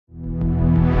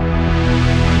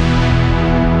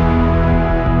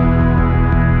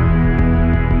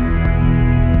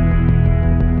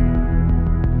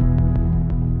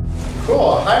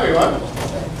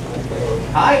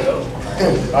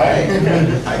Hi.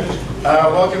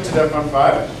 Welcome to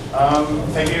Devcon5.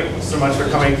 Thank you so much for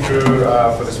coming through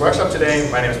for this workshop today.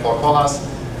 My name is Paul Kohlhaas.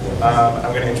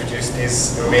 I'm going to introduce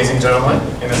these amazing gentlemen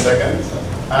in a second.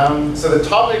 So the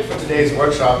topic for today's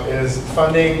workshop is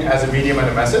funding as a medium and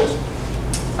a message,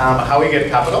 how we get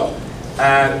capital,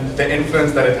 and the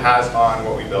influence that it has on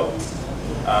what we build.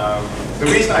 The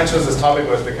reason I chose this topic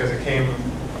was because it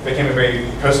became a very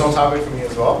personal topic for me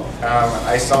as well.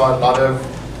 I saw a lot of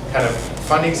kind of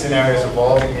funding scenarios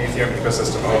evolve in the Ethereum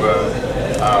ecosystem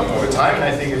over time, and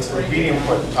I think it's a really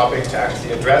important topic to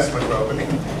actually address when we're opening.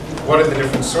 What are the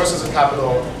different sources of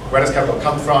capital? Where does capital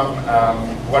come from?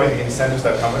 What are the incentives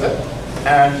that come with it?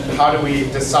 And how do we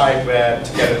decide where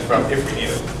to get it from if we need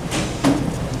it?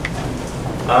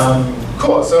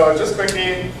 Cool, so just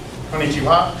quickly,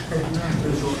 konnichiwa.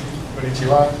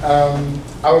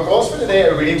 Konnichiwa. Our goals for today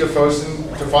are really to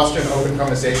foster an open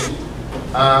conversation,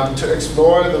 to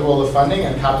explore the role of funding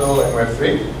and capital in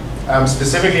Web3,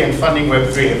 specifically in funding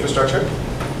Web3 infrastructure.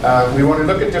 We want to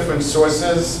look at different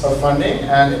sources of funding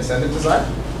and incentive design.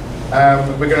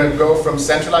 We're going to go from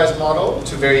centralized model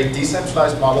to very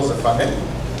decentralized models of funding.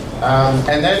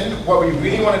 And then what we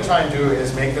really want to try and do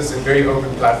is make this a very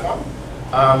open platform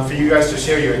for you guys to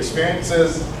share your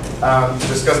experiences, to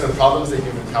discuss the problems that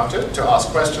you've encountered, to ask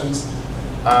questions.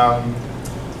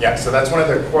 Yeah, so that's one of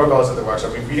the core goals of the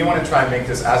workshop. We really want to try and make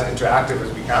this as interactive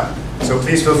as we can. So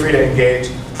please feel free to engage,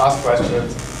 ask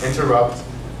questions, interrupt.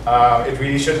 It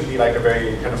really shouldn't be like a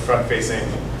very kind of front-facing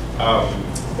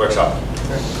workshop.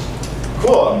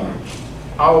 Cool.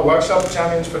 Our workshop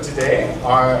champions for today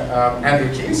are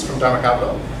Andrew Keys from Dharma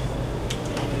Capital.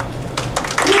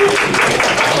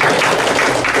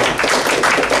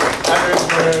 Andrew's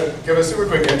going to give a super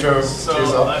quick intro to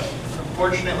yourself.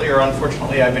 Fortunately or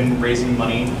unfortunately, I've been raising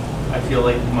money, I feel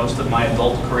like, most of my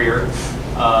adult career.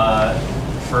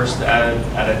 First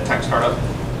at a tech startup.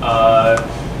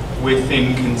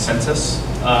 Within Consensus,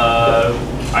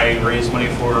 I raised money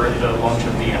for the launch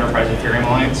of the Enterprise Ethereum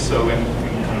Alliance, so in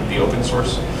kind of the open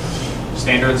source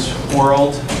standards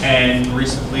world. And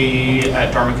recently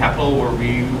at Dharma Capital, where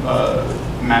we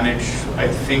manage, I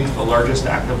think, the largest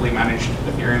actively managed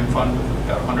Ethereum fund with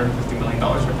about $150 million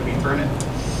worth of Ether in it.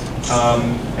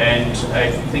 And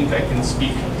I think I can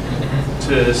speak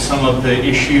to some of the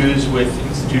issues with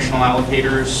institutional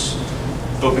allocators,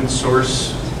 open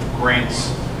source,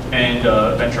 grants, and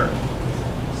venture.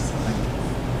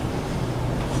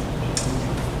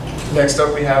 Next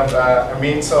up we have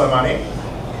Amin Soleimani.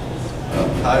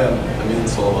 Hi, I'm Amin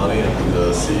Soleimani. I'm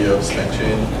the CEO of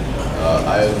SpankChain.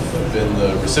 I've been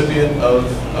the recipient of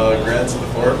grants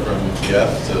before from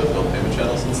EF to build payment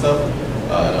channels and stuff.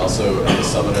 And also am the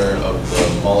summoner of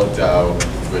the Moloch DAO,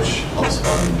 which helps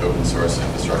fund open source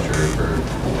infrastructure for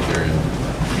Ethereum.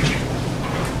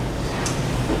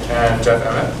 And Jeff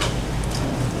Emmett.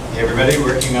 Hey everybody,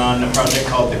 working on a project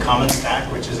called the Common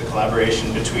Stack, which is a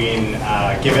collaboration between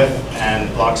Giveth and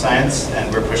Block Science,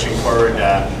 and we're pushing forward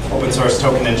open source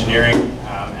token engineering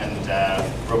and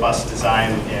robust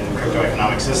design in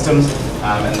crypto-economic systems.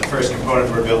 And the first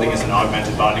component we're building is an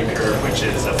augmented bonding curve, which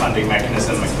is a funding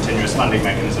mechanism, a continuous funding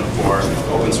mechanism for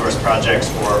open source projects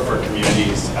or for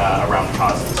communities around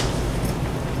causes.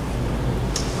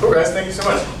 Cool guys, thank you so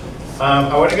much.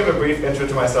 I want to give a brief intro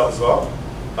to myself as well.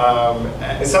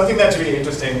 It's something that's really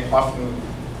interesting. Often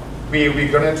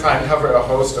we're going to try and cover a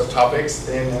host of topics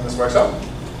in this workshop.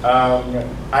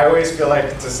 I always feel like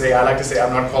I like to say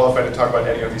I'm not qualified to talk about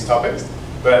any of these topics,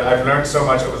 but I've learned so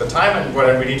much over the time, and what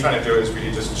I'm really trying to do is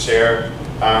really just share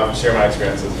my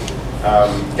experiences.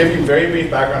 Give you a very brief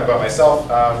background about myself.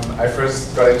 I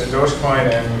first got into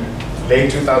Dogecoin in late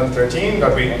 2013,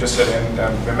 got really interested in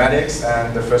memetics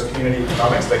and the first community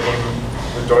economics that came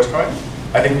with Dogecoin.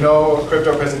 I think no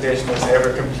crypto presentation is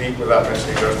ever complete without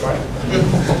mentioning Dogecoin.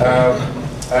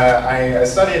 I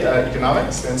studied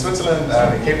economics in Switzerland,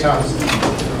 in Cape Town.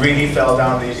 Really fell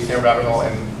down the Ethereum rabbit hole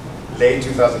in late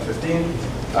 2015.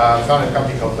 Founded a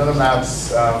company called Rhythm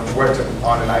Labs, worked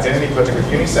on an identity project with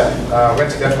Unicef,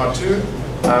 went to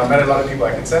Devcon5, met a lot of people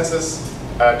at Consensus,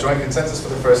 joined Consensus for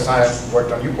the first time,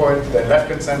 worked on Newport, then left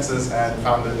Consensus and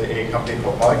founded a company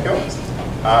called Molecule.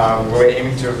 We're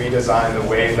aiming to redesign the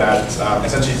way that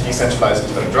essentially decentralized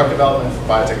drug development for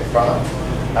biotech and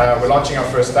pharma. We're launching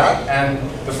our first DAO, and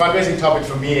the fundraising topic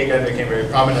for me again became very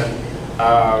prominent.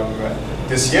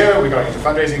 This year we're going into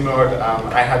fundraising mode.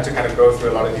 I had to kind of go through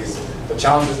a lot of the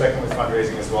challenges that come with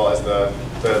fundraising as well as the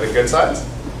good sides.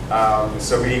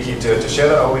 So really keen to share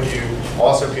that all with you.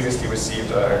 Also previously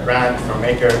received a grant from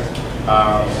Maker.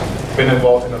 Been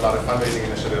involved in a lot of fundraising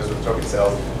initiatives with token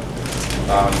sales.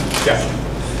 Yeah.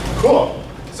 Cool.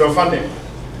 So funding.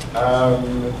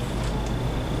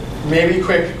 Maybe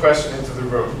quick question into the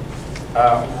room.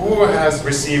 Who has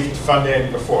received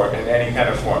funding before in any kind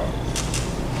of form?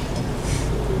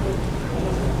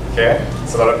 Okay,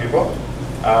 it's a lot of people,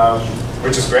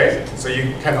 which is great. So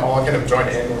you can all kind of join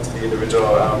in into the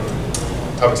individual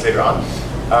topics later on.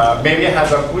 Maybe a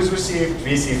hands up, who's received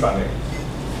VC funding?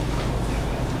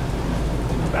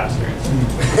 Bastards.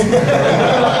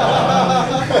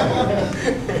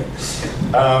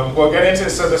 We'll get into,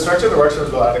 so the structure of the workshop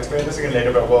as well, I'll explain this again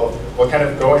later, but we'll kind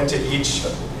of go into each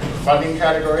funding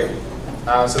category.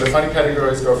 So the funding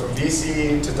categories go from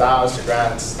VC to DAOs to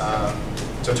grants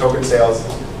to token sales.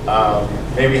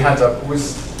 Maybe hands up,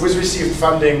 who's received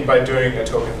funding by doing a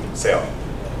token sale?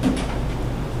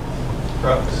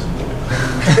 Brooks.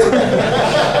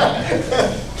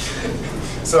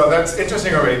 So that's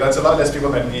interesting already. That's a lot less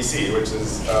people than VC, which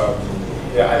is,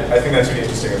 yeah, I think that's really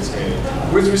interesting in this community.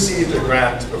 Who's received a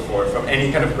grant before from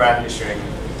any kind of grant issuing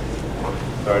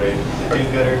authority?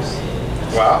 Do-gooders.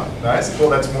 Wow, nice, cool.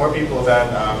 That's more people than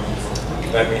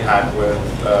we had with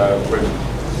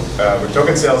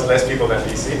token sales, less people than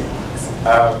VC.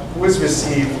 Who has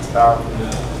received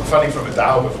funding from a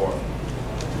DAO before?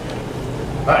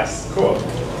 Nice, cool.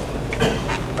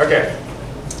 Okay.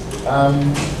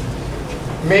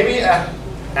 Maybe a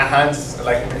hands,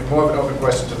 like more of an open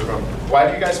question to the room. Why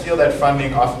do you guys feel that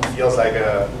funding often feels like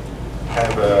a kind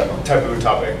of a taboo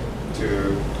topic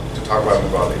to talk about in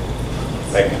broadly?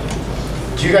 Like,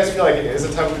 do you guys feel like it is a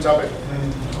taboo topic?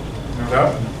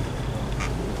 No?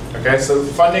 Okay, so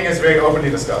funding is very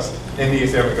openly discussed in the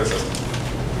Ethereum ecosystem.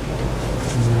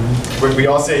 Would we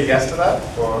all say yes to that?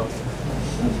 Or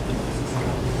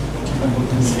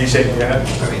you shaking your head?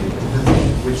 I mean,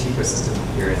 which ecosystem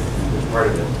you're in, which part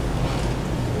of it?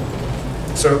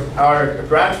 So our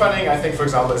grant funding, I think, for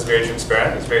example, is very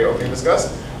transparent. It's very openly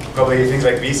discussed. Probably things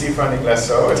like VC funding less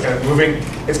so. It's kind of moving.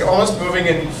 It's almost moving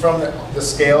in from the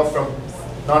scale from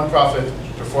non-profit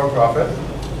to for-profit,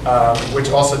 which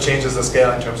also changes the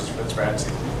scale in terms of transparency.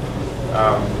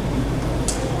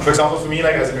 For example, for me,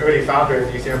 like as an early founder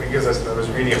of the Ethereum ecosystem, it was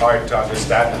really hard to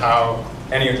understand how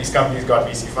any of these companies got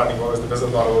VC funding. What was the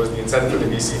business model? What was the incentive for the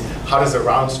VC? How does the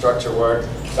round structure work?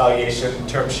 Valuation,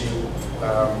 term sheet.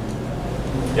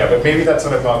 Yeah, but maybe that's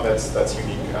not a problem that's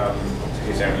unique to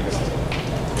the Ethereum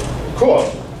ecosystem.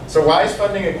 Cool. So why is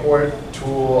funding a core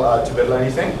tool to build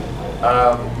anything?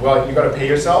 Well, you got to pay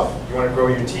yourself. You want to grow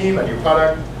your team and your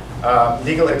product.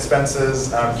 Legal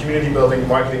expenses, community building,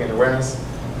 marketing, and awareness.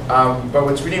 But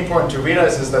what's really important to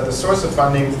realize is that the source of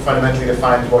funding fundamentally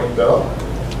defines what you build,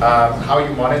 how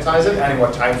you monetize it, and in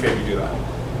what time frame you do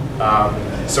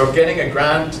that. So getting a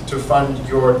grant to fund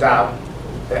your DApp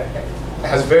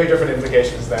has very different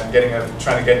implications than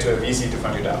trying to get to a VC to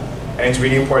fund your DApp. And it's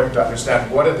really important to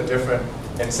understand what are the different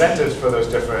incentives for those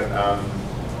different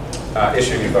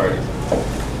issuing authorities.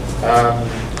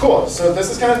 Cool, so this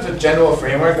is kind of the general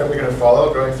framework that we're going to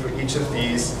follow going through each of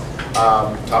these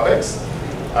topics.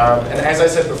 And as I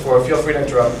said before, feel free to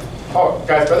interrupt. Oh,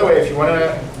 guys, by the way, if you want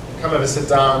to come have a sit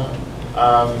down,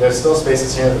 there's still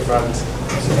spaces here at the front.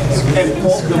 And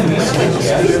Paul,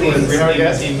 we have a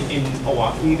guest in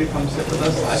Milwaukee to come sit with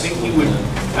us. I think he would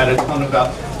add a ton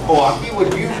about Milwaukee.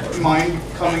 Would you mind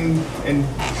coming and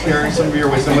sharing some of your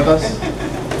wisdom with us,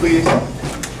 please?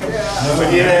 Yeah. We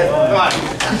need it. Come on.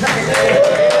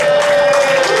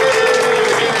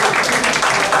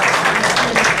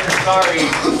 Sorry,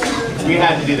 we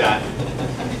had to do that.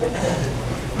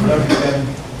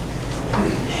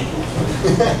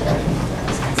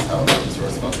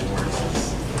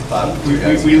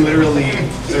 We literally,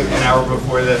 an hour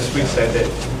before this, we said that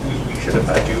we should have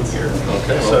had you here.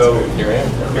 Okay, well, so here I am.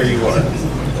 Here you are.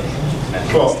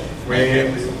 Cool.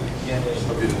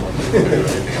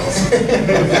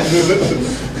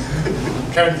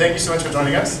 Karen, thank you so much for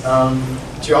joining us.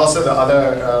 To you also, the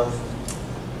other,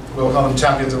 we'll call them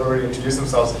champions who already introduced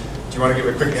themselves. Do you want to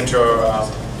give a quick intro?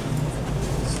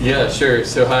 Yeah, sure.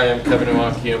 So hi, I'm Kevin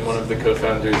Iwaki. I'm one of the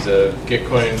co-founders of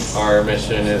Gitcoin. Our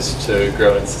mission is to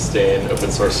grow and sustain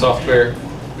open source software.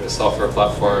 We're a software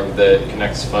platform that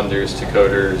connects funders to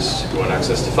coders who want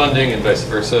access to funding and vice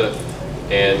versa.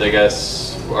 And I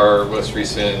guess our most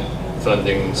recent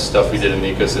funding stuff we did in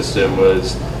the ecosystem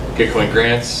was Gitcoin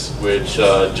grants, which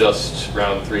just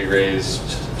round 3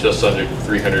 raised just under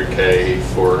 300K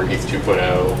for ETH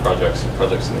 2.0 projects in the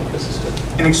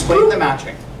ecosystem. And explain the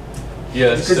matching.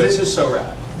 Yeah, because this is so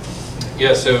rad.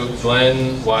 Yeah, so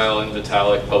Glenn, Weil, and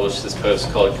Vitalik published this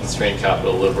post called Constrained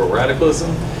Capital Liberal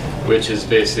Radicalism, which is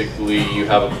basically you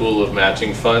have a pool of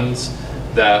matching funds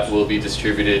that will be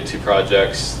distributed to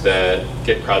projects that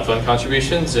get crowdfund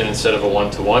contributions, and instead of a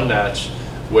one-to-one match,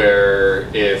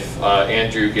 where if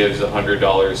Andrew gives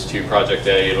 $100 to Project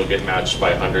A, it'll get matched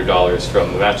by $100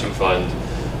 from the matching fund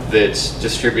that's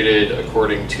distributed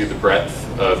according to the breadth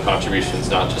of contributions,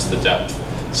 not just the depth.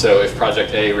 So if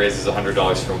Project A raises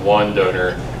 $100 from one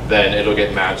donor, then it'll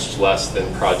get matched less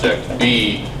than Project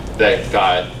B that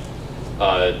got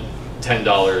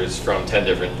 $10 from 10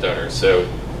 different donors. So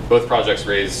both projects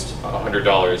raised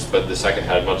 $100, but the second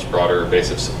had much broader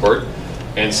base of support.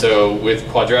 And so with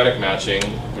quadratic matching,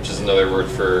 which is another word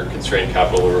for constrained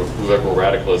capital or liberal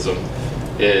radicalism,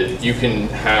 you can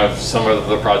have some of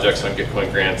the projects on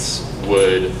Gitcoin grants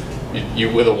with a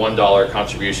 $1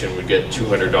 contribution would get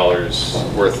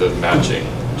 $200 worth of matching,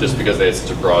 just because they had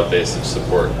such a broad base of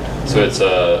support. So it's,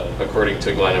 according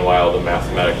to Glenn and Weil, the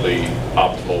mathematically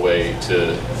optimal way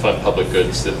to fund public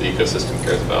goods that the ecosystem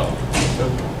cares about.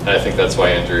 And I think that's why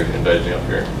Andrew invited me up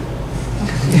here.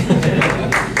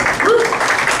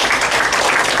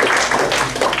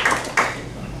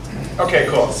 Okay,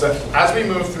 cool. So as we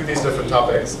move through these different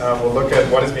topics, we'll look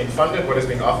at what is being funded, what is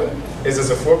being offered. Is this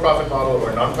a for-profit model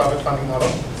or a non-profit funding model?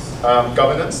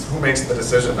 Governance, who makes the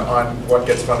decision on what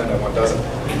gets funded and what doesn't?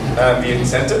 The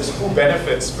incentives, who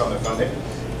benefits from the funding?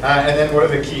 And then what are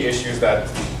the key issues that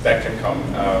can come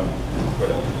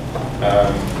with it?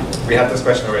 We had this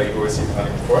question already, who received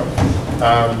funding before.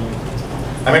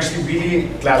 I'm actually really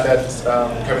glad that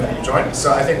Kevin, that you joined.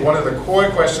 So I think one of the core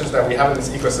questions that we have in this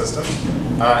ecosystem,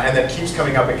 and that keeps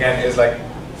coming up again, is like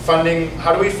funding.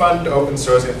 How do we fund open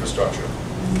source infrastructure?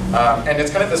 And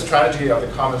it's kind of the strategy of the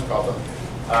commons problem.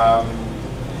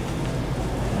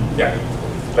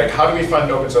 Like how do we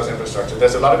fund open source infrastructure?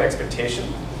 There's a lot of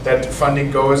expectation that funding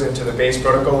goes into the base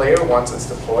protocol layer once it's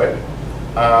deployed.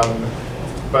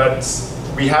 But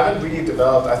we haven't really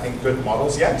developed, I think, good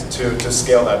models yet to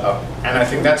scale that up. And I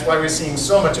think that's why we're seeing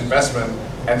so much investment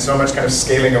and so much kind of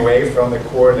scaling away from the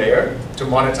core layer to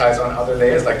monetize on other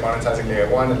layers, like monetizing layer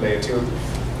 1 and layer 2,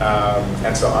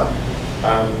 and so on.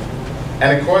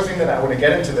 And the core thing that I want to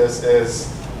get into this is,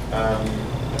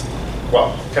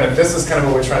 well, this is kind of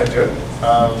what we're trying to do.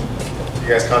 You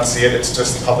guys can't see it, it's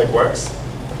just public works.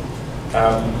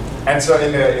 And so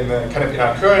in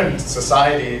our current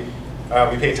society,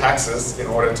 we pay taxes in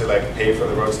order to pay for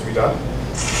the roads to be done.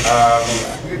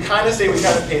 We kind of say we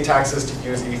pay taxes to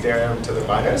use Ethereum to the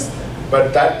miners,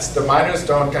 but the miners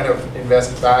don't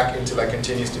invest back into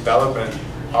continuous development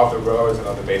of the roads and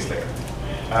of the base layer.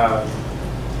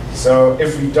 So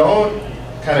if we don't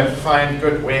find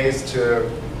good ways to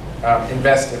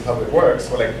invest in public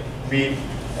works, or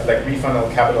refunnel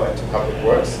capital into public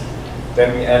works,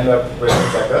 then we end up with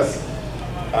things like this,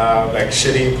 like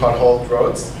shitty potholed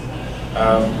roads.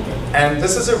 And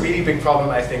this is a really big problem,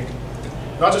 I think,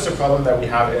 not just a problem that we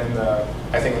have in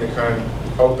the current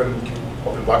open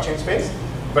blockchain space,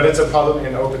 but it's a problem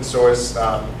in open source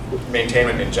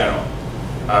maintainment in general.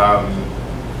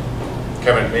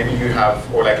 Kevin, maybe you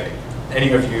have, or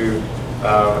any of you,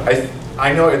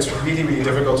 I know it's really, really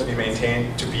difficult to be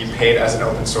paid as an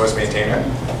open source maintainer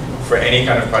for any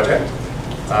kind of project.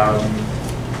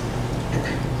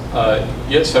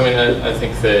 Yes, I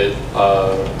think that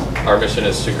our mission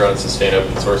is to grow and sustain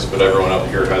open source, but everyone up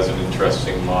here has an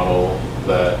interesting model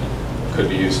that could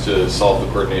be used to solve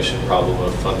the coordination problem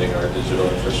of funding our digital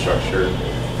infrastructure.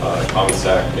 Common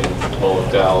Stack and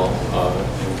DAO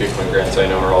and Gitcoin grants, I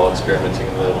know, are all experimenting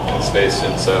in the space,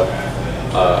 and so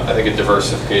I think a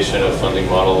diversification of funding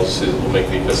models will make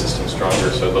the ecosystem stronger,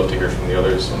 so I'd love to hear from the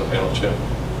others on the panel too.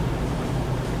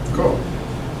 Cool.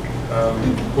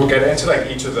 We'll get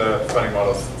into each of the funding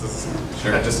models,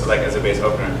 sure. Just as a base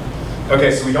opener.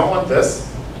 Okay, so we don't want this.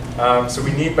 So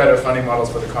we need better funding models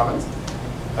for the commons,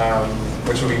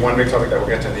 which will be one big topic that we'll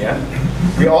get to in the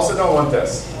end. We also don't want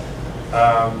this.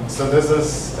 So this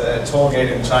is a toll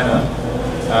gate in China.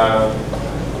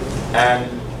 And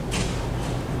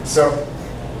so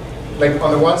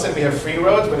on the one side we have free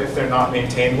roads, but if they're not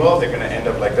maintained well, they're going to end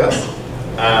up like this.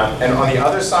 And on the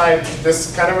other side,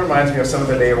 this kind of reminds me of some of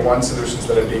the layer 1 solutions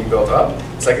that are being built up.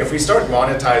 It's like if we start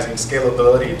monetizing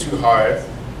scalability too hard,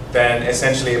 then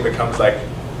essentially it becomes like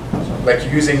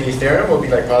using Ethereum will be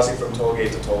like passing from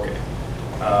tollgate to tollgate.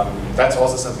 That's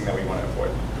also something that we want to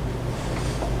avoid.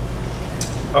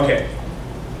 Okay,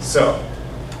 so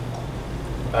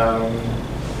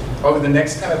over the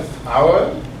next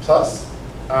hour plus,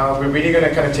 we're really going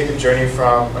to take a journey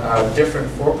from different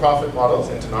for-profit models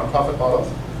into non-profit models,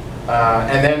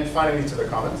 and then finally to the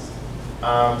commons.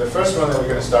 The first one that we're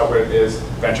going to start with is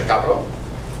venture capital.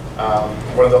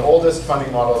 One of the oldest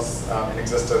funding models in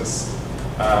existence,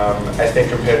 I think,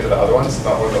 compared to the other ones,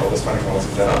 not one of the oldest funding models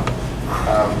in general.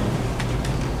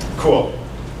 Cool.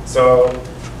 So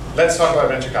let's talk about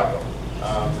venture capital.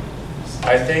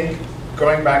 I think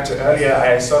going back to earlier,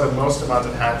 I saw the most amount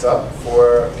of hands up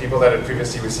for people that had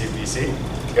previously received VC.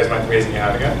 You guys mind raising your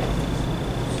hand again?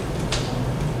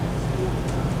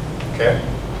 Okay.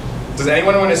 Does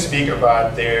anyone want to speak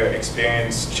about their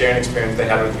experience, share an experience they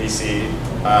had with VC,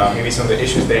 maybe some of the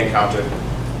issues they encountered?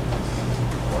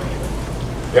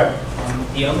 Yeah?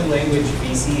 The only language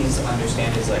VCs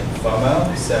understand is like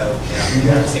FOMO, so you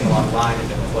have a single online and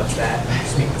then what's that? You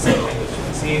speak the same language to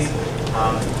VCs.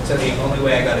 So the only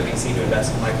way I got a VC to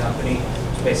invest in my company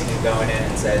was basically going in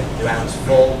and said, the round's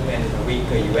full, end of the week,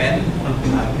 are you in?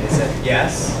 They said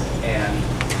yes, and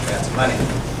got some money.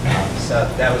 So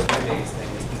that was my biggest thing,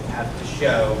 is you have to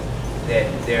show that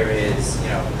there is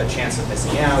a chance of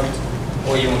missing out,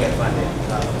 or you won't get funded.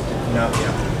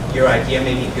 Your idea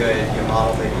may be good, your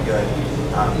model may be good,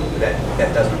 but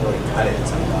that doesn't really cut it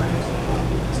sometimes.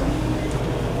 So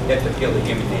you have to feel the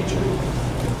human nature.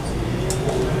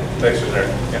 Thanks for sharing.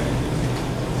 Yeah.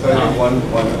 So I think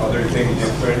one other thing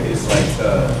different is like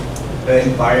the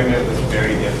environment was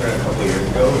very different a couple years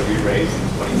ago. When we raised in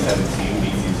 2017,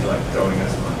 VCs were like throwing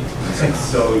us money. It's like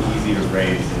so easy to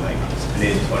raise in like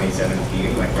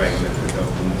mid-2017, like right when the crypto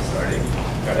boom was starting.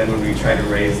 And then when we tried to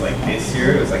raise like this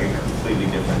year, it was like a completely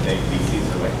different thing. VCs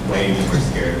are like way more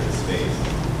scared of the space.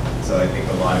 So I think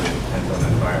a lot of it depends on the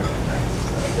environment.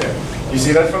 Yeah. You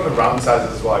see that from the round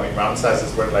sizes as well. I mean, round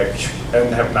sizes were like,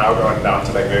 and have now gone down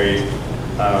to like very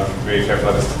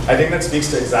careful levels. I think that speaks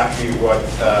to exactly what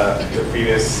the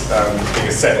previous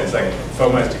speaker said. It's like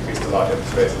FOMO has decreased a lot in the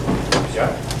space.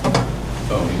 Yeah?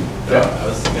 Yeah. I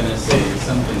was going to say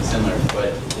something similar,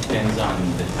 but it depends on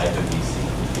the type of VC.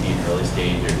 It could be an early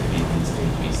stage or it could be an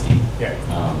mid-stage VC. Yeah.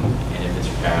 And if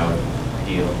it's a crowd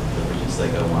deal, it was just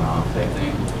like a one-off type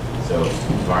thing. So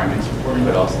environment's important,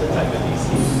 but also the type of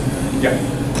VC. Yeah.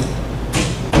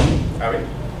 Abby?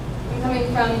 I'm coming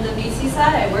from the VC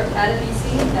side. I worked at a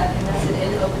VC that invested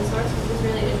in open source, which was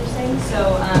really interesting.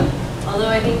 So although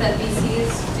I think that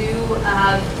VCs do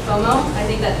have FOMO, I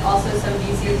think that also some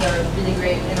VCs are really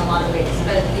great in a lot of ways.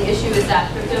 But the issue is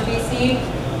that crypto VC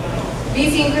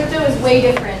in crypto is way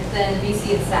different than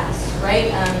VC in SaaS,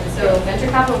 right? So venture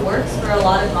capital works for a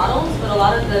lot of models, but a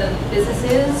lot of the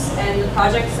businesses and the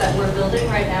projects that we're building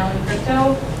right now in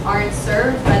crypto aren't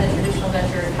served by the traditional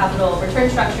venture capital return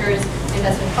structures,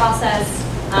 investment process,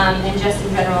 and just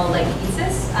in general like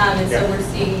thesis. And so we're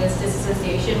seeing this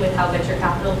disassociation with how venture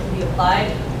capital can be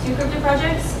applied to crypto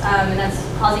projects, and that's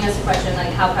causing us to question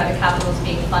like how private capital is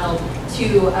being funneled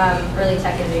to early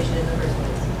tech innovation in the first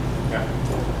place. Yeah.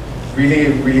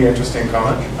 Really, really interesting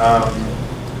comment.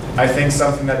 I think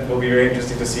something that will be very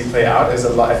interesting to see play out is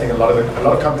I think a lot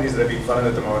of companies that are being funded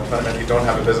at the moment fundamentally don't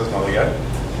have a business model yet.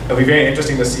 It'll be very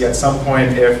interesting to see at some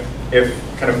point if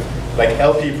kind of like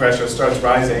LP pressure starts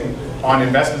rising on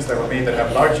investments that were made that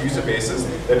have large user bases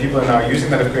that people are now using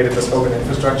that have created this open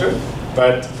infrastructure,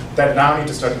 but that now need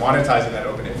to start monetizing that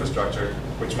open infrastructure,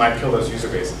 which might kill those user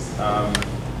bases. So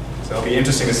it'll be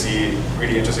interesting to see,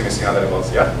 really interesting to see how that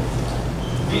evolves. Yeah.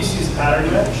 VC's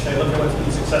pattern match. They look at what's been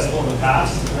successful in the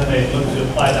past, and then they look to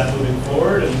apply that moving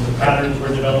forward, and the patterns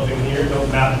we're developing here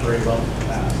don't map very well to the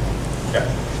past. Yeah.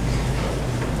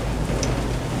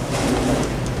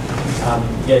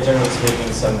 Yeah, generally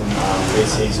speaking, some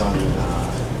VCs on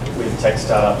with tech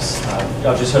startups.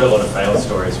 I've just heard a lot of failed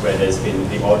stories where there's been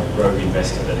the odd rogue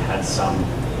investor that had some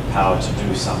power to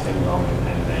do something wrong,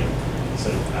 and they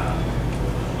sort of,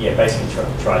 basically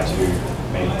try to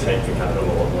maybe take the capital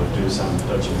or do some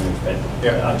dodgy move. But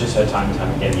I've just heard time and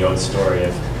time again the odd story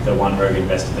of the one rogue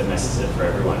investor that messes it for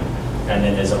everyone, and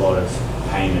then there's a lot of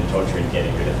pain and torture in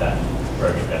getting rid of that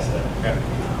rogue investor. Yeah.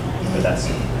 But that's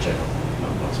general,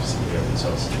 not specifically open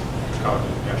source.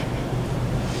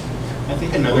 I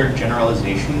think another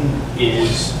generalization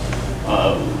is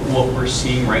what we're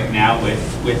seeing right now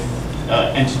with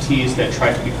entities that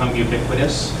try to become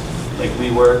ubiquitous, like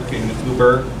WeWork and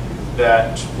Uber,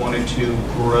 that wanted to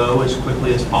grow as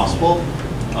quickly as possible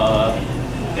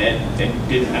and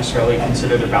didn't necessarily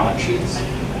consider their balance sheets.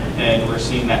 And we're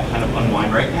seeing that kind of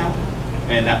unwind right now.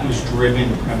 And that was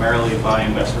driven primarily by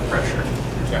investor pressure.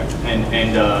 And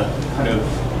kind of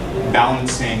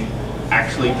balancing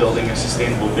actually building a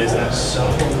sustainable business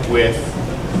with,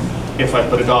 if I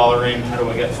put $1 in, how do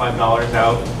I get $5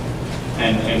 out?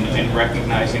 And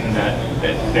recognizing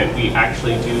that we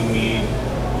actually do need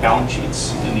balance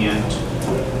sheets in the end.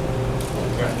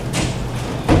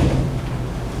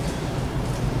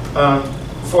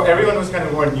 For everyone who's kind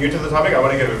of more new to the topic, I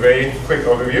want to give a very quick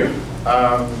overview.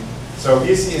 So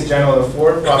VC is generally a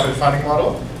for-profit funding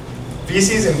model.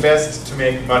 VCs invest to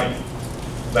make money.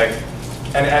 Like,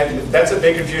 that's a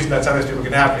big confusion that sometimes people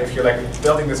can have. If you're like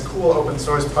building this cool open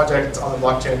source project on the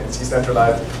blockchain and it's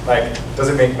decentralized, like, does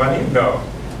it make money? No.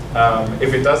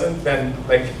 If it doesn't, then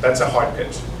like that's a hard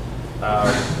pitch.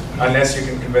 Unless you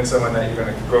can convince someone that you're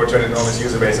going to grow to an enormous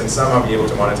user base and somehow be able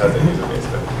to monetize that user base.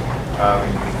 But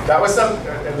that was some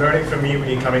learning for me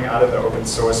really coming out of the open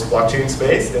source blockchain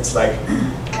space. It's like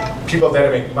people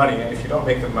there to make money, and if you don't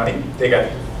make them money, they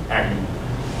get angry.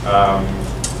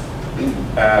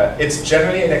 It's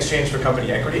generally in exchange for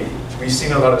company equity. We've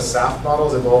seen a lot of SAF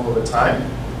models evolve over time.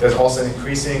 There's also an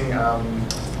increasing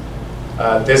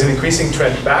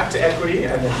trend back to equity,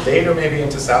 and then later maybe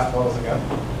into SAF models again.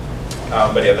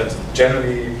 But yeah, that's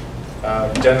generally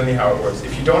how it works.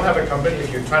 If you don't have a company,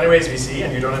 if you're trying to raise VC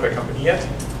and you don't have a company yet,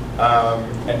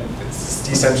 and it's a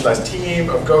decentralized team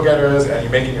of go-getters and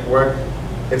you're making it work,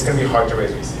 it's going to be hard to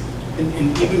raise VC.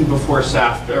 And even before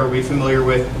SAF, are we familiar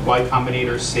with Y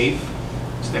Combinator SAFE,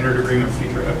 Standard Agreement for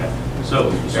Future? Okay.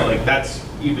 So like that's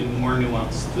even more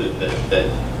nuanced,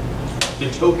 the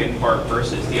token part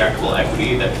versus the actual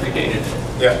equity that predated it.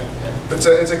 Yeah,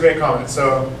 it's a great comment.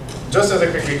 So just as a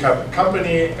quick recap, a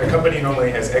company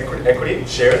normally has equity,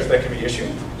 shares that can be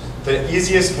issued. The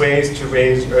easiest ways to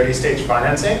raise early stage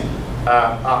financing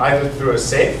are either through a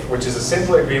SAFE, which is a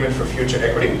simple agreement for future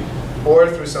equity, or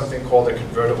through something called a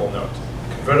convertible note.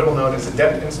 Convertible note is a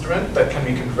debt instrument that can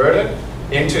be converted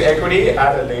into equity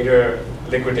at a later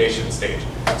liquidation stage.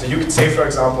 So you could say, for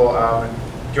example,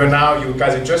 you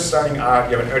guys are just starting out,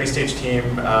 you have an early stage team,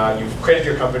 you've created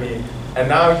your company, and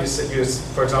now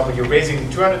for example, you're raising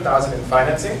 200,000 in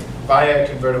financing via a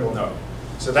convertible note.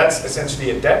 So that's essentially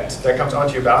a debt that comes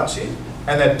onto your balance sheet,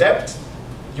 and that debt,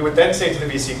 you would then say to the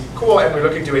VC, cool, and we're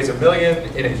looking to raise $1 million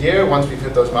in a year once we've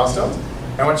hit those milestones.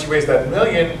 And once you raise that $1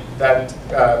 million, that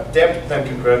debt then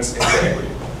converts into equity.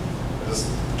 Just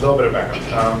a little bit of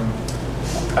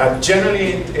background.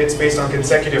 Generally, it's based on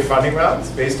consecutive funding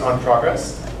rounds, based on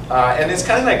progress. And it's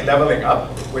kind of like leveling up,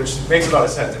 which makes a lot of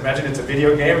sense. Imagine it's a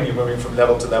video game and you're moving from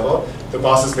level to level. The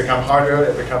bosses become harder,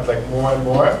 it becomes like more and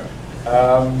more.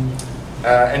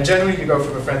 And generally you go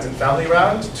from a friends and family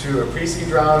round to a pre-seed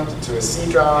round to a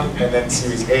seed round, and then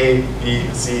series A, B,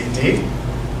 C, D.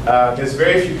 There's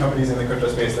very few companies in the crypto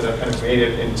space that have kind of made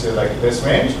it into like this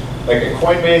range. Like a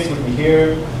Coinbase would be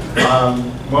here.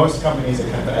 Most companies are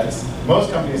kind of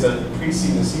most companies are at the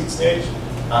pre-seed and seed stage.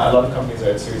 A lot of companies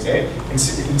are at Series A. In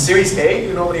Series A,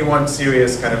 you normally want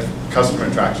serious kind of customer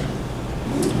interaction.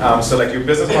 So like your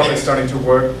business model is starting to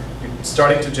work, you're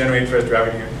starting to generate first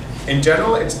revenue. In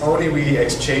general, it's only really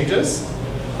exchanges,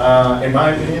 in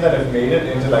my opinion, that have made it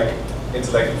into like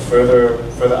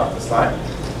further up the slide.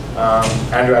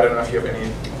 Andrew, I don't know if you have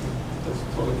any.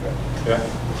 Yeah.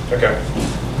 Okay.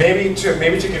 Maybe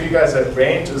to give you guys a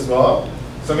range as well.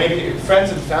 So maybe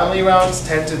friends and family rounds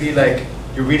tend to be like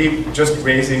you're really just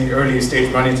raising early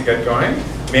stage money to get going.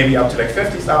 Maybe up to like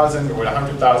 50,000 or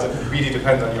 100,000. It really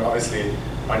depends on you, obviously,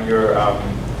 on your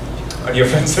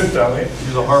friends and family. Which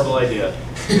is a horrible idea.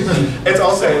 It's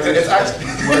also it's actually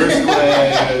worst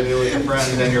way to deal with your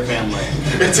friends and your family.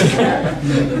 It's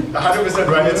 100%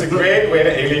 right. It's a great way to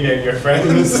alienate your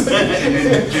friends and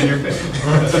your family.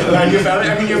 And your family.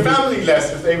 I mean, your family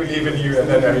less if they believe in you, and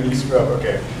then you screw up.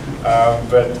 Okay,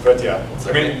 but yeah.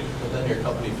 I mean. But then your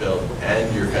company failed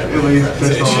and your family.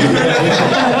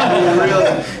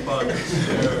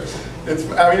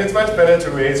 It's much better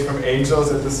to raise from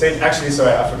angels at this stage. Actually,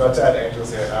 sorry, I forgot to add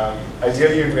angels here.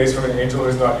 Ideally, you'd raise from an angel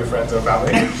who's not your friends or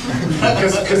family.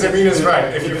 Because Amina's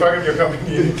right. If you fuck up your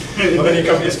company, well, then your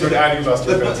company's screwed and you lost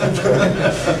your friends.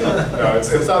 No,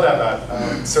 it's not that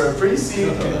bad. So a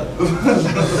pre-seed...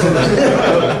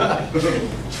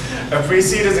 A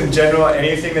pre-seed is in general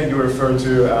anything that you refer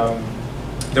to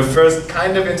the first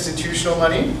kind of institutional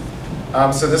money.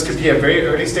 So this could be a very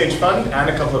early stage fund and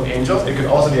a couple of angels. It could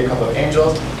also be a couple of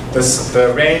angels.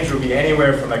 The range would be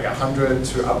anywhere from like 100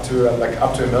 to up to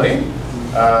 $1 million.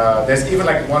 There's even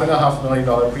like $1.5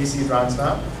 million pre-seed rounds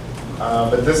now.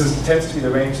 But tends to be the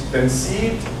range. Then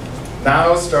seed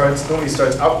now normally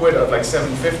starts upward of like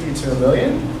 750 to $1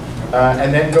 million,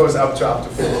 and then goes up to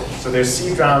 4. So there's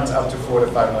seed rounds up to 4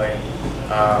 to 5 million.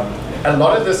 A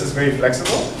lot of this is very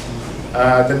flexible.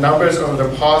 The numbers over the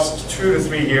past 2 to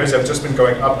 3 years have just been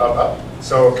going up, up, up.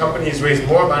 So companies raise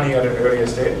more money at an earlier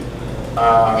stage,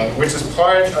 which is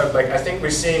part of, like, I think we're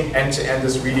seeing end-to-end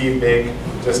this really big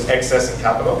just excess in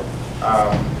capital,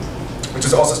 which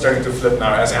is also starting to flip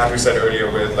now, as Andrew said earlier,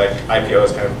 with like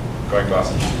IPOs kind of going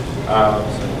bust.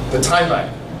 The timeline.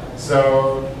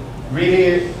 So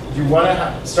really, you want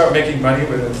to start making money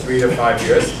within 3 to 5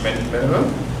 years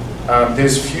minimum.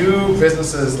 There's few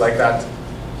businesses like that.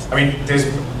 I mean, there's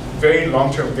very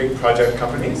long-term big project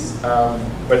companies,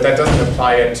 but that doesn't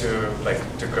apply it to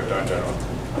crypto in general.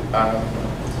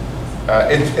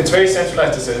 It's very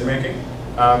centralized decision making.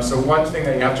 So one thing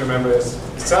that you have to remember is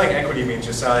selling equity means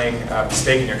you're selling a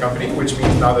stake in your company, which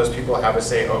means now those people have a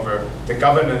say over the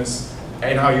governance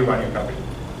and how you run your company.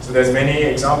 So there's many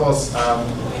examples,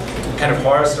 kind of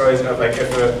horror stories of like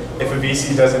if a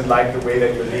VC doesn't like the way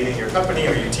that you're leading your company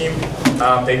or your team,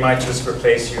 they might just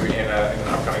replace you in an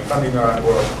upcoming funding round,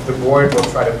 or the board will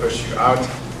try to push you out.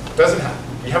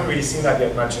 We haven't really seen that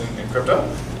yet much in crypto,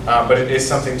 but it is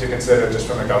something to consider just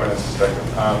from a governance perspective.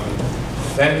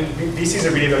 Then VCs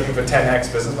are really looking for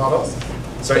 10x business models.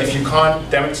 So if you can't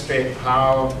demonstrate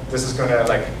how this is going to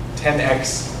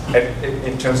 10x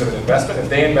in terms of an investment, if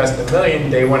they invest $1 million,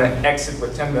 they want to exit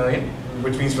with 10 million,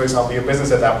 which means, for example, your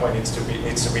business at that point needs to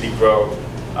really grow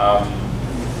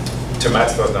to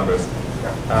match those numbers.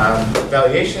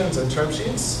 Valuations and term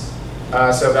sheets.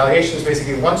 So valuation is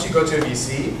basically once you go to a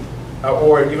VC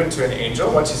or even to an angel,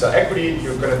 once you sell equity,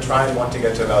 you're going to try and want to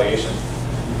get to a valuation,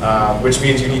 which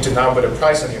means you need to now put a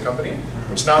price on your company,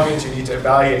 which now means you need to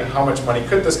evaluate how much money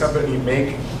could this company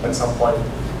make at some point.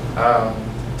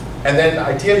 And then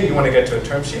ideally you want to get to a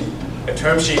term sheet. A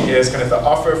term sheet is kind of the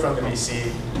offer from the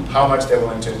VC, how much they're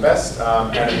willing to invest,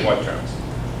 and in what terms.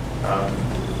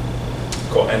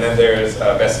 Cool, and then there's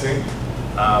vesting,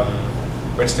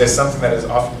 which is something that is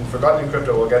often forgotten in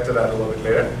crypto. We'll get to that a little bit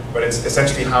later. But it's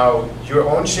essentially how your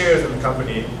own shares in the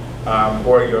company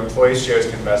or your employees' shares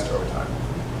can vest over time.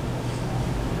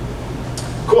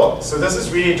 Cool, so this is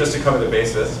really just to cover the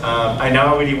basis. I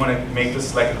now really want to make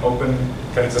this like an open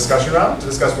kind of discussion round to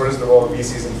discuss what is the role of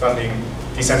VCs in funding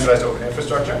decentralized open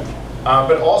infrastructure,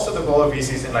 but also the role of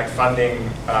VCs in funding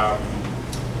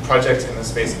projects in the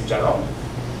space in general.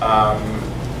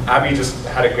 Abby just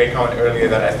had a great comment earlier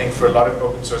that I think for a lot of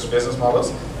open source business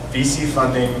models, VC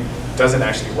funding doesn't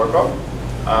actually work well.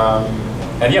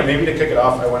 And yeah, maybe to kick it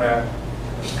off, I want to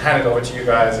hand it over to you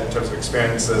guys in terms of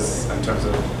experiences, in terms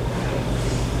of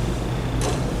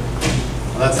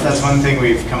That's one thing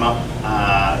we've come up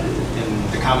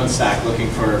in the Common Stack, looking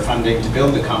for funding to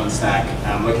build the Common Stack,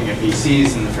 looking at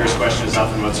VCs, and the first question is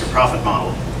often, what's your profit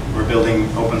model? We're building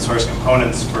open source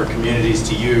components for communities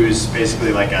to use,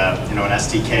 basically like an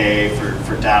SDK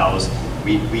for DAOs.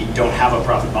 We don't have a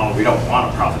profit model, we don't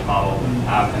want a profit model,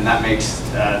 and that makes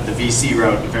the VC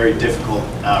road a very difficult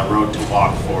road to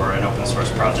walk for an open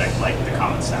source project like the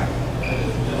Common Stack.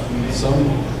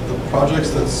 The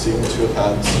projects that seem to have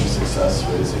had some success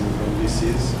raising from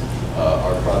VCs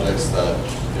are projects that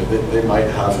they might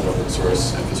have an open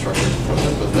source infrastructure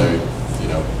component, but they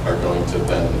are going to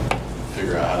then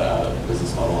figure out how to add a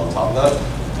business model on top of that.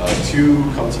 Two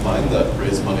come to mind that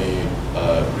raised money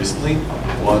recently.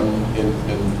 One in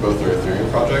both their Ethereum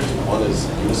project. One is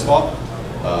Uniswap,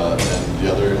 and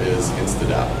the other is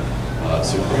InstaDApp.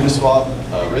 So Uniswap,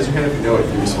 raise your hand if you know what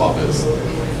Uniswap is.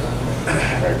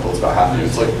 Very cool, it's about half of you.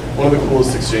 It's like one of the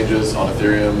coolest exchanges on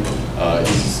Ethereum. It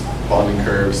uses bonding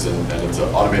curves, and it's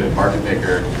an automated market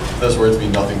maker. Those words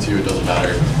mean nothing to you, it doesn't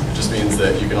matter. It just means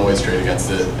that you can always trade against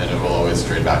it, and it will always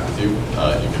trade back with you.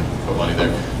 You can put money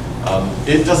there.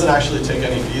 It doesn't actually take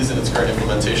any fees in its current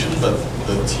implementation, but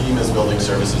the team is building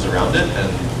services around it,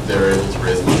 and they're able to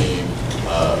raise money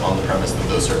on the premise that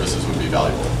those services would be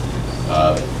valuable.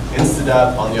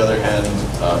 InstaDApp, on the other hand,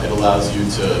 it allows you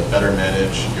to better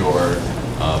manage your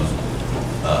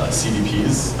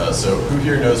CDPs. So who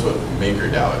here knows what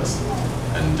MakerDAO is?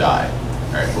 And DAI.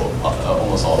 All right, cool.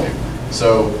 Almost all of you.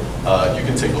 So you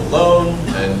can take a loan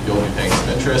and you'll be paying some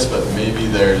interest, but maybe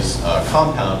there's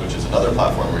Compound, which is another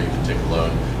platform where you can take a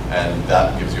loan, and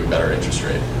that gives you a better interest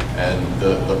rate. And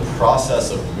the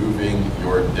process of moving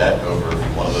your debt over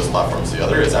from one of those platforms to the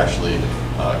other is actually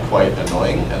quite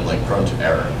annoying and prone to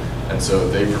error. And so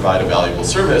they provide a valuable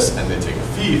service, and they take a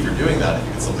fee for doing that. I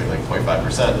think it's something like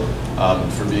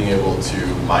 0.5% for being able to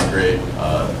migrate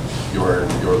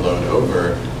your loan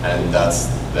over, and that's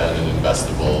then an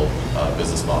investable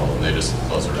business model, and they just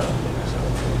close it out.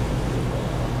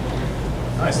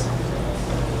 nice.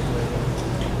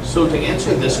 So to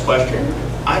answer this question,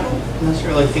 I don't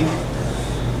necessarily think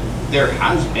there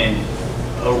has been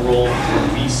a role for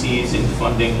VCs in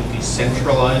funding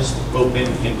decentralized open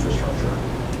infrastructure.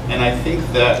 And I think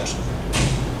that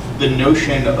the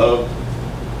notion of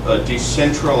a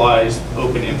decentralized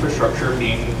open infrastructure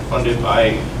being funded by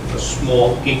a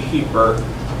small gatekeeper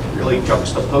really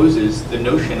juxtaposes the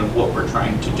notion of what we're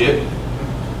trying to do,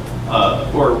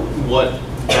 or what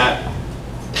that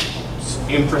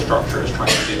infrastructure is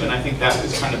trying to do. And I think that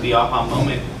is kind of the aha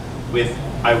moment with,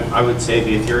 I would say,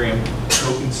 the Ethereum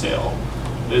token sale.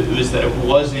 It was that it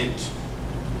wasn't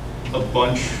a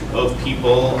bunch of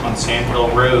people on Sand Hill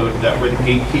Road that were the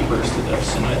gatekeepers to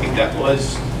this, and I think that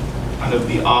was kind of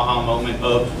the aha moment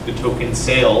of the token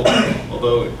sale,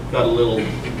 although it got a little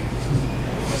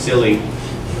silly,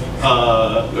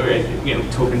 or, you know,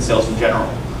 token sales in general.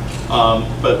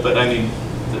 But I mean,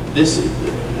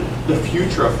 the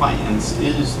future of finance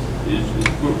is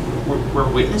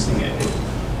we're witnessing it,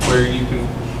 where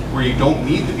you don't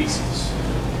need the VCs.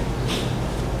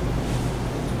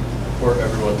 Or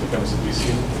everyone becomes a VC.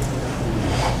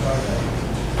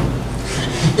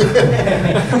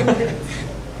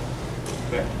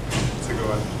 Okay, that's a good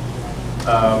one.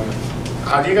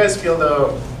 How do you guys feel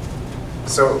though?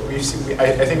 So we've seen,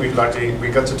 I think we got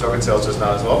to token sales just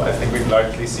now as well. I think we've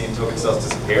largely seen token sales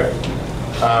disappear.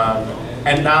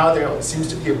 And now there seems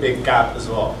to be a big gap as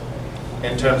well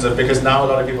in terms of, because now a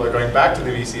lot of people are going back to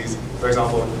the VCs. For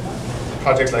example,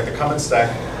 projects like the Common Stack,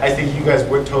 I think you guys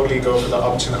would totally go for the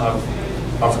option of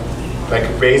like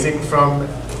raising from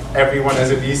everyone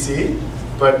as a VC,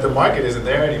 but the market isn't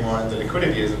there anymore and the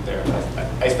liquidity isn't there.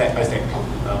 I think.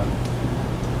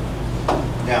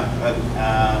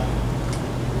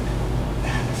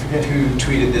 I forget who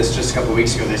tweeted this just a couple of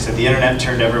weeks ago. They said the internet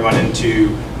turned everyone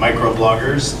into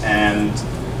micro-bloggers, and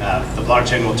the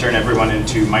blockchain will turn everyone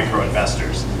into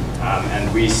micro-investors.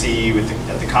 And we see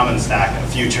at the Common Stack a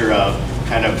future of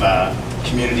kind of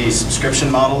community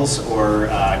subscription models or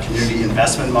community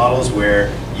investment models where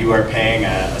you are paying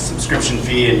a subscription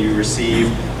fee and you receive,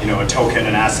 you know, a token,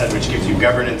 an asset which gives you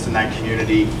governance in that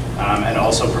community, and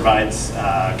also provides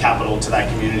capital to that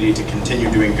community to continue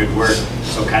doing good work.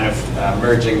 So kind of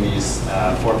merging these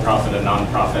for-profit and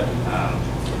non-profit.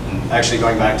 And actually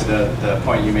going back to the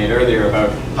point you made earlier about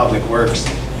public works,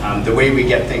 the way we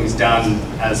get things done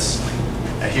as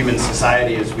a human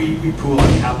society is we pool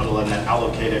our capital and then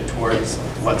allocate it towards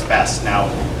what's best. Now,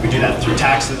 we do that through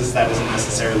taxes. That isn't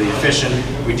necessarily efficient.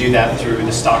 We do that through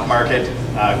the stock market,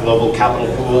 global capital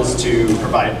pools to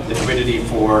provide liquidity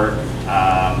for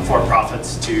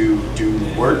profits to do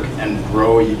work and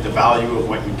grow the value of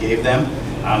what you gave them.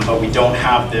 But we don't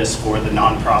have this for the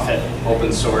nonprofit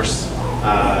open source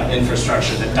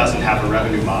infrastructure that doesn't have a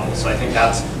revenue model. So I think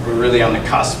we're really on the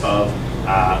cusp of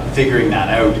figuring that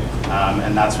out,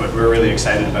 and that's what we're really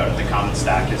excited about at the Common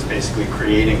Stack, is basically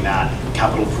creating that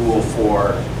capital pool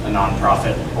for a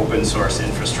nonprofit open source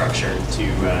infrastructure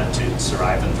to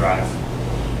survive and thrive.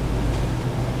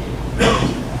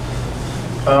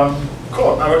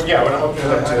 Cool. I want to open it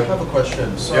up to. I have a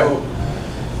question. So,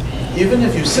 even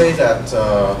if you say that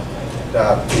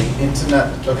that the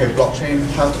internet, blockchain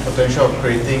has the potential of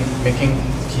making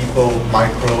people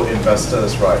micro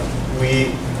investors, right?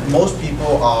 Most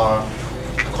people are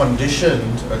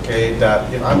conditioned,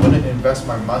 that if I'm going to invest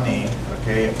my money,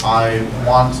 I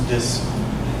want this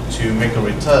to make a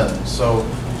return. So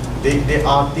they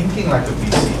are thinking like a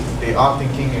VC. They are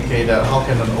thinking, that how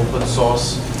can an open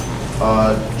source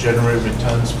generate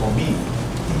returns for me?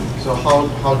 So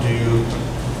how do you?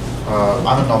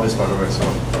 I'm a novice, by the way, so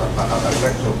I'd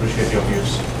like to appreciate your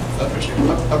views. I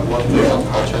have one thing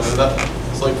I'll chime into that.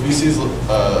 It's like VCs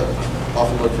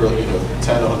often look for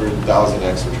 10, 100,000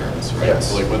 X returns, right?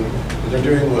 Yes. So like when they're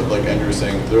doing what like Andrew was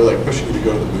saying, they're like pushing you to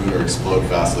go to the moon or explode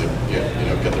fast, like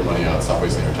get their money out, stop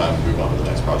wasting their time, and move on to the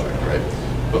next project, right?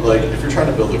 But like if you're trying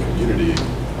to build a community,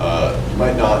 you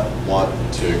might not want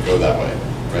to go that way,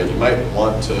 right? You might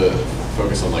want to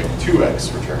focus on like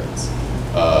 2X returns,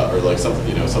 or like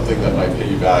something that might pay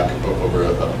you back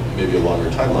over maybe a longer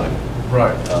timeline.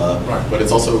 Right. Right. But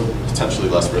it's also potentially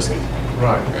less risky.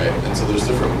 Right. Right. And so there's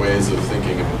different ways of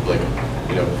thinking,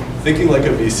 thinking like a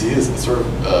VC is sort of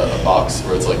a box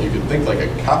where it's like you can think like a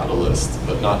capitalist,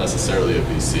 but not necessarily a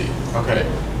VC. Okay. Right?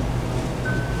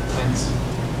 Thanks.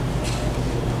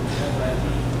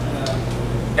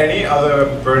 Any other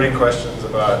burning questions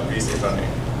about VC funding?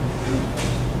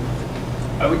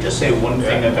 I would just say one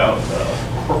thing about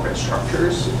corporate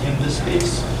structures in this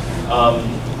space.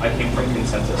 I came from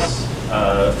Consensus,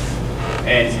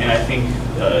 and I think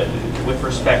with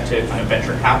respect to kind of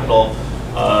venture capital,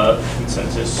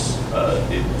 Consensus,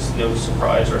 it's no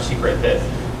surprise or secret that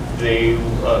they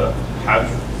have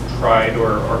tried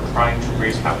or are trying to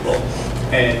raise capital.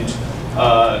 And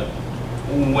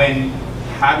when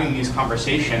having these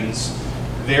conversations,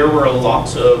 there were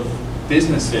lots of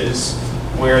businesses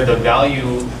where the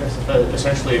value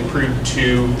essentially accrued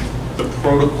to the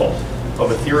protocol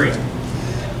of Ethereum.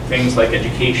 Things like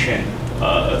education,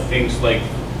 things like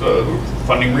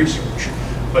funding research.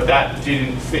 But that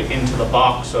didn't fit into the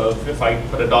box of if I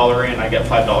put $1 in, I get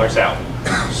 $5 out.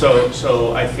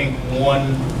 So I think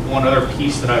one other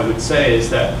piece that I would say is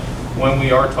that when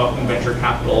we are talking venture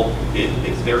capital,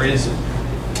 there is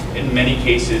in many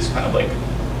cases kind of like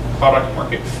product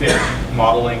market fit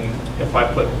modeling. If I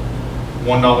put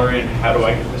 $1 in, how do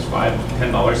I get this $5,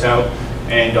 $10 out?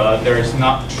 And there's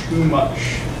not too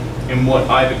much in what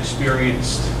I've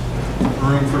experienced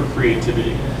room for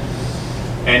creativity.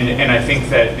 And I think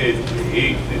that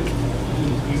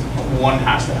one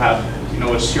has to have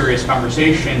a serious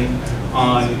conversation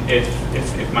on if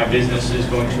my business is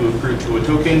going to accrue to a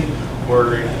token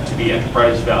or to the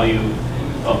enterprise value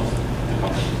of the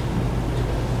company.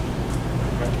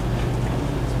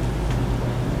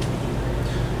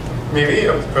 Maybe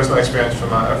a personal experience from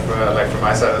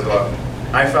my side as well.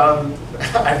 I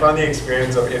found the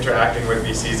experience of interacting with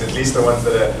VCs, at least the ones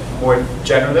that are more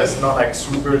generalist, not like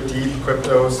super deep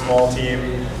crypto, small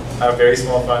team, very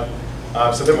small fund.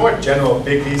 So the more general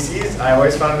big VCs, I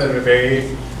always found it a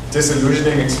very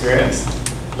disillusioning experience.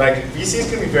 Like VCs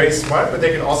can be very smart, but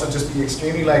they can also just be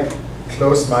extremely like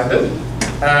close-minded.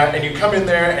 And you come in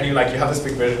there and you have this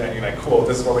big vision and you're like, cool,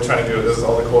 this is what we're trying to do, this is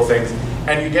all the cool things.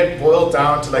 And you get boiled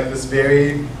down to like this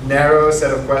very narrow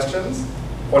set of questions,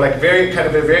 or like a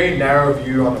very narrow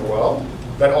view on the world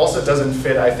that also doesn't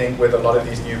fit, I think, with a lot of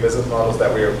these new business models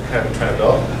that we're kind of trying to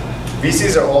build.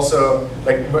 VCs are also,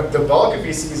 like the bulk of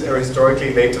VCs are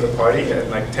historically late to the party and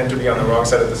like tend to be on the wrong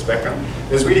side of the spectrum.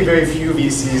 There's really very few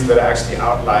VCs that are actually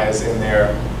outliers in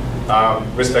their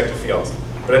respective fields.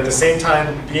 But at the same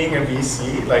time, being a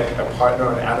VC, like a partner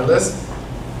or an analyst,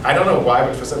 I don't know why,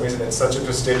 but for some reason it's such a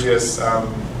prestigious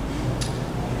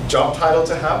job title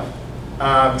to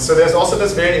have. So there's also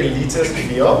this very elitist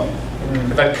feel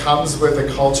that comes with the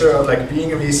culture of like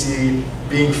being a VC,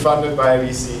 being funded by a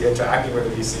VC, interacting with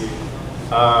a VC.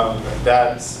 I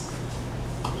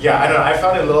don't know. I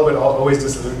found it a little bit always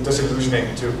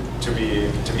disillusioning to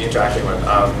be interacting with.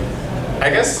 I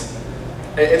guess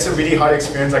it's a really hard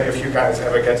experience. Like if you guys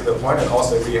ever get to the point, and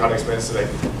also a really hard experience to like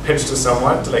pitch to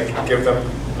someone, to like give them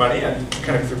money and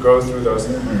kind of go through those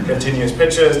continuous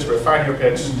pitches to refine your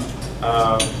pitch.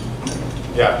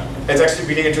 Yeah, it's actually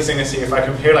really interesting to see if I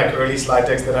compare like early slide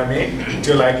decks that I made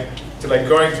to like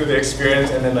going through the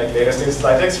experience and then like later stage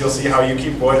slide decks. You'll see how you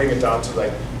keep boiling it down to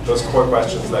like those core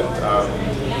questions that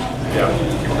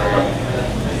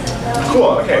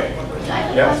Cool. Okay.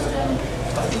 Yeah.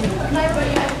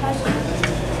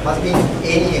 Has been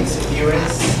any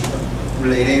experience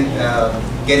related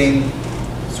getting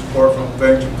support from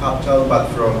venture capital, but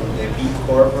from the big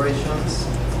corporations,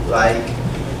 like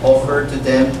offer to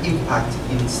them impact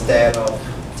instead of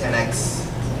 10x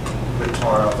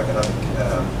return of economic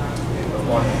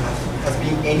money? Has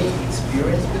been any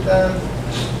experience with them?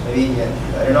 Maybe,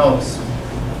 I don't know,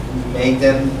 make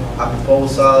them a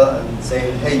proposal and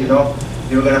say, hey,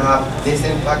 you're going to have this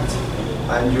impact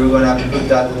and you're going to put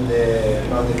that in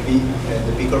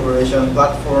the big corporation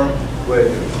platform where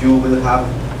you will have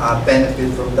a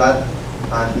benefit from that,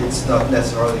 and it's not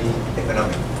necessarily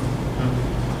economic.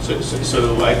 So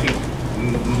I think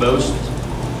most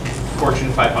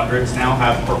Fortune 500s now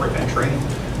have corporate venturing,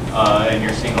 and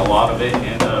you're seeing a lot of it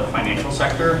in the financial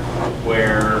sector,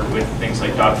 where with things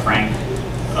like Dodd-Frank,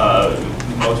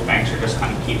 most banks are just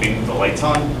kind of keeping the lights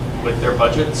on with their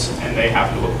budgets, and they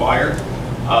have to acquire.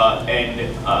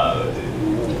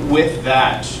 With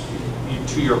that,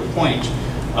 to your point,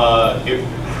 it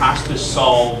has to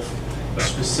solve a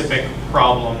specific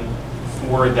problem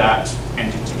for that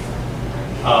entity.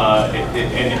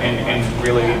 And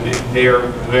really, they're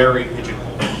very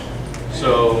pigeonholed.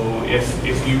 So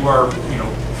if you are,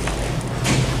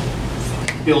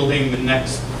 building the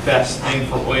next best thing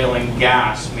for oil and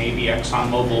gas, maybe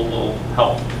ExxonMobil will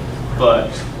help, but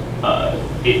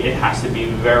it has to be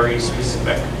very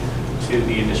specific to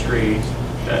the industry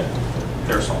that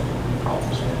they're solving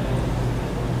problems.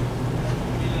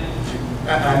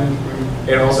 And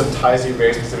it also ties you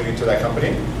very specifically to that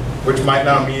company, which might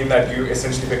now mean that you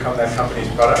essentially become that company's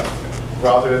product,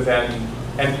 rather than,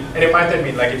 and it might then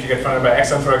mean, like if you get funded by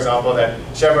Exxon, for example, that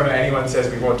Chevron or anyone says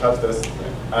we won't touch this,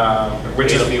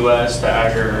 which is AWS to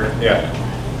Azure. Yeah.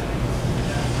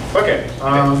 Okay.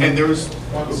 And there was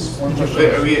one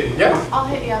question. Yeah. I'll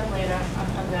hit you up later.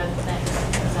 I'm good. Thanks.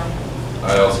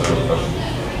 I also have a question.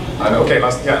 Okay,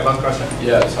 last question.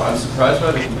 Yeah, so I'm surprised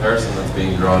by the comparison that's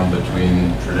being drawn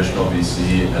between traditional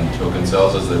VC and token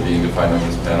sales as they're being defined on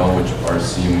this panel, which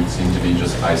seem to be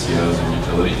just ICOs and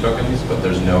utility tokens, but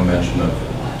there's no mention of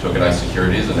tokenized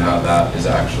securities and how that is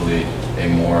actually a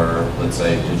more, let's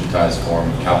say, digitized form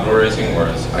of capital raising,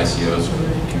 whereas ICOs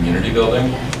are community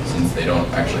building, since they don't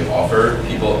actually offer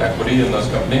people equity in those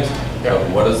companies. Yeah. But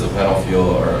what does the panel feel,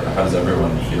 or how does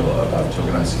everyone feel about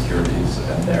tokenized securities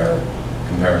and their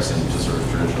comparison to sort of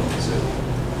traditional VC?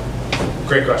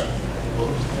 Great question.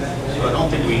 So I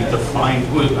don't think we defined.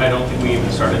 I don't think we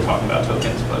even started talking about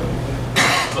tokens,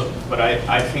 but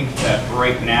I think that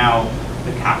right now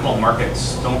the capital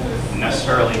markets don't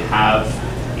necessarily have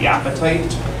the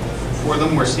appetite for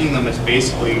them. We're seeing them as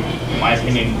basically, in my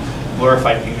opinion,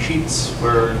 glorified pink sheets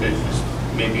where there's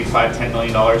maybe $5–10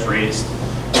 million raised.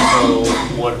 So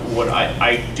what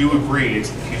I do agree,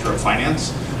 it's the future of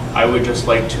finance. I would just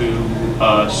like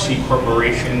to see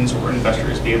corporations or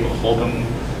investors be able to hold them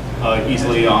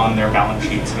easily on their balance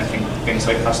sheets, and I think things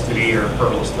like custody are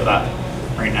hurdles to that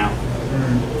right now.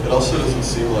 It also doesn't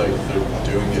seem like they're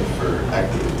doing it for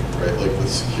equity, right? Like the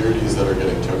securities that are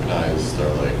getting tokenized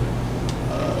are like,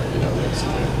 like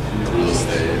some real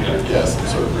estate, or some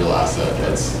sort of real asset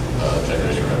that's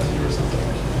generating revenue or something.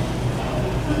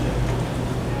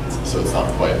 So it's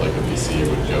not quite like a VC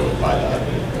would go and buy that,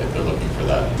 right? They're looking for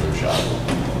that moonshot.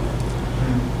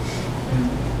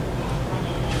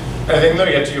 I think, though,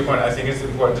 to your point, I think it's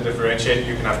important to differentiate.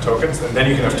 You can have tokens, and then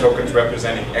you can have tokens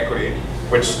representing equity,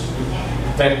 which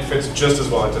then fits just as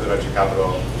well into the venture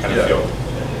capital kind of field.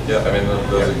 Yeah, I mean,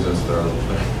 those exist. There are a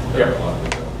lot of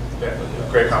them. Yeah,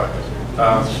 great comment.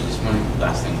 Just one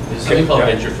last thing. There's something called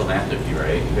venture philanthropy,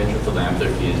 right? Venture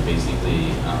philanthropy is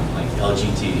basically like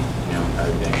LGT, a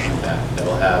bank like that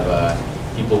will have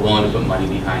people willing to put money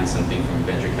behind something from a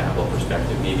venture capital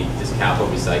perspective. Maybe this capital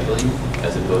recycling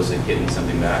as opposed to getting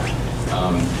something back.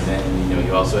 And then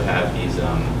you also have these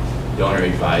donor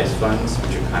advised funds,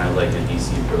 which are kind of like the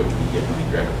DC approach. We get money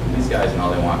directly from these guys, and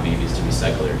all they want maybe is to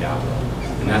recycle their capital.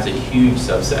 And that's a huge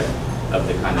subset of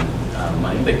the kind of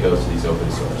money that goes to these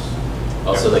open source.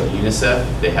 Also, like UNICEF,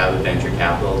 they have a venture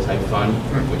capital type fund,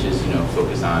 which is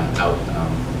focused on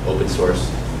open source.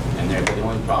 And but the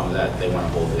only problem with that, they want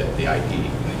to hold the IP, and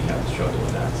then you have to struggle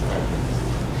with that. So,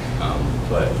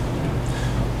 but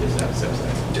there's that subset.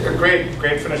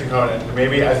 Great finishing comment. And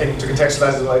maybe I think to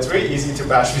contextualize it, it's very easy to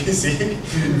bash VC,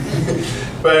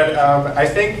 but I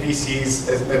think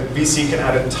VC can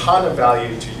add a ton of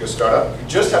value to your startup. You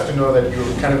just have to know that you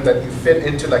fit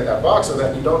into like that box, so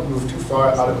that you don't move too far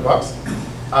out of the box,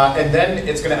 and then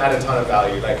it's going to add a ton of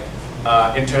value. Like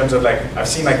in terms of I've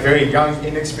seen very young,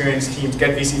 inexperienced teams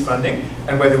get VC funding,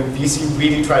 and where the VC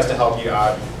really tries to help you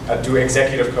out, do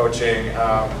executive coaching.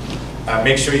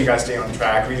 Make sure you guys stay on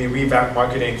track, really revamp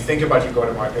marketing, think about your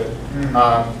go-to-market.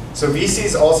 So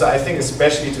VCs also, I think,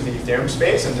 especially to the Ethereum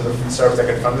space and to the startups that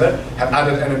get funded, have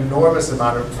added an enormous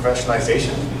amount of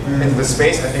professionalization into the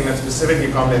space. I think that's specifically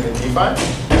prominent in DeFi.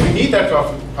 And we need that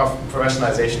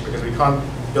professionalization because we can't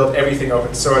build everything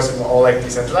open source and we're all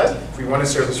decentralized. If we want to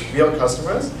service real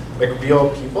customers,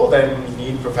 real people, then we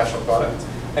need professional products.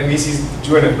 And VCs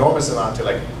do an enormous amount to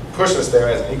push us there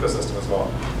as an ecosystem as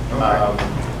well.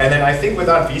 And then I think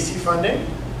without VC funding,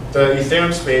 the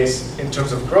Ethereum space, in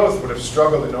terms of growth, would have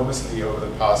struggled enormously over the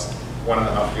past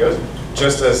 1.5 years,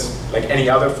 just as any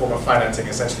other form of financing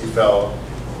essentially fell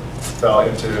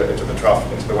into the trough,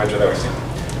 into the winter that we're seeing.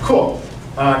 Cool.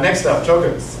 Next up,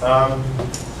 tokens. I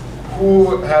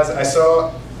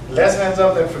saw less hands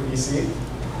up than from VC.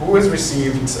 Who has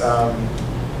received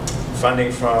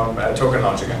funding from Token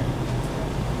Launch again?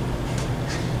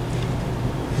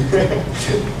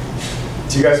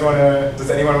 Does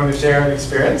anyone want to share an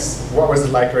experience? What was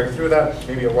it like going through that?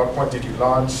 Maybe at what point did you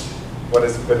launch? What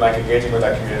has it been like engaging with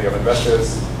that community of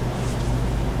investors?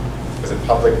 Is it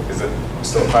public? Is it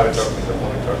still private token? Is it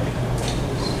public token?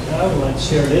 I would like to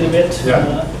share a little bit.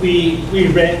 Yeah. We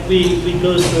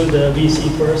go through the VC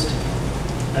first,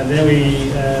 and then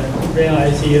we ran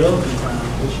ICO,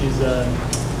 which is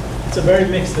it's a very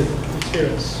mixed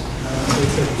experience.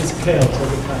 It's chaos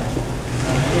over time.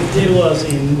 It was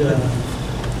in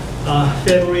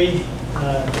February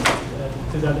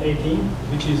 2018,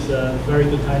 which is very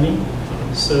good timing.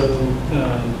 So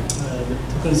the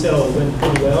token sale went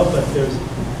pretty well, but there's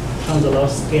tons of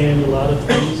scam, a lot of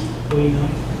things going on.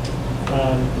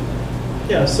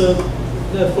 So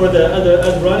for the other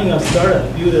running a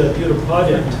startup, build a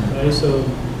project, right? So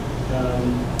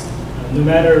no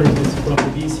matter if it's from the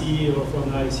VC or from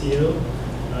the ICO,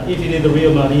 if you need the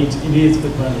real money, it is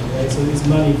good money, right? So it's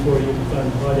money for you to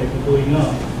fund the project going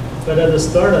on. But as a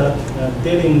startup,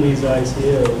 dealing with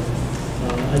ICO,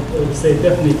 I would say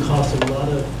definitely costs a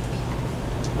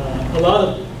lot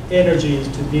of energy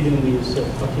to dealing with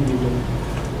talking with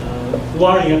them,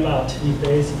 worrying about if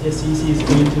the SEC is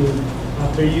going to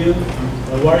after you,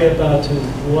 worry about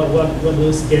what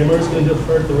those scammers going to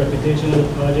hurt the reputation of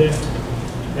the project.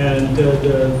 And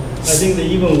I think the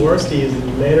even worst is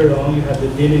later on you have to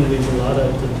dealing with a lot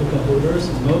of the token holders.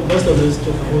 Most of those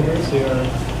token holders, they are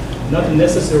not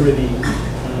necessarily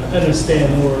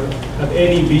understand or have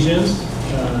any visions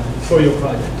for your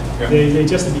project. They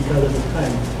just because of the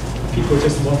time, people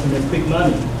just want to make quick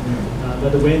money.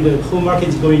 But when the whole market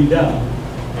is going down,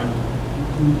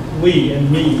 we and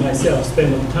myself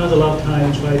spend a lot of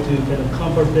time try to kind of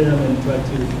comfort them and try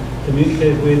to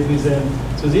communicate with them.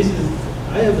 So this is,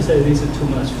 I have to say, this is too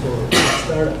much for a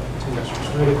startup to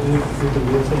try to do the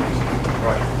real thing.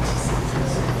 Right.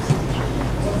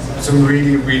 Some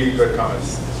really, really good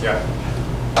comments. Yeah.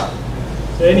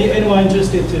 So anyone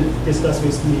interested to discuss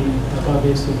with me about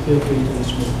this, so feel free to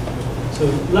reach me. So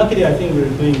luckily, I think we're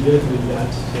doing good with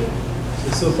that.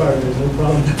 So far, there's no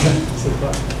problem so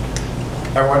far.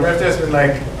 I wonder if there's been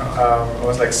like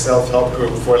almost like self-help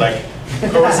group for like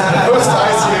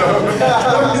post-ICO.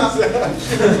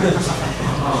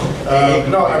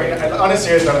 No, I mean, on a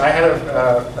serious note, I had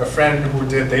a friend who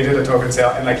did a token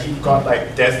sale, and like he got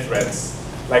like death threats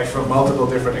like from multiple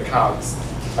different accounts.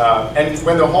 And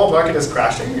when the whole market is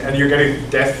crashing and you're getting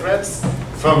death threats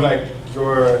from like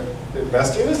your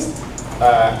investors,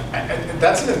 and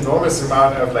that's an enormous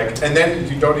amount of like, and then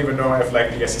you don't even know if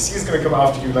like the SEC is going to come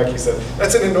after you, like you said.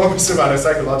 That's an enormous amount of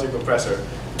psychological pressure,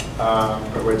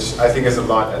 which I think is a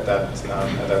lot at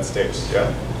that stage.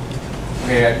 Yeah.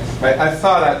 Okay, I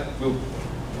thought I will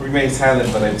remain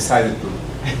silent, but I decided to,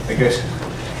 I guess,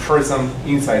 share some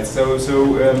insights. So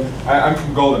I'm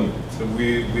from Golden. So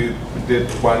we did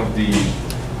one of the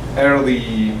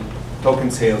early token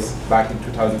sales back in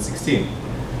 2016.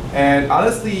 And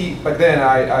honestly, back then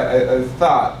I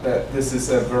thought that this is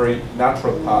a very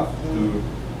natural path to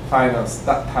finance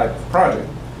that type of project.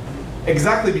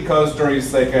 Exactly because there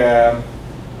is like a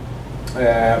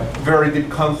very deep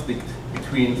conflict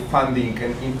between funding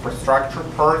and infrastructure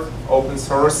part, open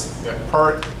source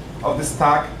part of the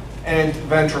stack, and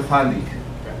venture funding.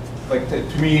 Like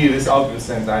to me, it is obvious,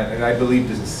 and I believe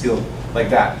this is still like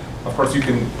that. Of course, you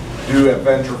can do a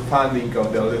venture funding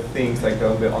on the other things, like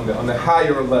on the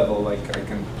higher level. Like I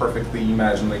can perfectly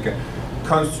imagine like a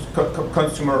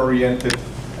consumer-oriented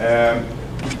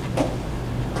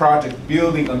project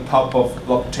building on top of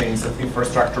blockchains of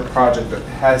infrastructure project that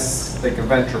has like a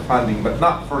venture funding, but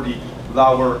not for the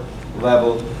lower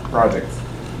level projects.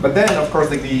 But then, of course,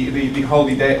 like the whole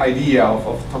idea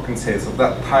of token sales of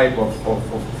that type of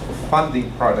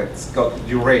funding products got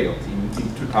derailed in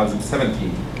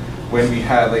 2017 when we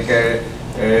had like a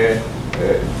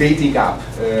dating app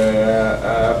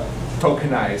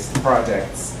tokenized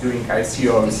projects doing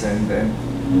ICOs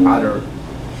and other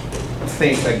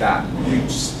things like that,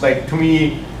 which like to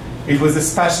me it was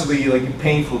especially like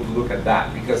painful to look at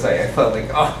that because I felt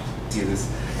like, oh, see this,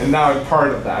 and now I'm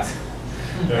part of that.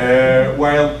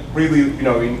 While really, you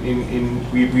know,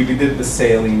 we did the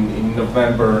sale in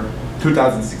November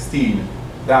 2016.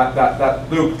 That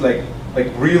looked like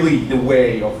really the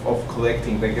way of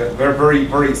collecting like a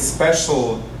very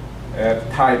special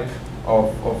type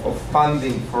of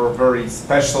funding for very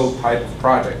special type of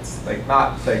projects, like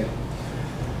not like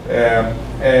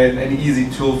an easy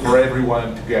tool for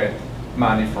everyone to get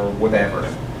money for whatever.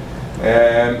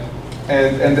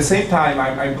 And at the same time,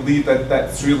 I believe that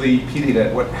that's really pity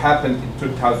that what happened in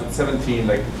 2017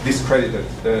 like discredited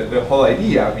the whole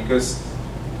idea, because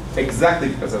exactly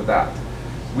because of that,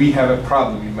 we have a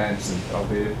problem you mentioned of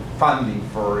the funding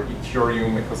for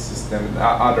Ethereum ecosystem and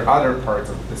other parts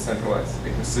of the centralized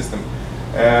ecosystem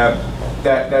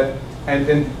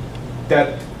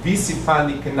that VC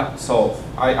funding cannot solve.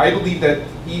 I believe that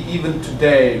even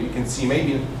today we can see,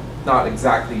 maybe not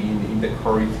exactly in the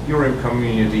core Ethereum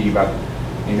community, but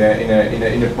in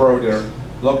a broader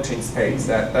blockchain space,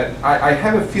 that I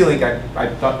have a feeling I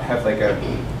don't have like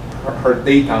her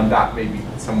data on that. Maybe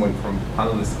someone from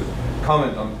panelists could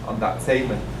comment on that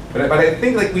statement. But I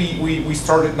think like we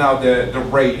started now the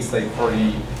race like for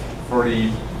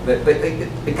the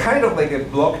kind of like a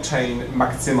blockchain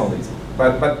maximalism,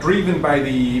 but driven by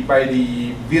the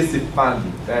VC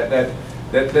funding.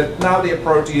 That now the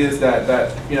approach is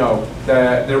that you know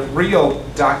the real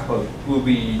jackpot will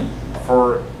be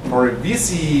for a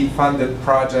VC funded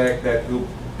project that will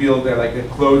build like a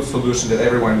closed solution that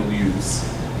everyone will use,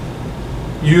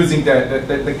 using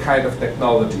the kind of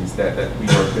technologies that we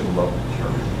are developing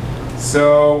here.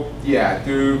 So yeah,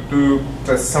 to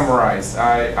just summarize,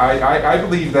 I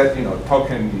believe that, you know,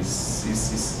 token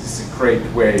is a great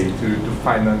way to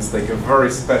finance like a very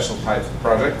special type of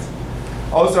project.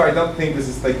 Also, I don't think this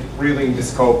is like really in the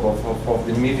scope of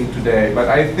the meeting today, but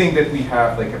I think that we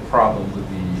have like a problem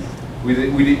with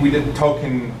the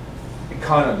token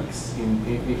economics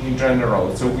in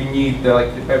general. So we need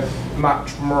like a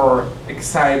much more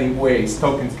exciting ways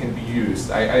tokens can be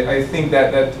used. I think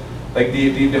that like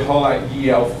the whole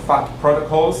idea of fat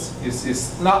protocols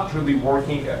is not really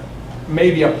working.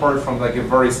 Maybe apart from like a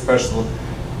very special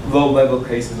low-level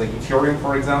cases like Ethereum,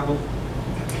 for example,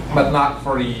 but not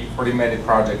for the many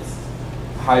projects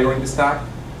higher in the stack.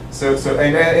 So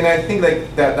and I think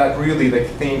like that really like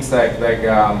things like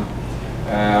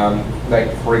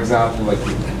for example like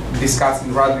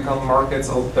discussing radical markets.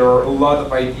 There are a lot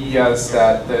of ideas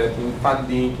that in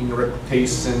funding, in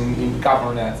reputation, in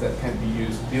governance that can be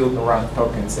built around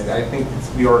tokens, and I think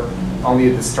we are only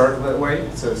at the start of that way.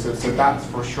 So that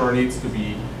for sure needs to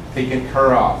be taken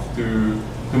care of to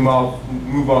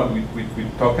move on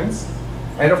with tokens,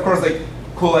 and of course like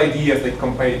cool ideas like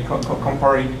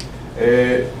comparing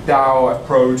DAO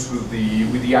approach with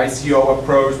the ICO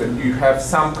approach, that you have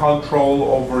some control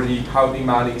over how the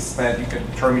money is spent. You can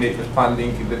terminate the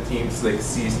funding if the teams like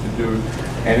cease to do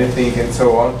anything and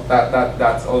so on.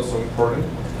 That's also important.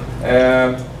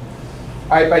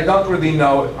 I don't really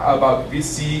know about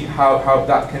VC how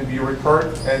that can be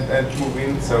recorded and move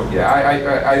in. So yeah,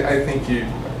 I think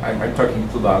I'm talking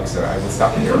too long, so I will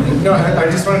stop here. No, I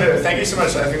just wanted to thank you so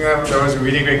much. I think that was a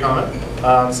really great comment.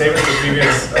 Same as the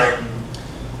previous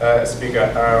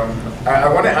speaker. I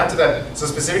want to add to that. So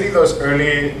specifically those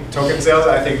early token sales,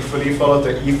 I think fully followed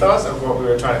the ethos of what we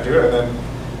were trying to do, and then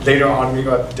later on we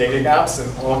got dating apps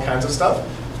and all kinds of stuff.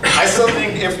 I still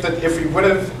think if the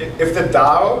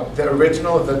DAO, the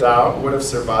original of the DAO, would have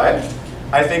survived,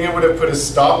 I think it would have put a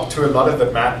stop to a lot of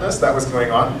the madness that was going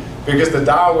on, because the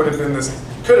DAO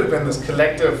could have been this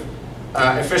collective,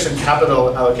 efficient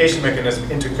capital allocation mechanism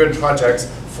into good projects,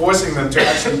 forcing them to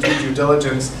actually do due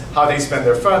diligence, how they spend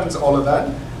their funds, all of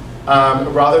that,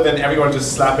 rather than everyone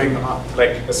just slapping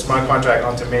like a smart contract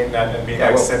onto mainnet and being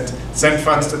like send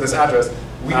funds to this address.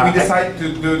 We decided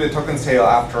to do the token sale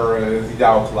after the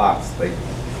DAO collapsed. Like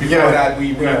before that,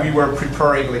 we were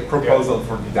preparing like proposal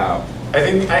for the DAO.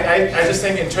 I just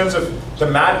think in terms of the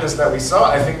madness that we saw,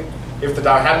 I think if the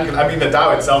DAO hadn't, I mean the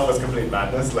DAO itself was complete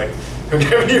madness, like don't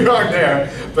get me wrong there,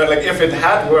 but like if it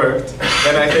had worked,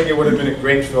 then I think it would have been a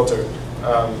great filter.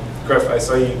 Griff, I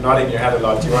saw you nodding your head a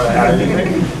lot. Do you want to add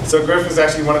anything? So Griff is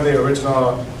actually one of the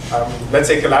original, let's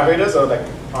say collaborators, or like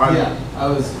on. Yeah, I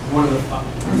was one of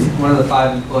the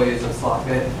 5 employees of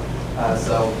Slockbit,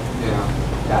 so you know,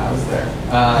 yeah, I was there.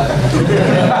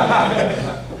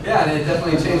 Yeah, and it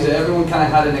definitely changed it. Everyone kind of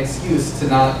had an excuse to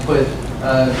not put,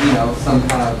 you know, some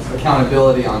kind of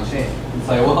accountability on chain. It's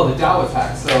like, well, the DAO was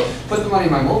hacked, so put the money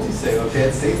in my multi-sig, okay,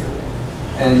 it's safer.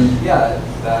 And yeah,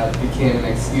 that became an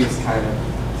excuse kind of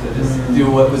to just do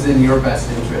what was in your best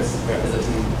interest as a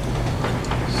team.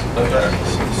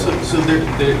 So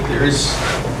there is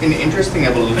an interesting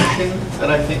evolution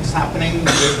that I think is happening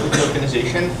with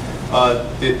tokenization.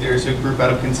 There's a group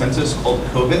out of Consensus called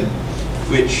Coven,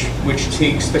 which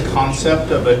takes the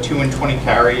concept of a 2 and 20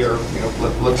 carry, or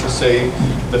let's just say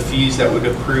the fees that would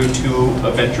accrue to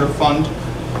a venture fund,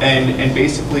 and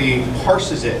basically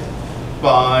parses it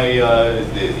by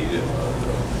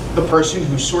the person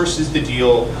who sources the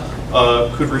deal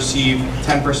could receive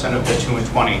 10% of the 2 and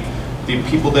 20. The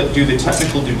people that do the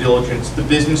technical due diligence, the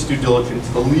business due diligence,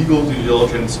 the legal due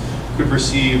diligence could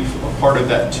receive a part of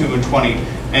that 2 and 20.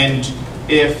 And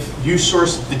if you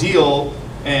source the deal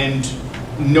and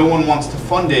no one wants to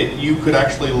fund it, you could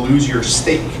actually lose your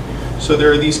stake. So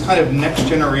there are these kind of next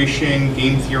generation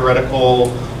game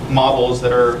theoretical models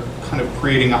that are kind of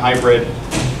creating a hybrid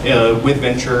with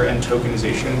venture and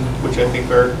tokenization, which I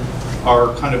think are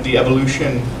kind of the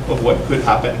evolution of what could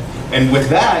happen. And with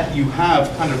that, you have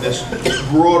kind of this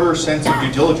broader sense of due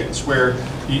diligence, where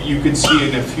you could see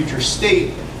in a future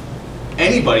state,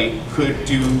 anybody could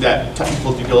do that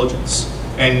technical due diligence.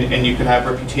 And you could have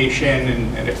reputation,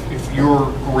 and if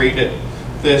you're great at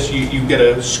this, you get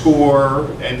a score,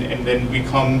 and then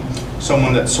become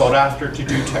someone that's sought after to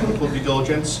do technical due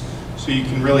diligence. So you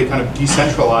can really kind of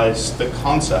decentralize the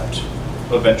concept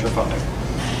of venture funding.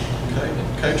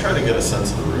 Can I try to get a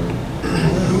sense of the room?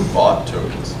 Who bought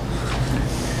tokens?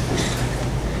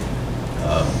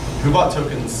 Who bought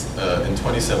tokens in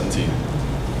 2017?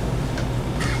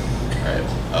 All right.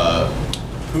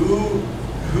 Who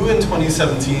in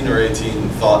 2017 or 18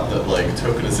 thought that like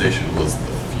tokenization was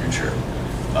the future,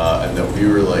 and that we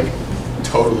were like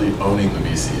totally owning the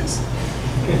VCs?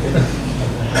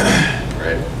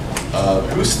 Right.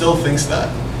 Who still thinks that?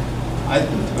 I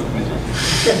think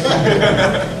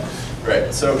tokenization.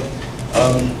 Right. So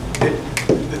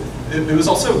it was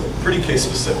also pretty case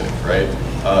specific, right?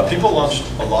 People launched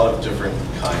a lot of different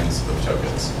kinds of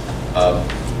tokens.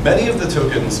 Many of the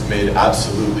tokens made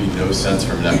absolutely no sense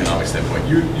from an economic standpoint.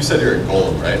 You said you're at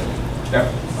Golem, right? Yeah.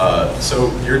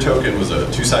 So your token was a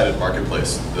two-sided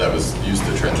marketplace that was used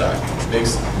to transact. It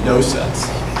makes no sense.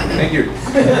 Thank you.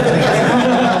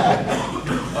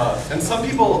 And some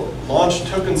people launched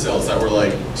token sales that were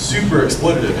like super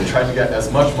exploitative and tried to get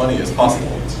as much money as possible.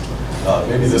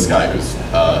 Maybe this guy who's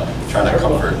trying to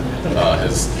comfort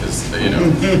his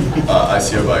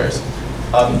ICO buyers.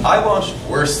 I launched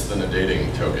worse than a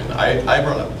dating token. I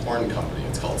run a porn company.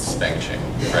 It's called Spankchain,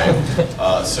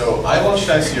 right? So I launched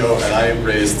ICO and I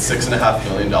raised $6.5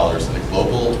 million in a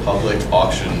global public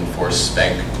auction for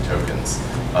Spank tokens.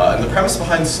 And the premise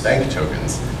behind Spank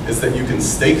tokens is that you can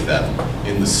stake them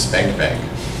in the Spank Bank,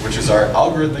 which is our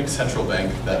algorithmic central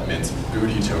bank that mints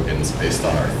booty tokens based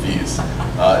on our fees.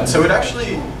 And so it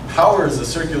actually powers a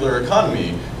circular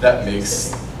economy that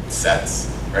makes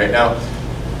sense, right? Now,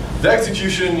 the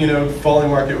execution, falling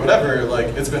market, whatever, like,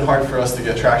 it's been hard for us to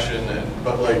get traction,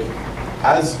 but like,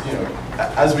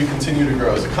 as we continue to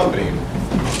grow as a company,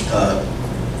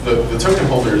 the token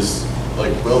holders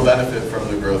like will benefit from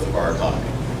the growth of our economy,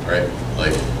 right?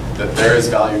 Like, that there is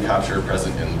value capture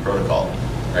present in the protocol,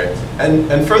 right?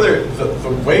 And further,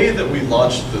 the way that we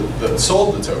launched,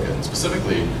 sold the token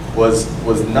specifically, was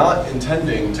not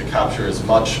intending to capture as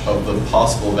much of the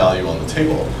possible value on the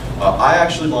table. I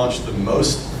actually launched the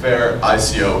most fair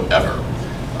ICO ever.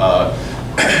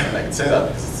 And I can say that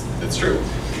because it's true.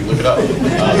 You look it up.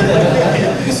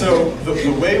 So the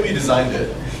way we designed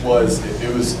it was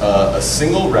it was a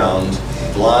single round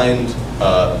blind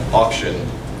auction,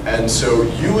 and so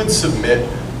you would submit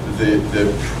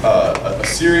a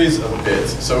series of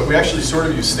bids. So we actually sort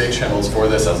of use state channels for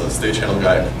this as a state channel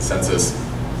guide consensus.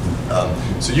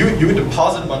 So you would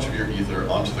deposit a bunch of your Ether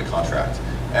onto the contract.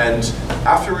 And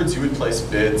afterwards, you would place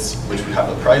bids, which would have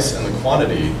the price and the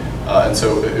quantity. And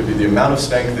so it would be the amount of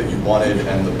Spank that you wanted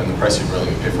and the price you're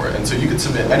willing to pay for it. And so you could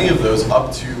submit any of those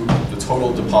up to the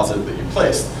total deposit that you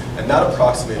placed. And that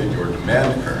approximated your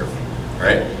demand curve,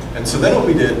 right? And so then what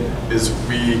we did is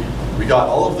we got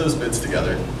all of those bids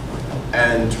together.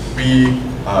 And we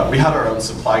had our own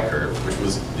supply curve, which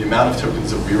was the amount of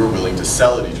tokens that we were willing to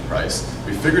sell at each price.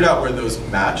 We figured out where those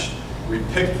matched. We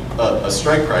picked a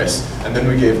strike price, and then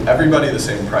we gave everybody the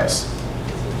same price.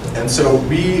 And so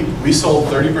we sold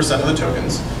 30% of the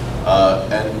tokens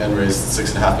and raised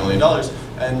 $6.5 million.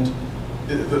 And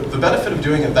the benefit of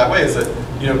doing it that way is that,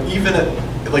 even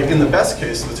like in the best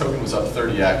case, the token was up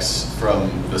 30x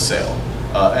from the sale.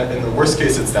 And in the worst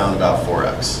case, it's down about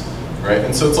 4x, right?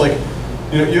 And so it's like,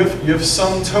 you have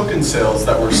some token sales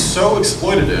that were so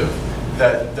exploitative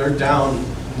that they're down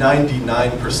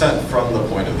 99% from the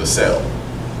point of the sale,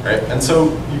 right? And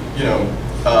so,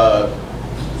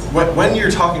 when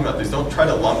you're talking about these, don't try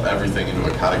to lump everything into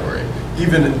a category,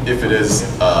 even if it is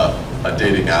a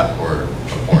dating app or a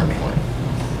porn point.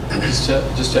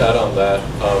 Just to add on that,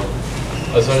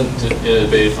 I was in a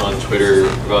debate on Twitter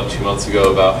about 2 months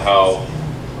ago about how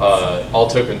all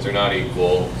tokens are not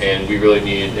equal, and we really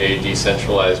need a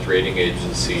decentralized rating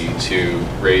agency to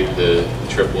rate the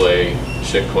AAA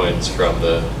shitcoins from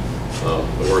the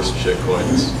worst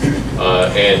shitcoins.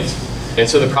 And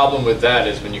so the problem with that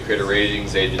is when you create a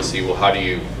ratings agency, well, how do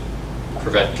you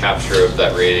prevent capture of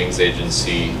that ratings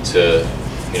agency to,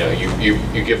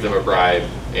 you give them a bribe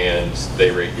and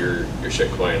they rate your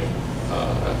shitcoin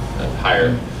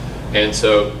higher. And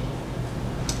so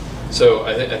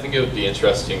I think it would be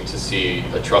interesting to see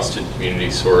a trusted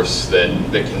community source that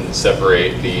can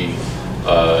separate the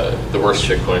worst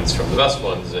shitcoins from the best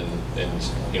ones, and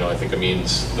I think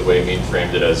the way Amin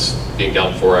framed it as being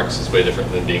down 4x is way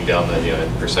different than being down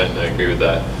 99%, and I agree with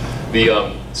that.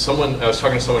 I was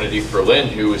talking to someone at ETH Berlin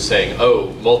who was saying,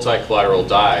 oh, multi-collateral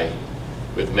DAI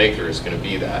with Maker is going to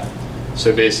be that.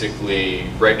 So basically,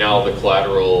 right now the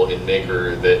collateral in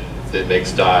Maker that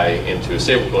makes DAI into a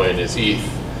stablecoin is ETH,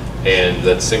 and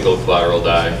that's single collateral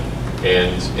DAI.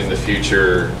 And in the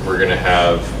future, we're going to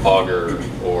have Augur,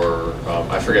 or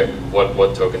I forget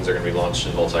what tokens are going to be launched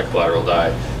in multi-collateral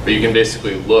DAI. But you can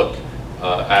basically look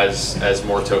as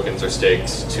more tokens are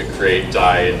staked to create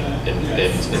DAI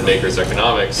in Maker's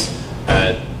economics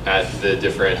at the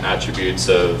different attributes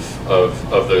of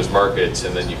those markets,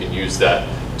 and then you can use that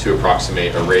to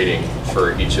approximate a rating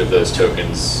for each of those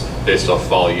tokens based off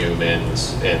volume and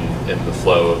the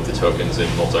flow of the tokens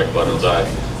in multi-collateral DAI.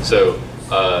 So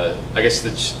I guess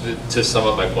to sum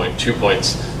up my point, 2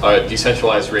 points.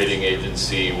 Decentralized rating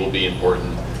agency will be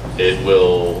important. It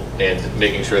will, and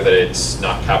making sure that it's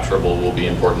not capturable will be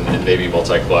important, and maybe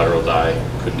multi-collateral DAI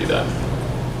could do that.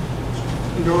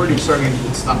 You're already starting,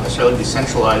 it's not necessarily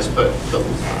decentralized, but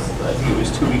I think it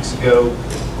was 2 weeks ago,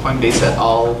 Coinbase et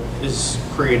al. Is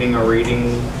creating a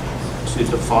rating to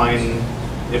define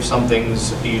if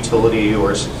something's a utility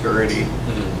or a security.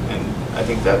 Mm-hmm. And I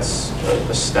think that's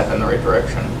a step in the right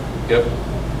direction. Yep.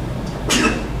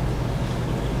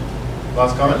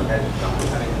 Last comment? I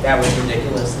mean, that was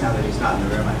ridiculous. Now that he's not in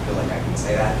the room, I feel like I can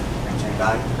say that.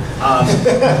 But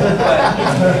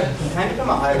kind of from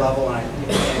a high level, and I think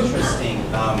it's interesting,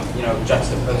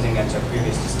 juxtaposing that to a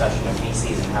previous discussion of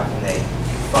VCs and how can they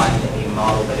fund a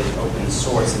model that is open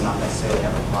source and not necessarily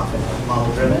have a profit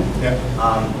model driven. Yeah.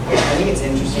 I think it's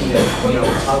interesting to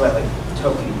talk about like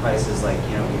token prices, like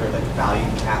we heard like value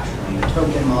capture in the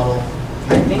token model.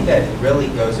 I think that really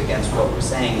goes against what we're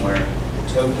saying, where the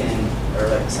token or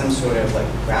like some sort of like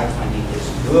crowdfunding is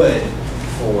good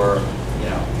for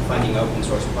funding open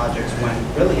source projects, when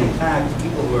really, in fact,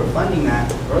 people who are funding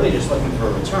that are really just looking for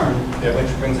a return,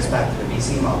 which brings us back to the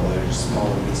VC model. They're just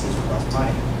smaller VCs with less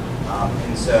money.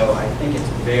 And so I think it's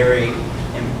very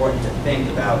important to think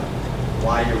about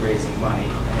why you're raising money,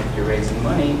 and if you're raising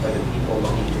money, are the people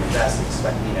looking to invest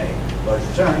expecting a large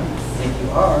return? If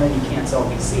you are, and you can't sell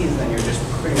VCs, then you're just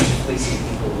pretty much fleecing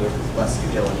people with less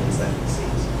due diligence than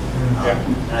VCs.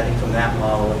 And I think from that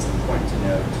model, it's important to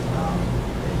note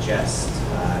that just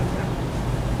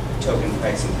token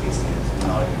price increasing is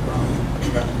not a good problem.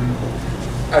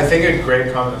 I think a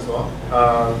great comment as well.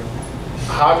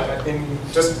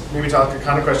 Just maybe talk a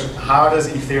kind of question, how does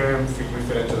Ethereum for you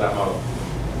fit into that model?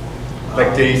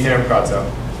 Like the Ethereum crowd sale?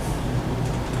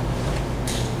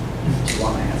 Do you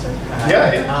want my answer?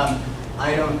 Yeah.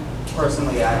 I don't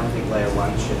think layer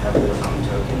 1 should have their own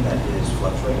token that is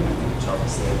fluctuating. I think it should be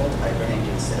stable. I think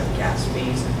instead of gas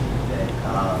fees, that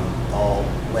all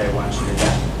layer 1 should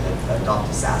adopt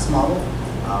a SaaS model.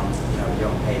 You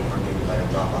don't pay per gig like a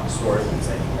Dropbox stores and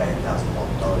say you pay $1,000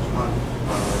 a month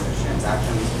on those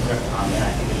transactions. And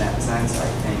I think in that sense, I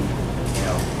think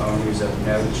owners of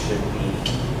nodes should be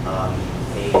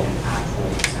paid an actual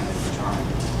percentage return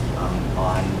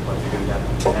on what they're doing down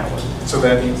the network. So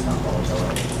that means not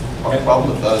volatility. The problem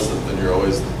with that is that then you're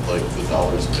always like the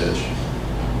dollar's bitch.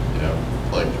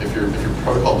 Like if your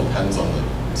protocol depends on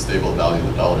the stable value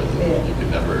of the dollar, then you can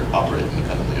never operate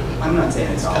independently of it. I'm not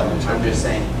saying it's all. I'm just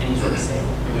saying any sort of stable.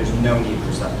 There's no need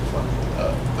for stuff to fluctuate.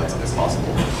 That's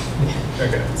impossible.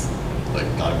 Okay. It's like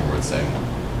not even worth saying.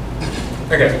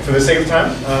 Okay, for the sake of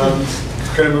time,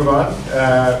 going to move on.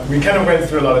 We kind of went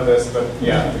through a lot of this, but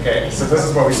yeah, okay. So this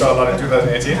is what we saw a lot in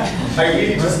 2018. I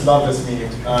really just love this meme.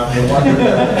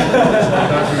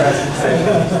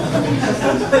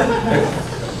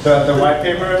 The white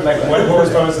paper, like what was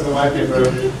promised in the white paper,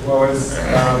 what was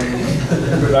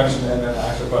production and then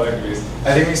actual product release.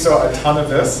 I think we saw a ton of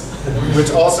this,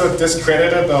 which also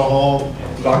discredited the whole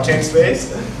blockchain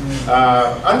space.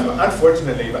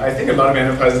 Unfortunately, but I think a lot of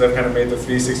enterprises have kind of made the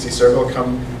 360 circle,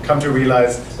 come to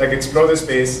realize, like explore the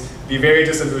space, be very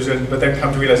disillusioned, but then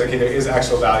come to realize, okay, there is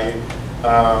actual value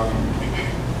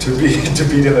to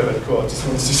be delivered. Cool. Just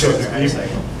wanted to show this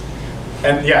meme.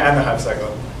 And yeah, and the hype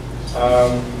cycle.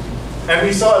 And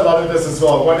we saw a lot of this as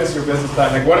well. What is your business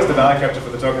plan? Like, what is the value capture for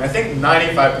the token? I think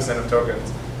 95% of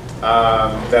tokens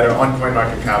that are on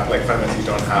CoinMarketCap, like fundamentally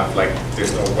don't have, like,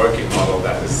 there's no working model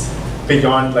that is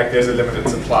beyond, like, there's a limited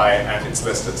supply and it's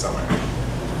listed somewhere.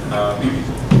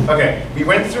 Okay, we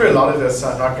went through a lot of this, so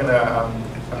I'm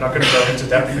not gonna go into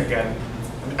depth again.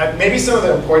 Maybe some of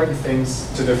the important things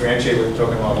to differentiate with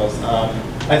token models.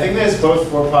 I think there's both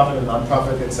for-profit and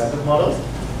non-profit incentive models.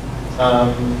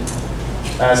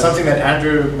 Something that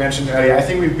Andrew mentioned earlier, I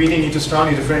think we really need to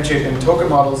strongly differentiate in token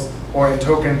models or in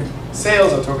token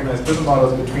sales or tokenized business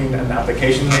models between an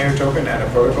application layer token and a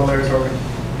protocol layer token.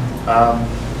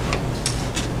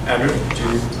 Andrew, do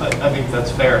you? I think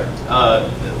that's fair.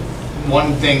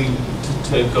 One thing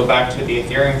to go back to the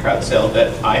Ethereum crowd sale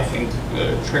that I think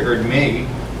triggered me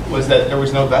was that there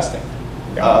was no vesting.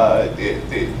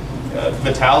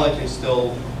 Vitalik is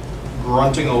still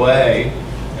grunting away,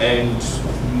 and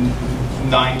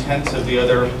 9/10 of the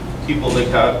other people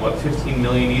that got, what, 15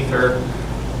 million Ether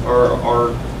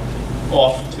are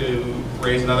off to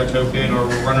raise another token or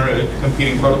run a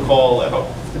competing protocol,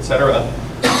 etc.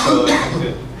 So I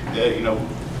think that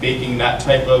baking that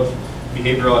type of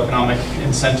behavioral economic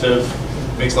incentive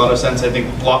makes a lot of sense. I think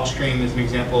Blockstream is an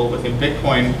example within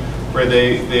Bitcoin where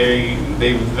they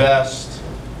vest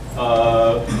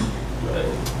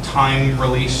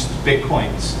time-released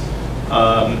Bitcoins.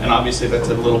 And obviously that's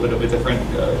a little bit of a different,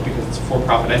 because it's a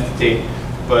for-profit entity,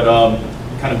 but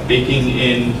kind of baking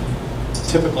in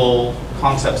typical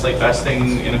concepts like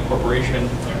vesting in a corporation.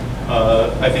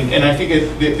 I think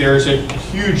there's a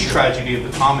huge tragedy of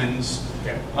the commons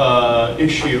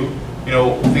issue.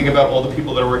 Think about all the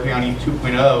people that are working on ETH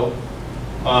 2.0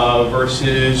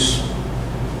 versus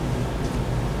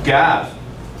Gav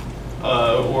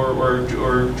or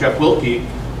Jeff Wilkie,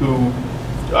 who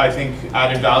I think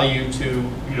added value to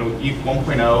ETH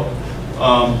 1.0.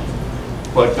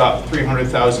 but got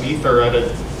 300,000 Ether at a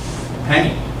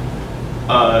penny.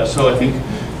 So I think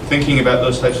thinking about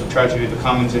those types of tragedy of the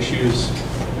commons issues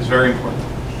is very important.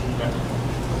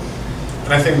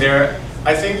 And I think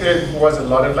there was a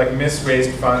lot of like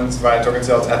misraised funds via token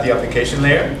sales at the application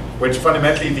layer, which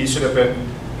fundamentally these should have been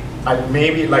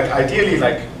maybe like ideally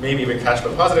like maybe even cash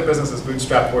flow positive businesses,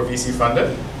 bootstrapped or VC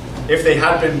funded. If they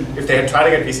had tried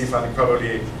to get VC funding,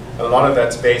 probably a lot of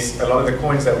that space, a lot of the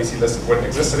coins that we see listed wouldn't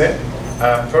exist today.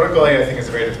 Protocol A I think is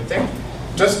a very different thing.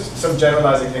 Just some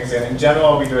generalizing things. In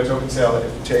general, we do a token sale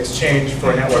to exchange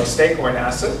for a network stake or an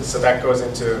asset. So that goes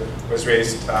into, was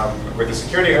raised with the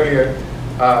security earlier.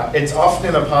 It's often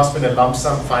in the past been a lump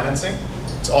sum financing.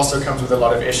 It also comes with a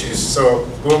lot of issues. So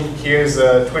boom, here's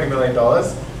 $20 million.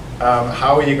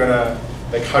 How are you gonna,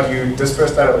 like how do you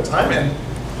disperse that over time? And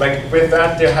like with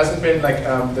that, there hasn't been like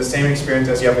the same experience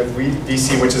as you have with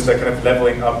VC, which is the kind of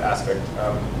leveling up aspect.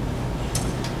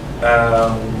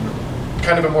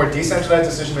 Kind of a more decentralized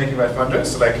decision making by funders.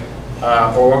 So like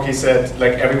Oroki said,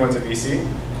 like everyone's a VC.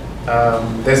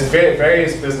 There's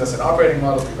various business and operating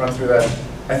models. We've gone through that.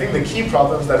 I think the key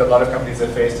problems that a lot of companies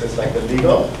have faced is like the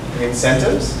legal, the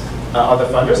incentives of the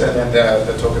funders, and then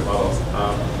the token models.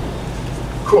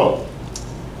 Cool.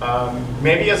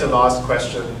 Maybe as a last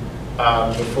question,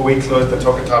 before we close the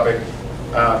token topic,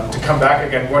 to come back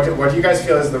again, what do you guys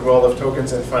feel is the role of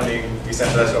tokens in funding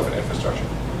decentralized open infrastructure?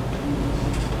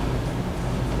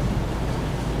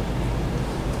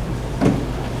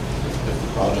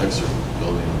 Projects are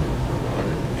building.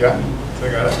 Yeah, so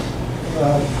I got it.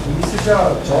 This is a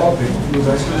topic because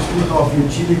actually speak of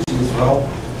utility as well.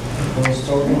 I was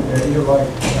talking earlier, like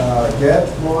get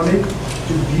money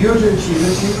to build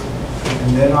utility,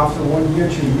 and then after 1 year,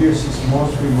 2 years, 6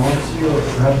 months, 3 months, you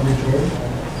have return.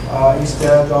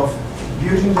 Instead of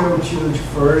building the utility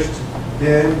first,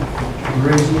 then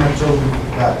raising a token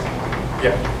back.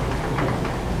 Yeah.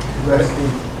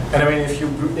 And I mean,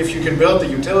 if you can build the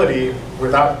utility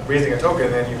without raising a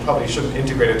token, then you probably shouldn't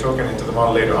integrate a token into the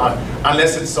model later on,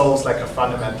 unless it solves like a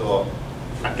fundamental,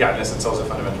 unless it solves a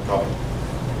fundamental problem.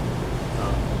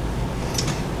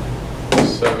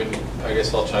 So I mean, I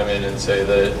guess I'll chime in and say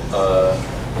that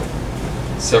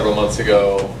several months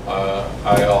ago,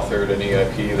 I authored an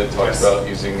EIP that talks about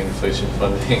using inflation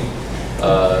funding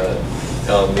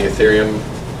on the Ethereum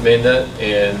mainnet,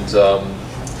 and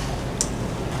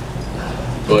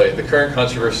boy, the current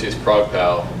controversy is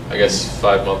ProgPow. I guess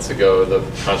 5 months ago, the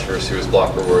controversy was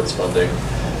block rewards funding,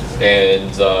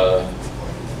 and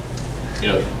you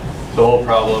know, the whole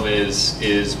problem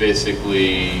is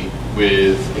basically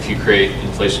with if you create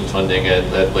inflation funding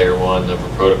at layer 1 of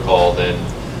a protocol, then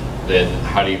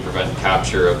how do you prevent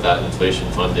capture of that inflation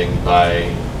funding by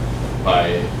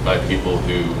people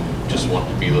who just want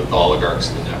to be the oligarchs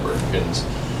of the network?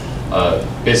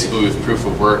 And basically with proof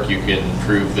of work, you can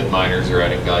prove that miners are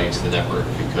adding value to the network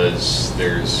because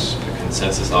there's a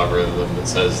consensus algorithm that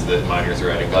says that miners are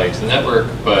adding value to the network.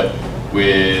 But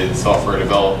with software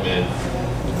development,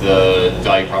 the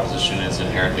value proposition is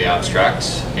inherently abstract,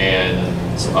 and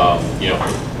you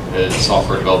know,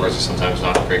 software developers are sometimes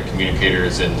not great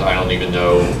communicators, and I don't even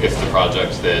know if the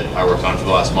project that I worked on for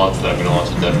the last month that I'm going to launch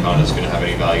at Devcon is going to have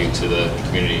any value to the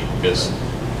community, because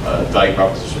value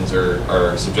propositions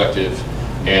are subjective,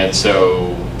 and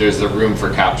so there's the room for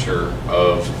capture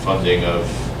of funding of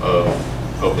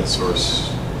open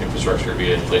source infrastructure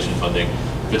via inflation funding.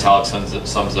 Vitalik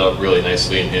sums it up really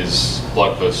nicely in his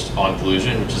blog post on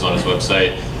collusion, which is on his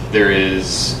website. There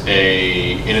is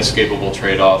a inescapable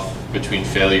trade-off between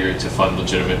failure to fund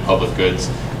legitimate public goods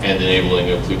and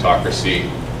enabling a plutocracy,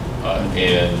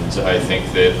 and I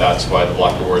think that that's why the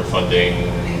block reward funding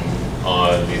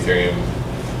on the Ethereum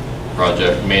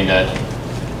project mainnet,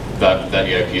 that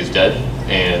EIP is dead,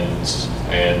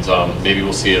 and maybe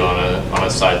we'll see it on a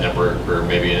side network, or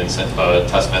maybe a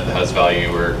testnet that has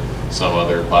value, or some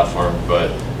other platform, but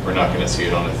we're not going to see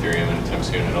it on Ethereum anytime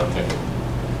soon, I don't think.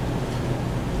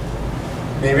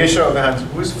 Maybe a show of hands,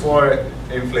 who's for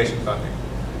inflation funding?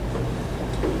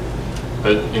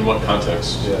 But in what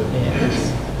context?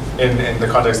 In the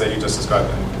context that you just described,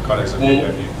 in the context of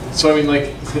EIP. So I mean,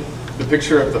 like, the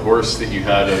picture of the horse that you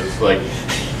had of like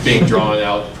being drawn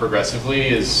out progressively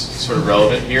is sort of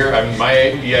relevant here. I mean, my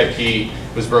EIP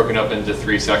was broken up into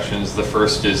 3 sections. The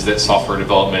first is that software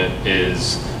development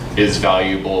is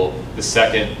valuable. The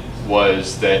second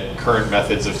was that current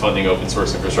methods of funding open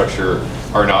source infrastructure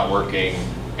are not working.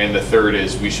 And the third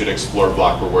is we should explore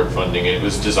block reward funding. And it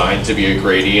was designed to be a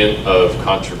gradient of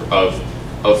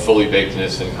fully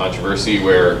bakedness and controversy,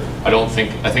 where I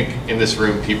think in this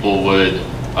room people would,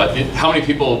 how many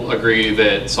people agree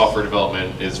that software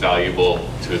development is valuable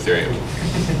to Ethereum?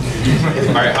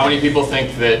 All right, how many people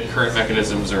think that current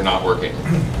mechanisms are not working?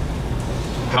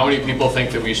 How many people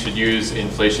think that we should use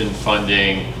inflation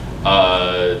funding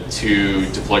to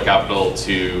deploy capital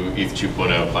to ETH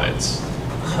 2.0 clients?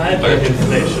 Hybrid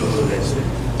inflation related.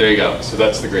 There you go. So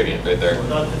that's the gradient right there.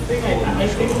 But the thing I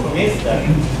think is that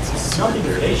it's not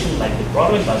inflation like the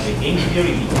problem, but the game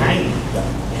theory behind it.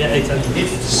 It's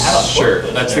have a sure,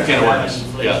 that's the can of worms.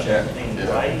 Yeah. Thing,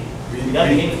 right? Without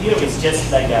the game theory, it's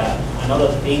just like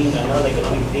another thing, another like a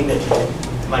quick thing that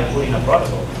you might put in a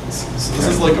protocol. So this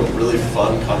is like a really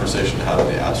fun conversation to have in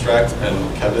the abstract,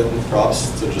 and Kevin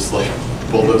props to just like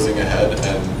bulldozing ahead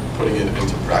and putting it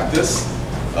into practice.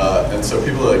 And so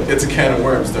people are like, it's a can of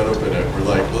worms, don't open it. We're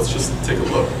like, let's just take a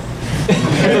look.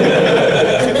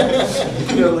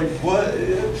 They're like, what?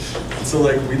 So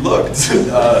like we looked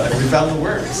and we found the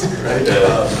worms, right?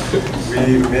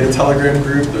 We made a Telegram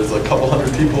group. There's like a couple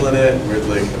hundred people in it. We're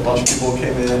like a bunch of people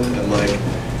came in and like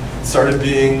started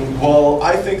being, well,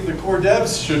 I think the core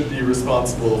devs should be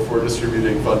responsible for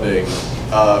distributing funding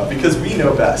because we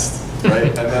know best. Right,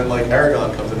 and then like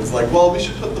Aragon comes in, it's like, well, we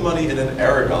should put the money in an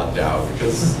Aragon DAO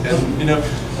because, and you know,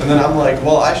 and then I'm like,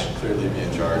 well, I should clearly be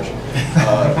in charge,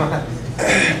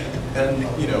 and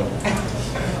you know,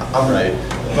 I'm right,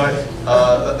 but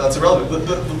that's irrelevant.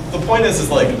 The point is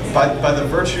like by the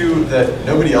virtue that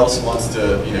nobody else wants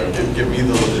to, you know, give me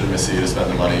the legitimacy to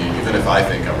spend the money, even if I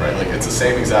think I'm right. Like it's the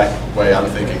same exact way I'm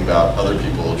thinking about other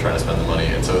people trying to spend the money,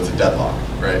 and so it's a deadlock,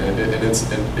 right? And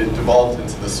it devolved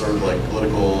into this sort of like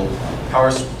political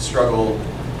power struggle,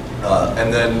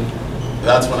 and then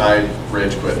that's when I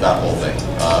rage quit that whole thing,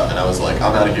 and I was like,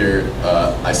 I'm out of here.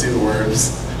 I see the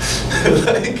worms.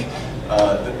 Like,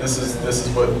 this is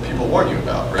what people warn you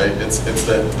about, right? It's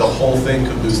that the whole thing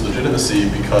could lose legitimacy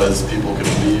because people could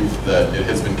believe that it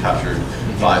has been captured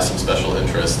by some special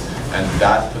interest, and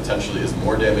that potentially is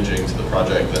more damaging to the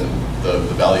project than the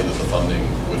value that the funding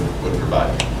would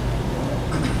provide.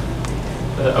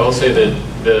 I will say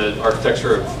that the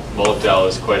architecture of Molotov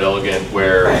is quite elegant,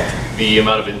 where the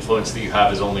amount of influence that you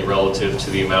have is only relative to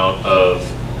the amount of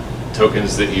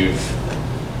tokens that you've,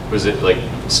 was it like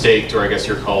staked, or I guess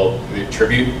you're called the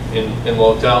tribute in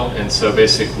Molotov. And so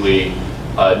basically,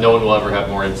 no one will ever have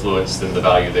more influence than the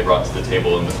value they brought to the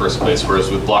table in the first place.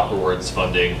 Whereas with block rewards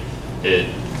funding, the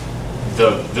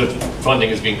funding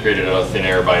is being created out of thin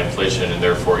air by inflation, and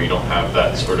therefore you don't have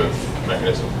that sort of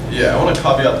mechanism. Yeah, I want to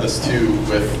caveat this too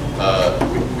with,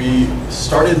 we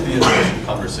started the inflation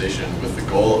conversation with the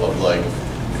goal of like,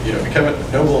 you know, become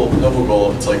a noble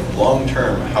goal. It's like long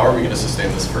term, how are we going to sustain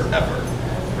this forever,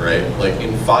 right? Like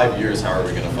in 5 years, how are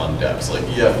we going to fund devs? Like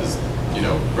EF is, you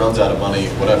know, runs out of money,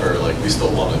 whatever. Like we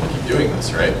still want to keep doing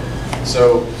this, right?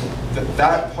 So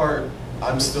that part,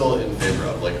 I'm still in favor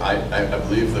of. Like I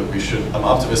believe that we should. I'm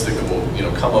optimistic that we'll, you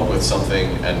know, come up with something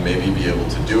and maybe be able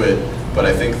to do it. But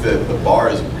I think that the bar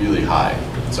is really high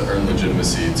to earn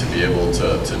legitimacy to be able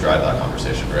to drive that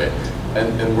conversation, right?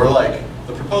 And we're like,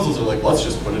 the proposals are like, let's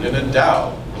just put it in a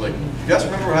DAO. We're like, you guys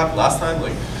remember what happened last time?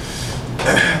 Like,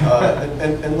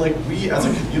 and like we as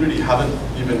a community haven't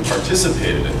even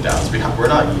participated in DAOs. We're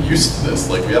not used to this.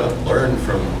 Like we haven't learned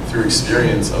through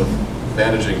experience of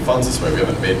managing funds this way. We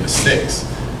haven't made mistakes,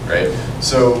 right?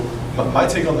 So my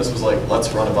take on this was like,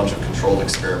 let's run a bunch of controlled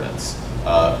experiments.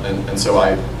 And so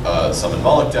I summoned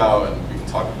Moloch DAO, and we can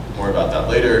talk more about that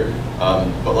later.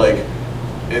 But like,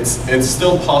 it's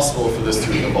still possible for this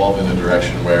to evolve in a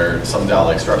direction where some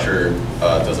DAO-like structure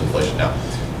does inflation now.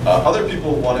 Other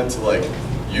people wanted to like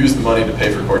use the money to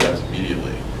pay for core devs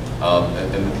immediately,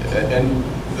 and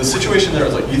the situation there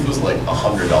was like ETH was like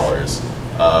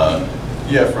 $100.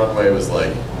 EF runway was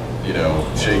like, you know,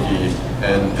 shaky,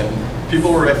 and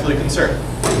people were rightfully concerned.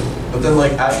 But then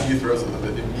like as ETH rose,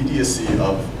 the immediacy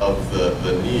of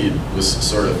the need was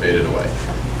sort of faded away,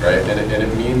 right? And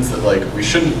it means that like we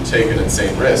shouldn't take an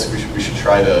insane risk. We should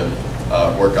try to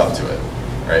work up to it,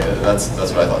 right? And that's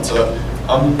what I thought. So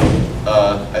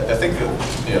I think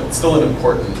that, you know, it's still an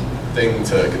important thing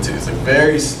to continue. It's like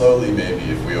very slowly maybe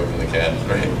if we open the can,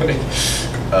 right?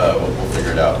 We'll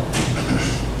figure it out.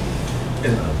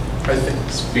 I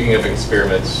think, speaking of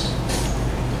experiments,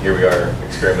 here we are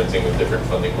experimenting with different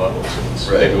funding models, and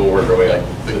so maybe we'll work our way up.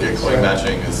 The Gitcoin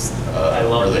matching is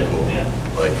really cool. Yeah.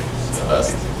 Like, it's the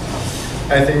best.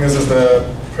 I think this is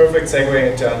the perfect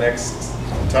segue into our next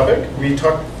topic. We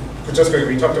talked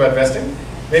about vesting.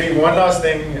 Maybe one last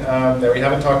thing that we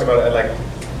haven't talked about,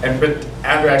 but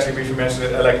Andrew actually briefly mentioned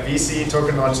it, like VC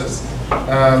token launches.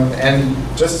 And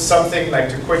just something like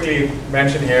to quickly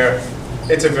mention here,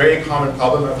 it's a very common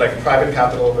problem of like private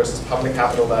capital versus public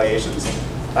capital valuations.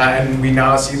 And we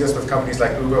now see this with companies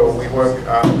like Uber. We work,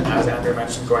 as Andrew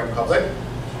mentioned, going public.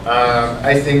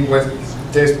 I think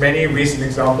there's many recent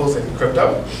examples in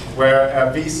crypto where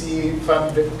a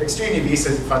extremely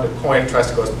VC funded coin tries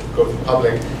to go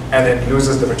public and then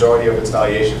loses the majority of its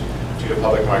valuation to the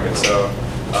public market. So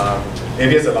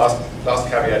maybe it's a last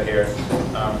caveat here.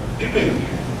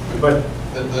 But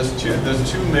there's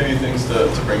two maybe things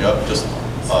to bring up. Just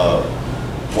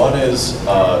one is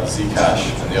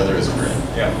Zcash and the other is Grin.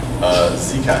 Yeah.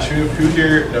 Zcash. Who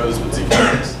here knows what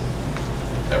Zcash is?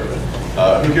 Everybody.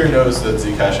 Who here knows that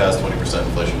Zcash has 20%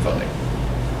 inflation funding?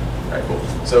 All right, cool.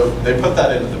 So they put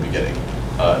that in at the beginning.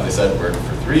 And they said, for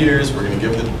 3 years, we're going to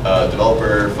give the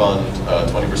developer fund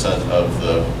 20% of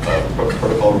the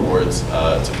protocol rewards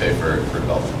to pay for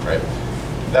development, right?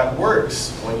 That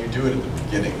works when you do it at the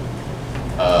beginning.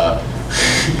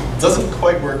 It doesn't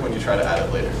quite work when you try to add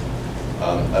it later,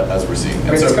 as we're seeing.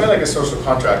 I mean, it's kind of like a social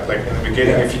contract. Like in the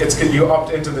beginning, if you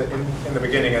opt into in the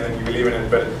beginning and then you believe in it,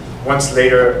 but once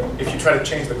later, if you try to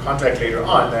change the contract later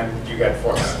on, then you get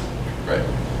forced. Right.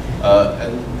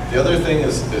 And the other thing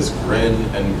is Grin,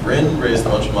 and Grin raised a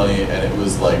bunch of money, and it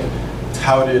was like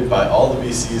touted by all the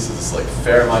VCs as this like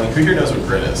fair money. Who here knows what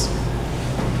Grin is?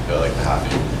 Like half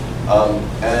of you.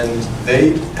 And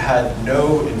they had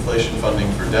no inflation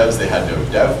funding for devs. They had no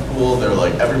dev pool. They're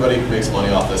like, everybody who makes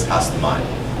money off this has to mine.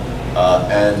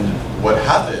 And what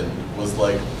happened was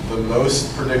like the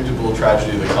most predictable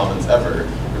tragedy of the commons ever,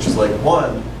 which is like,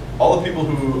 one, all the people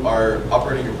who are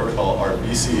operating your protocol are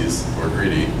VCs who are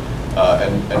greedy.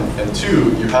 And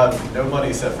two, you have no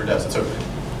money set for devs. And so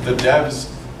the devs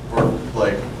were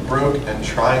like broke and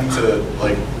trying to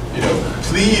like, you know,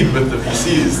 plead with the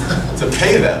VCs to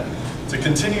pay them to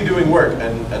continue doing work,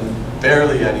 and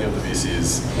barely any of the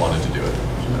VCs wanted to do it.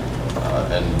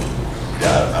 And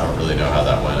yeah, I don't really know how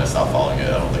that went. I stopped following it.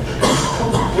 I don't think they're doing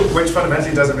it. Which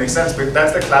fundamentally doesn't make sense, but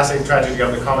that's the classic tragedy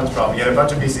of the commons problem. You had a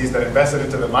bunch of VCs that invested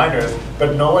into the miners,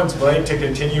 but no one's willing to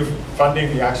continue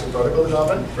funding the actual protocol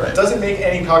development. Right. It doesn't make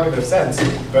any cognitive sense,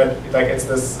 but like it's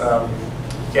this,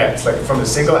 yeah, it's like from a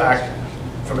single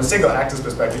actor's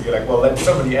perspective, you're like, well, let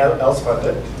somebody else fund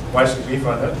it. Why should we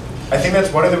fund it? I think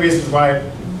that's one of the reasons why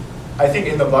I think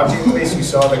in the blockchain space you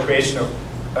saw the creation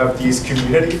of these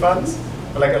community funds.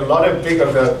 But like a lot of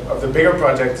the bigger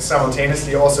projects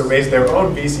simultaneously also raised their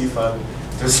own VC fund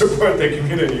to support their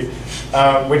community,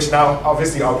 which now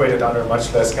obviously operated under a much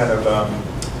less kind of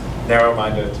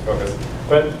narrow-minded focus.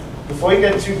 But before we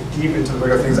get too deep into the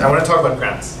bigger things, I want to talk about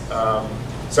grants.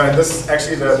 So and this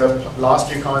actually the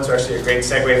last few comments are actually a great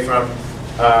segue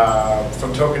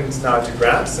from tokens now to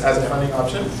grants as a funding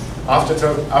option. After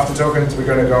tokens, we're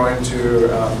going to go into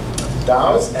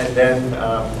DAOs and then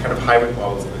kind of hybrid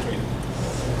models in between.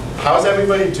 How's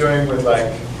everybody doing with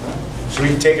like, should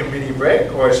we take a mini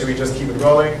break or should we just keep it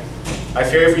rolling? I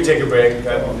fear if we take a break,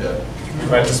 then we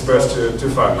might disperse too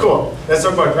far. Cool, let's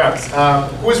talk about grants.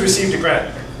 Who has received a grant?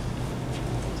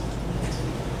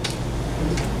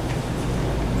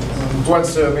 Who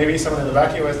wants to, maybe someone in the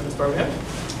back here has this program?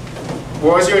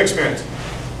 What was your experience?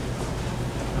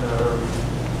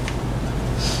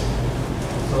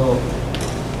 So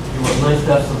it was nice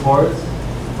to have support,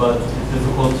 but it's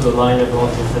difficult to align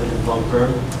everyone's incentives long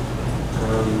term.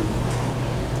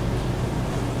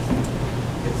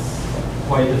 It's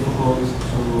quite difficult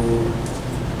to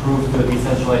prove to the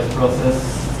decentralized process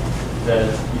that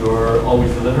you're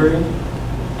always delivering,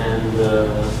 and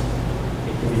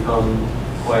it can become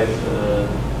quite.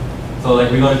 So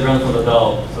like we got a grant from the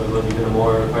DAO, so it was even a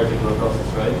more particular process,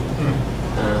 right?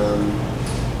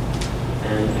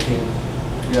 And I think,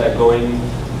 yeah, going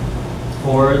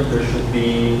forward, there should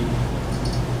be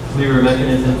clearer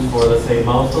mechanisms for, let's say,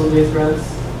 milestone-based grants,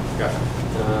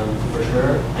 for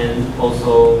sure, and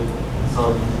also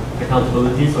some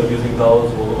accountability. So using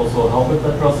DAOs will also help with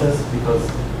that process, because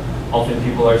often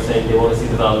people are saying they want to see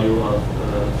the value of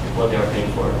what they are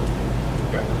paying for.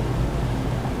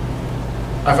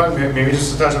 I find maybe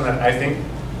just to touch on that, I think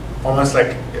almost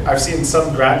like I've seen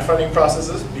some grant funding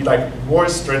processes be like more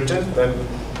stringent than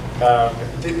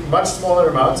much smaller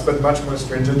amounts, but much more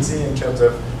stringency in terms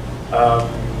of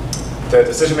the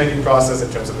decision-making process,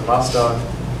 in terms of the milestone.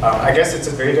 I guess it's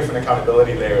a very different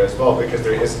accountability layer as well, because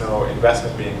there is no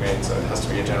investment being made, so it has to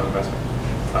be a general investment.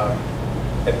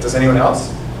 Does anyone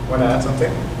else want to add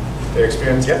something? Their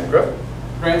experience? Yeah, Griff?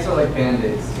 Grants are like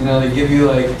Band-Aids. You know, they give you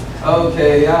like,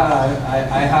 okay, yeah,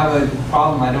 I have a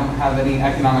problem. I don't have any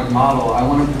economic model. I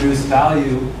want to produce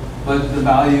value, but the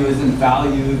value isn't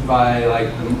valued by like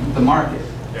the market.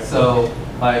 Yeah. So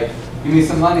like, give me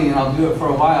some money and I'll do it for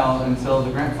a while until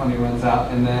the grant funding runs out,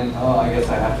 and then I guess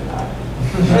I have to die.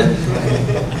 Right?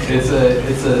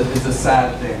 It's a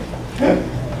sad thing.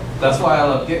 That's why I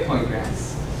love Gitcoin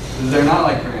grants, because they're not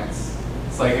like grants.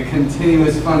 It's like a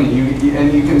continuous funding,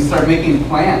 and you can start making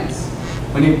plans.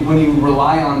 When you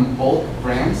rely on bulk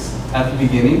grants at the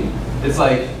beginning, it's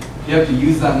like you have to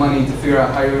use that money to figure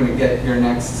out how you're going to get your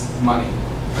next money.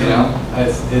 You know,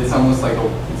 it's almost like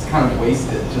it's kind of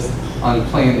wasted just on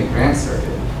playing the grant circuit.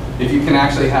 If you can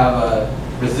actually have a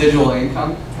residual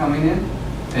income coming in,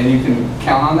 and you can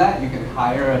count on that, you can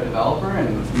hire a developer,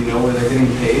 and you know where they're getting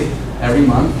paid every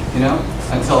month. You know,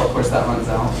 until of course that runs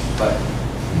out, but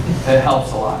it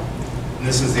helps a lot. And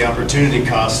this is the opportunity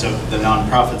cost of the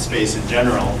nonprofit space in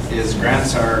general, is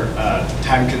grants are a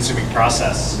time-consuming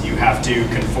process. You have to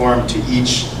conform to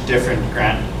each different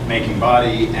grant-making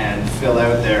body and fill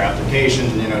out their application,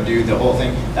 you know, do the whole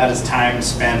thing. That is time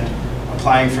spent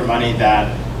applying for money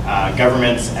that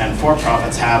governments and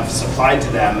for-profits have supplied to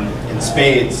them in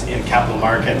spades in capital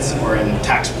markets or in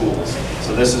tax pools.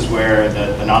 So this is where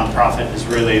the nonprofit is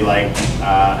really like,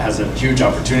 has a huge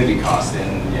opportunity cost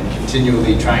in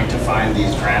continually trying to find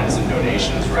these grants and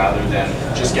donations rather than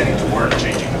just getting to work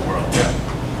changing the world. Yeah.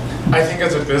 I think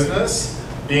as a business,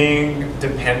 being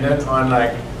dependent on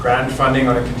like grant funding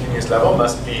on a continuous level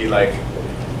must be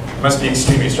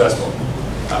extremely stressful.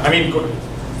 I mean,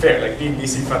 fair, like being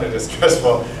VC funded is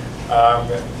stressful.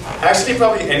 Actually,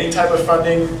 probably any type of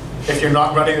funding, if you're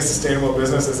not running a sustainable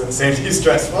business, is insanely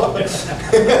stressful. But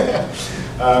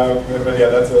yeah,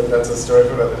 that's a story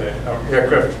for another day. Yeah,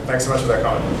 Griff, thanks so much for that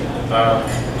comment.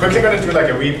 Quickly going to do like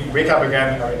a recap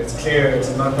again. I mean, it's clear it's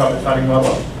a non-profit funding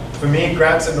model. For me,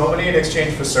 grants are normally in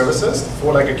exchange for services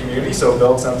for like a community. So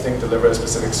build something, deliver a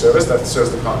specific service that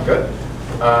serves the common good.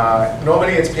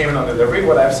 Normally, it's payment on delivery.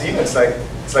 What I've seen, it's like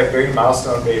very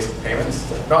milestone-based payments.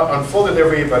 Not on full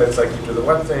delivery, but it's like you do the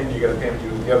one thing, you get a payment, you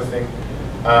do the other thing.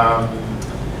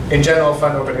 In general,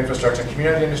 fund open infrastructure and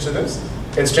community initiatives.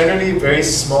 It's generally very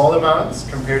small amounts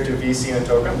compared to VC and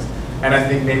tokens. And I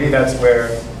think maybe that's where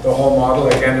the whole model,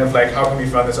 again, of like how can we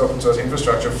fund this open source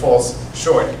infrastructure falls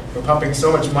short. We're pumping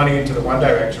so much money into the one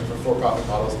direction for for-profit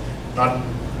models, not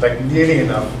like nearly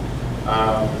enough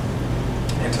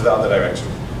into the other direction.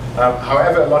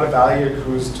 However, a lot of value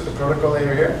accrues to the protocol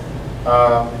layer here.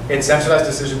 It's centralized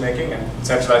decision making and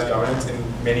centralized governance in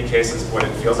many cases what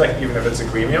it feels like, even if it's a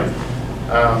gremium.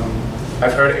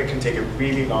 I've heard it can take a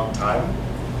really long time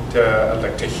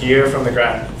to hear from the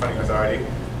grant funding authority.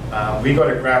 We got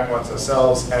a grant once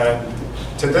ourselves, and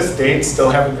to this date still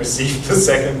haven't received the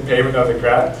second payment of the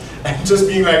grant. And just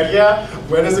being like, yeah,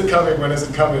 when is it coming? When is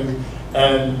it coming?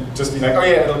 And just being like, oh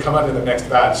yeah, it'll come out in the next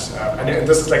batch. And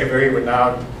this is like a very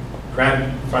renowned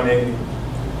grant funding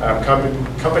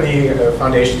company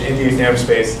foundation in the Ethereum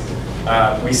space.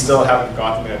 We still haven't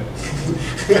gotten it.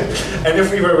 And if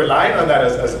we were relying on that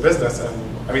as a business, and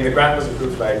I mean the grant was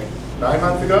approved like 9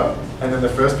 months ago, and then the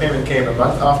first payment came a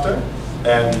month after,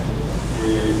 and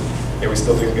we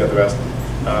still didn't get the rest.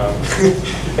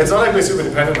 It's not like we're super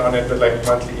dependent on it, but like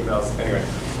monthly emails. Anyway.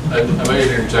 I might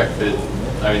interject that,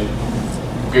 I mean,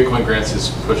 Gitcoin Grants is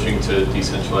pushing to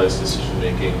decentralized decision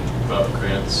making about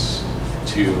grants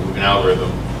to an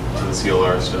algorithm, to the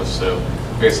CLR stuff. So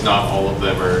I guess not all of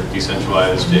them are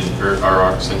decentralized or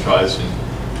are centralized. And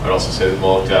I'd also say that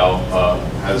Moloch DAO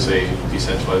has a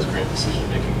decentralized grant decision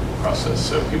making process.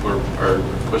 So people are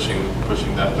pushing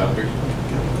that boundary.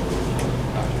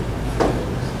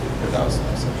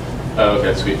 Oh,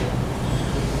 okay, sweet.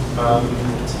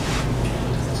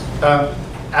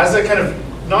 As a kind of,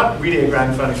 not really a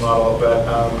grant funding model, but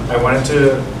I wanted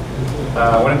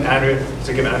Andrew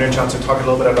to give Andrew a chance to talk a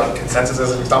little bit about Consensus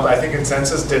as an example. I think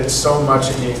Consensus did so much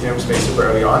in the Ethereum space super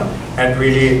early on and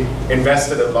really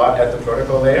invested a lot at the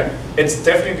protocol layer. It's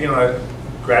definitely not a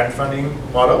grant funding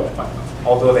model,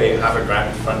 although they have a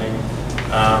grant funding.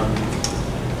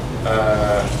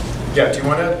 Yeah, do you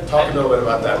want to talk a little bit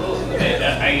about that?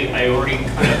 I already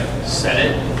kind of said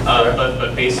it,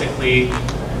 but basically,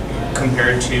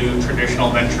 compared to traditional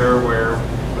venture where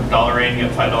with $1 in, you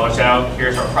get $5 out,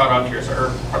 here's our product, here's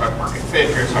our product market fit,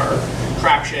 here's our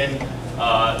traction.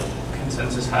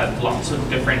 Consensus had lots of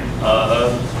different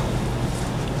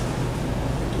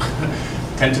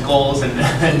tentacles,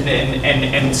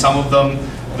 and some of them,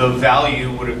 the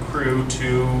value would accrue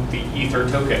to the Ether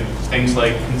token. Things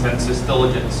like consensus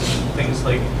diligence, and things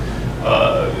like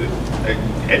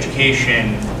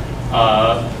education,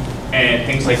 and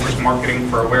things like just marketing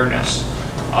for awareness.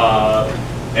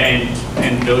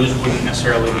 And those wouldn't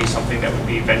necessarily be something that would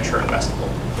be venture investable.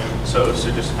 So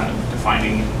just kind of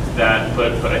defining that,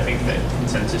 but I think that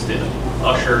Consensus did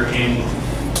usher in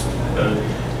the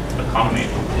economy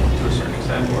to a certain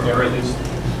extent, or at least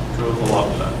drove a lot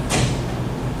of that.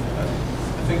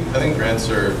 I think grants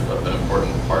are an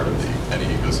important part of any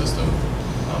ecosystem.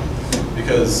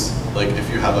 because like if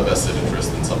you have a vested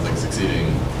interest in something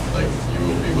succeeding, like you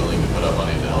will be willing to put up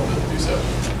money to help it do so.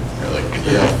 Or like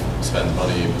the EF spends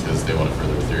money because they want to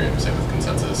further Ethereum. Same with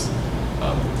Consensus.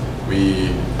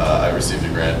 I received a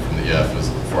grant from the EF. It was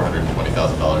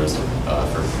 $420,000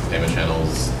 for payment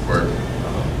channels work.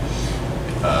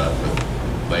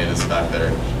 With Lane is back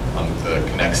there on the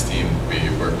Connects team. We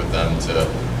work with them to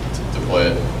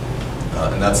deploy it,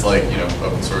 and that's like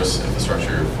open source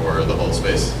infrastructure for the whole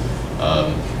space.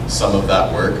 Some of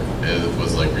that work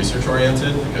was like research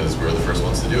oriented because we're the first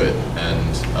ones to do it,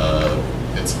 and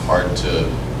it's hard to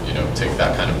take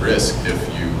that kind of risk if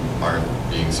you aren't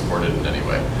being supported in any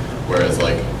way. Whereas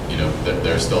like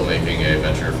they're still making a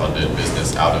venture funded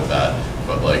business out of that,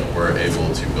 but like we're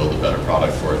able to build a better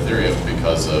product for Ethereum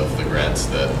because of the grants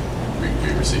that we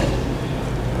received.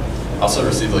 Also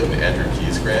received like an Andrew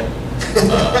Keys grant.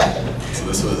 So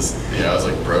this was, I was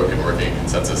like broke and working in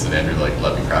Consensus, and Andrew like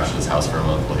let me crash at his house for a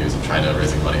month while he was in China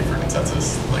raising money for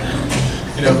Consensus. Like,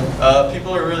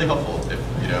 people are really helpful if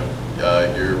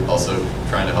you're also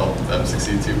trying to help them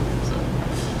succeed too. So.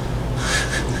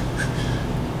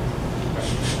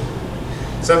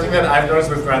 Something that I've noticed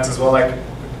with grants as well, like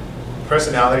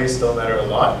personalities still matter a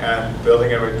lot, and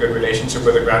building a good relationship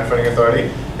with a grant funding authority.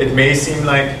 It may seem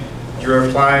like you're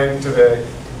applying to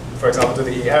for example, to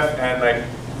the EF, and like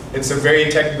it's a very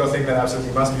technical thing that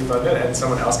absolutely must be funded, and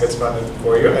someone else gets funded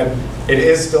for you, and it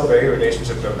is still very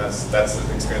relationship driven. That's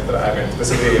the experience that I've had,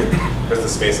 specifically because the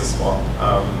space is small.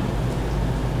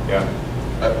 Yeah.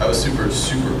 I was super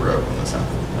broke when this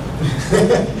happened.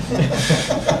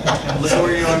 Look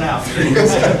where you are now.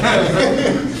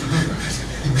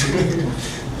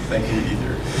 Thank you,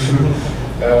 Ether.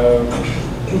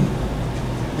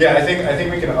 Yeah, I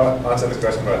think we can answer this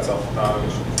question by itself.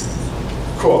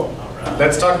 Cool.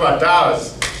 Let's talk about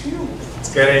DAOs.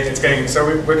 It's getting. So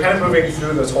we're kind of moving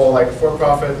through this whole like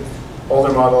for-profit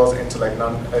older models into like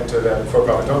into the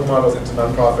for-profit node models, into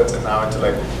non-profits, and now into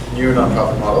like new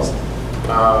non-profit models.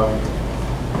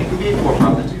 It could be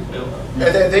for-profit too.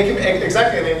 They can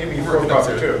exactly. They can be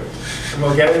for-profit too. And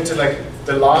we'll get into like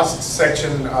the last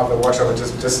section of the workshop, which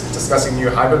is just discussing new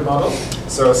hybrid models.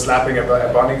 So slapping a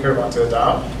bonding curve onto a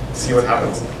DAO, see what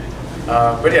happens.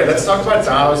 But yeah, let's talk about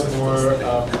DAOs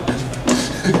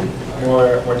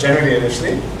more generally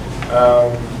initially.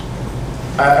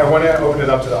 I want to open it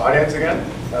up to the audience again.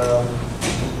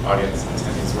 Audience,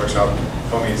 attendees, workshop,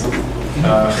 homies.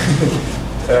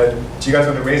 Do you guys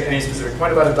want to raise any specific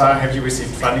point about a DAO? Have you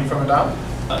received funding from a DAO?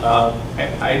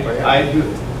 I do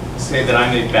say that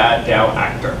I'm a bad DAO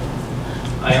actor.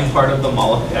 I am part of the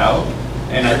Moloch DAO,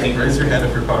 and I think raise your hand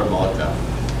if you're part of Moloch DAO.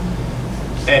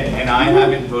 And I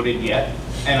haven't voted yet,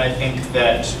 and I think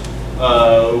that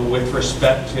with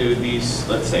respect to these,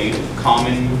 let's say,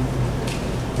 common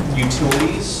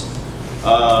utilities,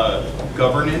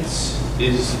 governance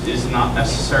is not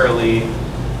necessarily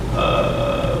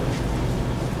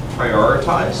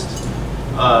prioritized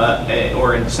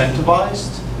or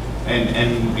incentivized, and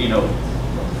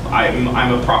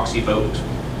I'm a proxy vote.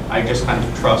 I just kind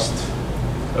of trust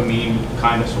a meme,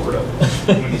 kind of, sort of,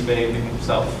 when he's behaving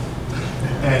himself,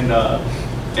 and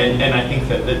I think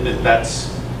that's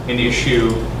an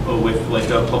issue with like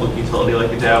a public utility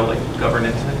like a DAO, like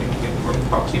governance. I think we're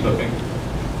proxy voting.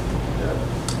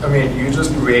 I mean, you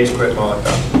just rage quit Moloch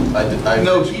DAO.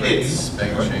 No, he didn't.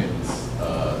 Spang chains.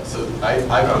 So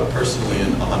I put personally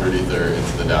in 100 Ether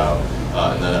into the DAO,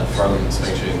 and then from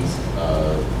Spang chains,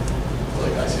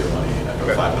 like ICO money, I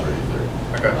put 500 Ether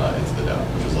into the DAO,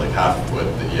 which is like half what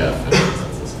the EF and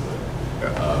Consensus put.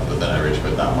 But then I rage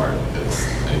quit that part because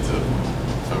I need to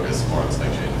focus more on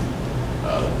Spang chain,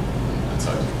 and so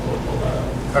I pull that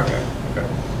out. Okay.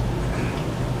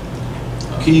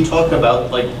 Can you talk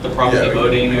about like the proxy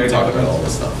voting? We can talk about all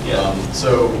this stuff. Yeah.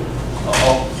 So,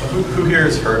 who here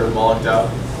has heard of Moloch DAO?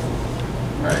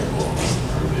 All right, cool.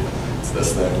 Everybody, it's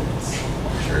this thing. It's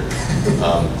sure.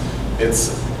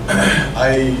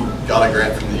 I got a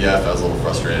grant from the EF. I was a little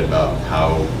frustrated about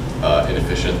how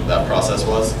inefficient that process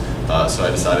was. So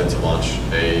I decided to launch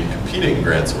a competing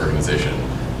grants organization,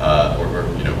 or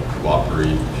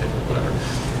cooperate, whatever.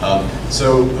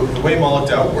 So the way Moloch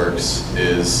DAO works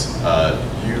is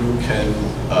you can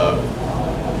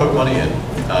put money in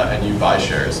and you buy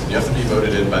shares. And you have to be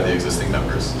voted in by the existing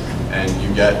members. And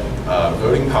you get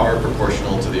voting power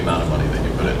proportional to the amount of money that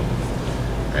you put in.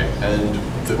 Right? And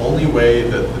the only way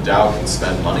that the DAO can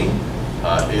spend money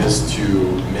is to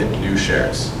mint new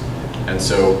shares. And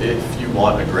so if you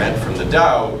want a grant from the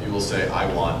DAO, you will say, I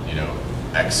want,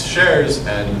 X shares,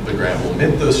 and the grant will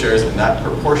mint those shares, and that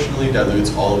proportionally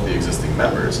dilutes all of the existing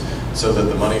members, so that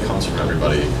the money comes from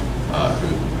everybody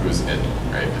who's in,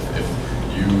 right? If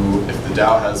if the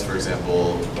DAO has, for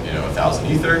example, 1,000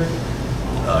 Ether,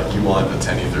 you want a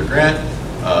 10 Ether grant,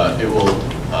 it will,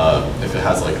 if it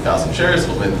has like 1,000 shares,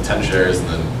 it'll mint 10 shares, and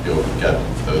then you'll get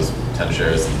those 10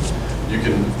 shares, and you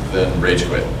can then rage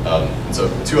quit. And so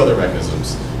 2 other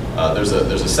mechanisms. There's a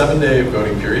 7-day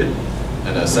voting period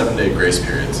and a 7-day grace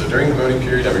period. So during the voting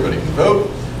period, everybody can vote,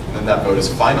 and then that vote is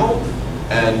final.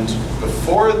 And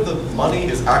before the money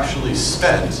is actually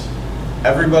spent,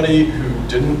 everybody who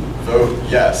didn't vote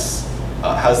yes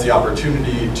has the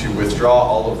opportunity to withdraw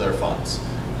all of their funds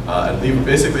and leave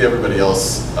basically everybody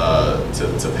else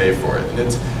to pay for it. And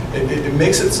it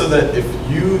makes it so that if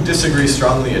you disagree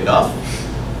strongly enough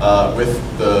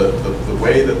with the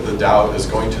way that the DAO is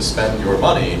going to spend your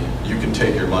money, you can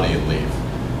take your money and leave.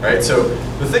 Right? So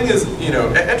the thing is,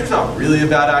 Andrew's not really a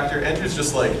bad actor. Andrew's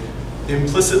just like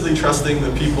implicitly trusting the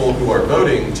people who are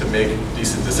voting to make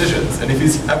decent decisions. And if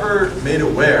he's ever made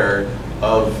aware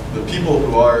of the people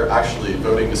who are actually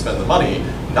voting to spend the money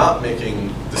not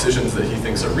making decisions that he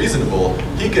thinks are reasonable,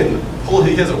 he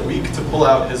has a week to pull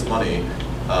out his money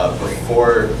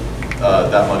before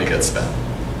that money gets spent.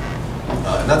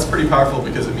 And that's pretty powerful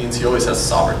because it means he always has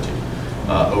sovereignty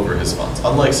over his funds.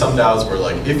 Unlike some DAOs where,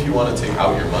 like, if you want to take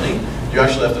out your money, you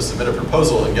actually have to submit a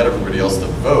proposal and get everybody else to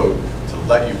vote to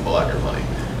let you pull out your money.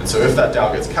 And so if that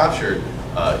DAO gets captured,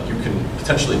 you can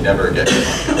potentially never get your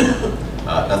money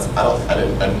out. I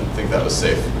didn't think that was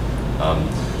safe.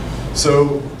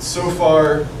 So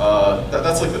far,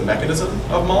 that's like the mechanism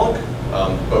of Moloch.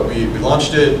 But we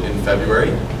launched it in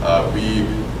February. We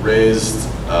raised,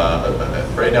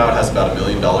 right now it has about $1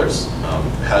 million.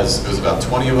 It was about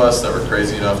 20 of us that were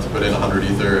crazy enough to put in 100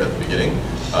 Ether at the beginning,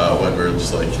 when we were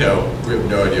just like, we have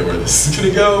no idea where this is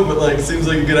gonna go, but like, seems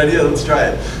like a good idea, let's try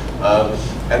it.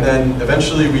 And then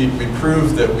eventually we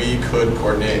proved that we could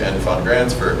coordinate and fund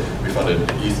grants we funded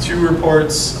ETH2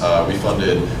 reports, we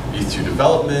funded ETH2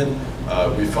 development,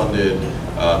 we funded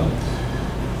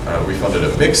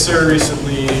a mixer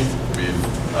recently,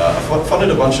 we've funded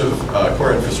a bunch of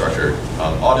core infrastructure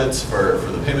audits for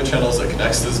the payment channels that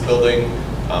Connext is building.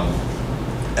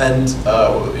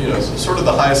 Sort of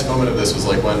the highest moment of this was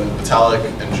like when Vitalik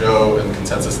and Joe and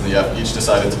Consensus and the F each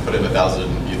decided to put in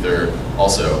 1,000 Ether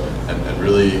also, and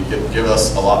really give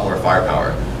us a lot more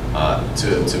firepower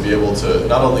to be able to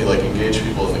not only like engage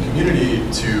people in the community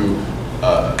to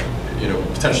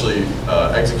potentially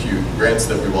execute grants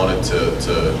that we wanted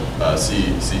to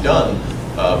see done,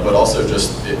 but also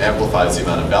just it amplifies the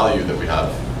amount of value that we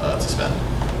have to spend.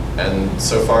 And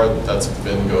so far, that's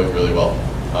been going really well.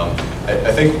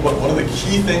 I think one of the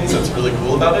key things that's really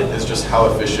cool about it is just how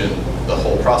efficient the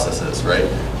whole process is, right?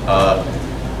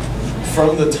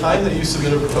 From the time that you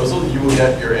submit a proposal, you will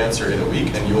get your answer in a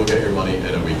week, and you will get your money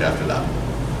in a week after that,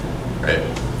 right?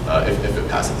 If it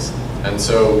passes. And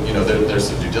so, there's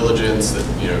some due diligence that,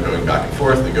 going back and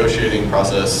forth, negotiating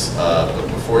process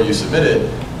before you submit it.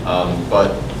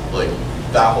 But like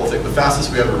that whole thing, the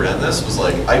fastest we ever ran this was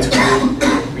like, I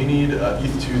tweeted, we need a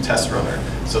ETH2 test runner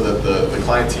so that the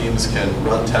client teams can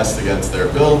run tests against their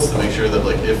builds to make sure that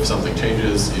like if something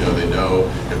changes, they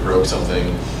know it broke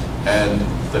something. And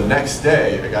the next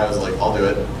day, a guy was like, I'll do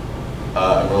it.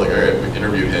 And we're like, all right, we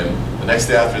interviewed him. The next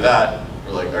day after that,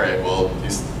 we're like, all right, well, he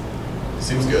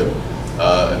seems good.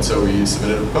 And so we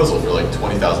submitted a proposal for like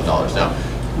 $20,000. Now,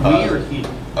 we or he?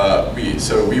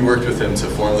 So we worked with him to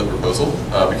form the proposal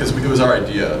because it was our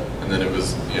idea, and then it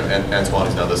was Antoine,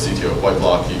 who's now the CTO of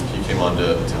Whiteblock, he came on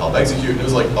to help execute, and it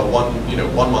was like a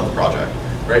 1 month project,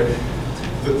 right?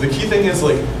 The key thing is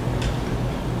like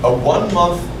a 1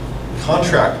 month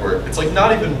contract work. It's like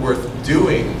not even worth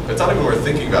doing. It's not even worth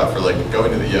thinking about for like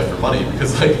going to the EF for money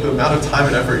because like the amount of time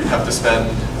and effort you have to spend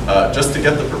just to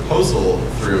get the proposal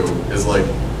through is like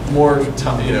more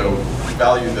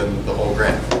value than the whole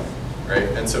grant. Right?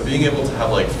 And so being able to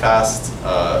have like fast,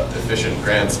 efficient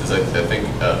grants is, I think,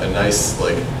 a nice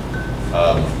like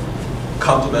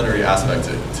complementary aspect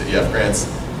to EF grants.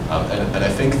 And I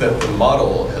think that the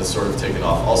model has sort of taken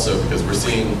off also because we're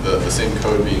seeing the same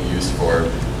code being used for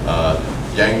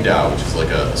Yang DAO, which is like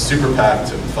a super PAC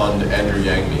to fund Andrew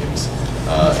Yang memes.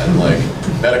 And like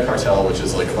Meta Cartel, which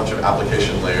is like a bunch of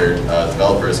application layer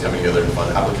developers coming together to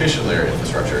fund application layer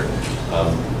infrastructure.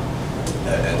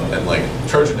 And like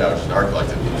Trojan DAO, which is an art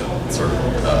collective, sort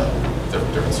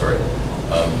of different story.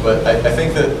 But I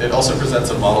think that it also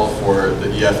presents a model for the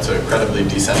EF to credibly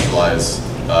decentralize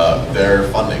their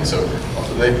funding. So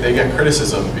they get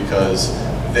criticism because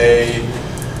they,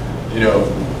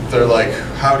 they're like,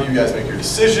 how do you guys make your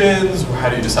decisions? How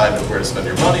do you decide where to spend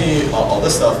your money? All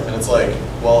this stuff. And it's like,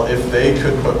 well, if they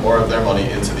could put more of their money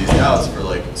into these DAOs for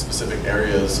like specific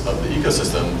areas of the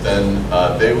ecosystem, then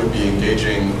they would be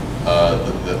engaging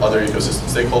the other ecosystem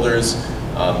stakeholders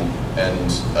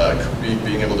and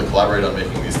being able to collaborate on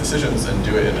making these decisions and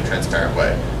do it in a transparent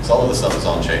way. So all of this stuff is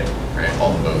on chain, right?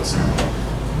 All the votes,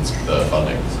 the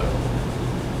funding.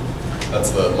 So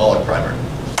that's the Moloch primer.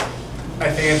 I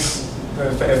think it's,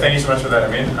 thank you so much for that,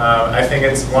 Amin. I think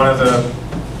it's one of the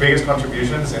biggest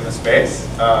contributions in the space,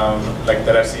 like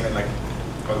that I've seen in like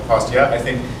over the past year. I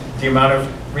think the amount of,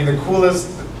 the coolest,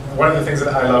 one of the things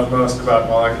that I love most about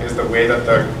Moloch is the way that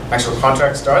the actual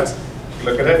contract starts. If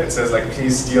you look at it, it says like,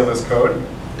 please steal this code.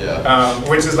 Yeah.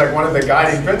 Which is like one of the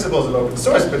guiding principles of open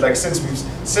source, but like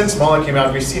since Moloch came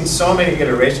out, we've seen so many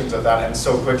iterations of that and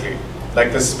so quickly.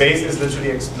 Like the space is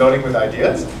literally exploding with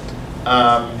ideas.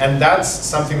 And that's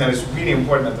something that is really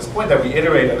important at this point, that we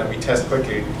iterate and that we test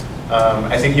quickly.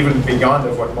 I think even beyond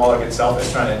of what Moloch itself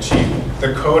is trying to achieve,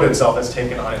 the code itself has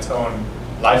taken on its own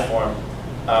life form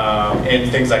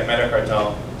in things like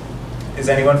Metacartel. Is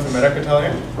anyone from Metacartel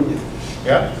here?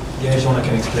 Yeah? Yeah, if I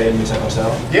can explain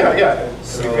Metacartel. Yeah, yeah.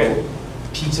 So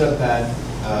Peter Pan,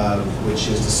 which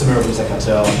is the summer of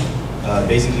Metacartel,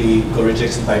 basically got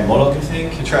rejected by Moloch, I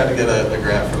think. He tried to get a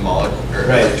grant from Moloch, or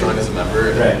right. join as a member.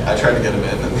 And right. I tried to get him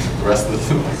in, and the rest of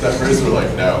the members were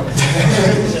like, no.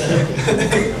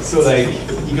 So like,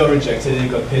 he got rejected, and he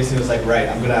got pissed, and he was like, right,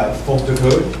 I'm gonna fork the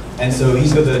code. And so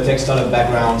he's got the tech startup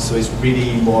background, so it's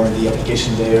really more the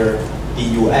application layer,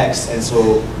 the UX, and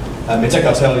so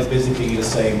Metacartel is basically the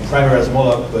same primer as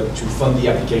Moloch, but to fund the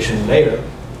application layer.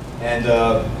 And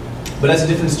but that's a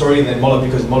different story than Moloch,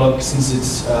 because Moloch, since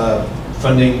it's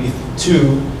funding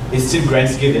too, it's still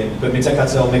grants giving, but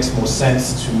Metacartel makes more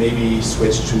sense to maybe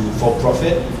switch to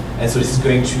for-profit. And so this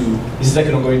is like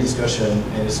an ongoing discussion,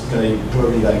 and it's going to be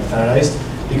probably like finalized,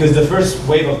 because the first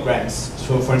wave of grants,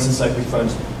 so for instance, like we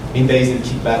fund Mean-based and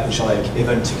Kickback, which are like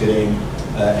event ticketing,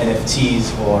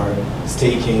 NFTs or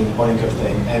staking, one income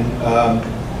thing, and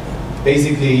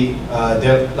basically,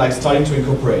 they're like starting to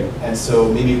incorporate, and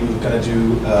so maybe we're gonna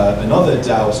do another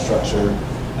DAO structure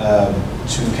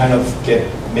to kind of get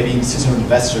maybe institutional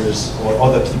investors or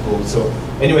other people. So,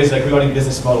 anyways, like regarding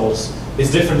business models,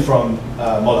 it's different from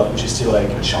Moloch, which is still like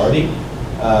a charity,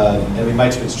 and we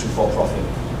might switch to for-profit.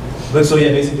 But so yeah,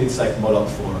 basically it's like Moloch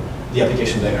for the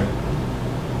application layer.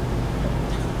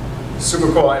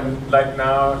 Super cool, and like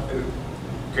now,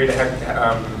 great to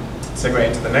segue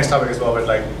into the next topic as well, but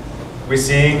like, we're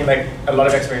seeing like a lot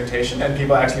of experimentation and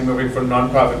people actually moving from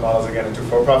non-profit models again into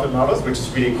for-profit models, which is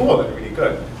really cool and really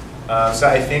good. So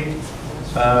I think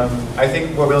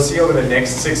what we'll see over the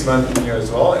next 6 months and year as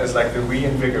well is like the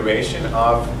reinvigoration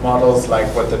of models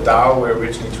like what the DAO were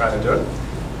originally trying to do.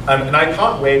 And I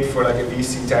can't wait for like a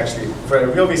VC to actually, for a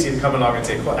real VC to come along and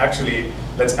say, well, actually,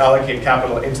 let's allocate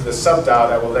capital into the sub-DAO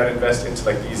that will then invest into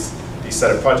like these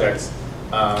set of projects,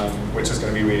 which is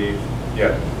going to be really,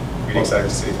 yeah. Really excited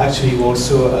to see. Actually, we're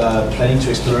also planning to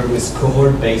explore with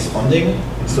cohort-based funding.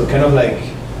 So kind of like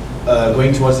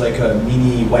going towards like a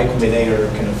mini Y Combinator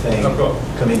kind of thing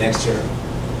coming next year.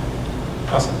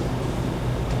 Awesome.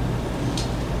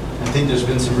 I think there's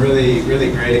been some really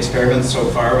great experiments so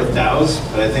far with DAOs,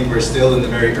 but I think we're still in the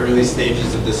very early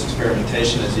stages of this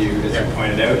experimentation, as you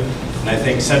pointed out. And I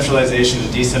think centralization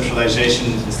and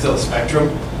decentralization is still a spectrum.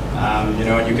 You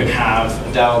know, and you could have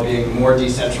a DAO being more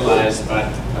decentralized, but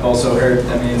I've also heard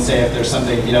say if there's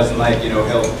something he doesn't like, you know,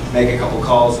 he'll make a couple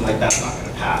calls and like that's not going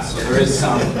to pass. So there is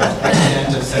some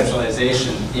extent of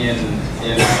centralization in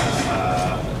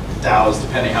DAOs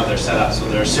depending how they're set up. So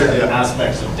there are certain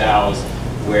aspects of DAOs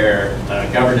where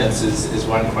governance is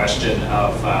one question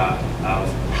of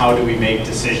how do we make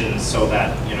decisions so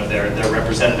that, you know, they're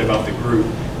representative of the group.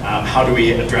 How do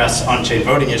we address on-chain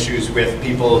voting issues with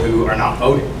people who are not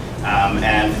voting?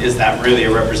 And is that really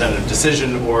a representative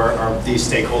decision, or are these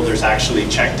stakeholders actually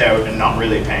checked out and not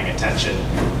really paying attention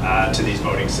to these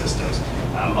voting systems?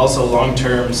 Also,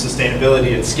 long-term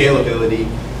sustainability and scalability.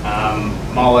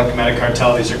 Moloch,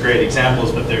 Metacartel, these are great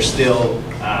examples, but they're still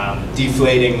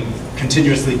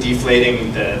continuously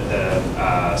deflating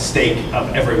the stake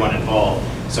of everyone involved.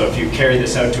 So if you carry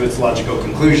this out to its logical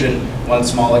conclusion,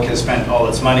 once Moloch has spent all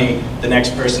its money, the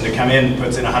next person to come in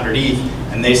puts in 100 ETH,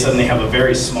 and they suddenly have a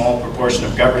very small proportion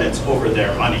of governance over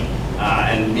their money.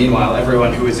 And meanwhile,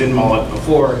 everyone who was in Moloch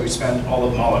before, who spent all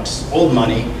of Moloch's old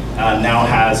money, now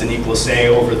has an equal say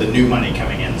over the new money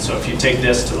coming in. So if you take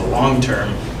this to the long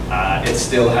term, it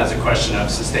still has a question of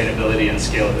sustainability and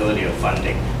scalability of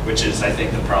funding, which is, I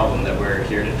think, the problem that we're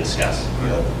here to discuss.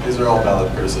 Yeah, these are all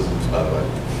valid criticisms, by the way.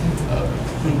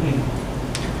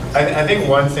 I think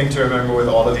one thing to remember with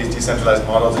all of these decentralized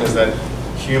models is that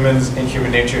humans in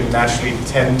human nature naturally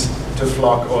tend to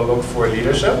flock or look for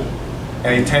leadership, and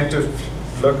they tend to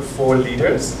look for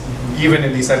leaders, even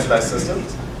in decentralized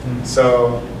systems.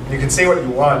 So you can say what you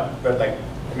want, but like,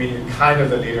 I mean, you're kind of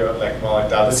the leader of like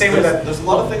Moloch DAO. The same way that there's a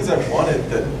lot of things I wanted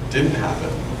that didn't happen.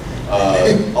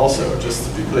 Also, just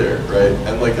to be clear, right?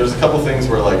 And like, there's a couple things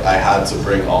where like I had to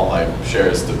bring all my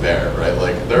shares to bear, right?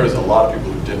 Like, there was a lot of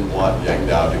people who didn't want Yang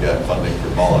DAO to get funding for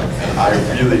Moloch, and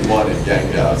I really wanted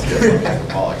Yang DAO to get funding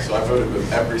for Moloch. So I voted with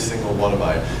every single one of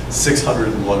my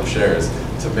 601 shares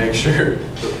to make sure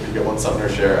that we get one Sumner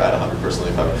share at 100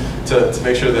 personally, to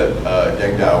make sure that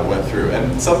Yang DAO went through.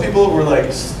 And some people were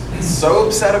like so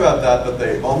upset about that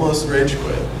they almost rage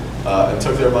quit and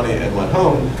took their money and went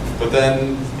home. But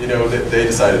then, you know, they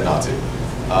decided not to.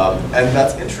 And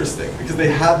that's interesting because they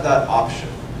had that option,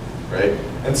 right?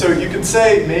 And so you could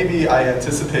say maybe I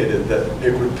anticipated that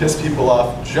it would piss people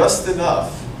off just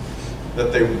enough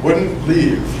that they wouldn't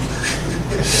leave.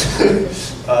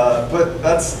 But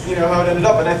that's, you know, how it ended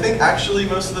up. And I think actually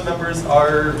most of the members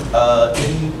are,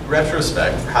 in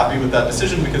retrospect, happy with that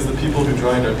decision because the people who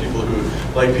joined are people who,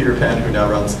 like Peter Pan, who now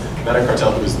runs Meta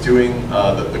Cartel, who is doing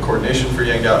the coordination for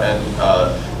Yang DAO, and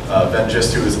Ben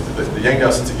Gist, who is the Yang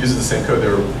DAO, since it uses the same code,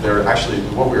 they're actually,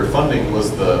 what we were funding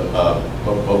was the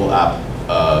mobile app,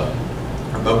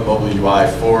 or mobile UI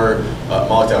for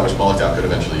Moloch DAO, which Moloch DAO could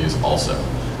eventually use also.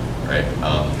 Right,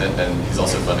 and he's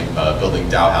also funding building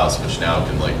DAO House, which now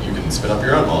can you can spin up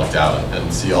your own Moloch DAO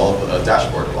and see all of the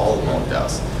dashboard of all of the Moloch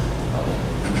DAOs.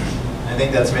 I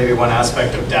think that's maybe one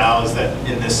aspect of DAOs that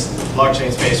in this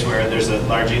blockchain space where there's a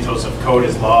large ethos of code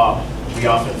is law, we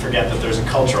often forget that there's a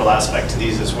cultural aspect to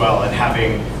these as well, and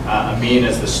having Amin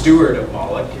as the steward of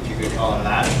Moloch, if you could call him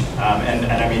that,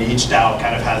 and I mean each DAO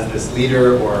kind of has this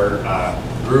leader or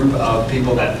group of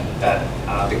people that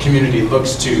the community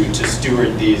looks to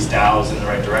steward these DAOs in the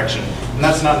right direction. And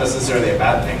that's not necessarily a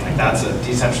bad thing. Like, that's a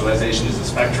decentralization is a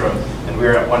spectrum, and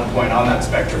we're at one point on that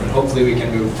spectrum, and hopefully we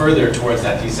can move further towards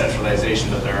that decentralization,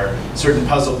 that there are certain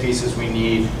puzzle pieces we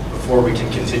need before we can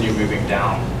continue moving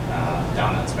down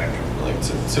that spectrum. Like,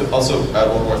 to also add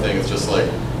one more thing, it's just like,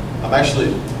 I'm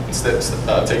actually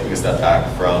taking a step back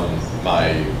from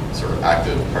my sort of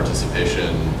active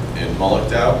participation in Moloch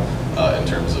DAO in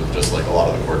terms of just like a lot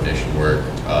of the coordination work,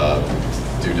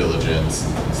 due diligence,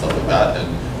 and stuff like that. And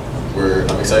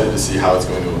I'm excited to see how it's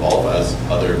going to evolve as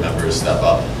other members step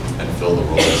up and fill the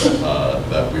roles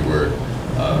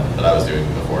that I was doing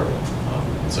before.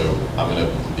 So I'm going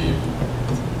to be,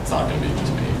 it's not going to be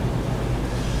just me.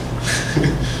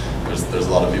 There's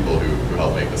a lot of people who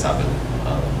help make this happen.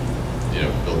 You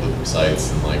know, build the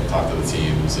sites and like talk to the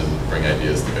teams and bring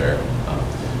ideas to bear.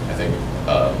 I think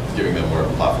giving them more of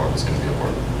a platform is going to be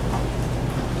important.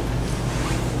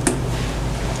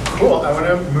 Cool. I want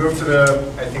to move to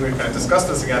I think we've kind of discussed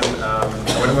this again. I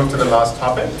want to move to the last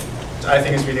topic, which I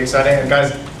think is really exciting. And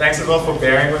guys, thanks as well for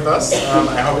bearing with us.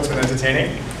 I hope it's been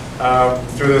entertaining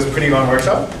through this pretty long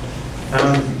workshop.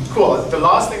 Cool. The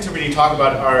last thing to really talk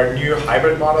about are new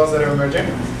hybrid models that are emerging.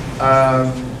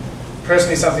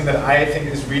 Personally, something that I think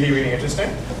is really, really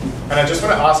interesting. And I just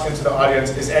want to ask into the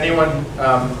audience, is anyone,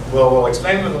 we'll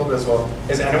explain it a little bit as well,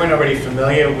 is anyone already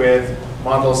familiar with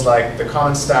models like the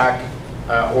Common Stack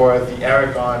or the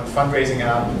Aragon fundraising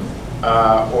app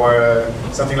or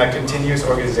something like continuous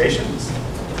organizations?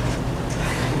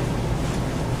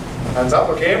 Hands up,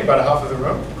 okay, about half of the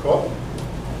room, cool.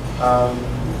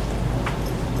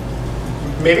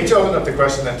 Maybe to open up the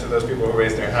question then to those people who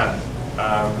raised their hand.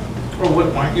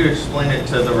 Well, why don't you explain it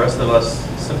to the rest of us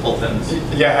simpletons?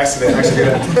 Yeah, actually.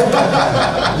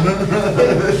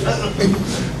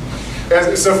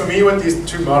 So for me, what these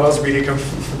two models really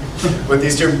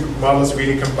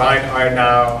combine are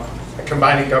now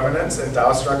combining governance and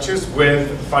DAO structures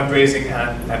with fundraising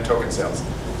and token sales.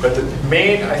 But the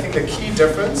main, I think the key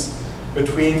difference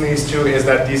between these two is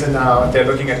that these are now, they're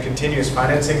looking at continuous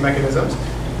financing mechanisms,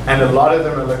 and a lot of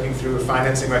them are looking through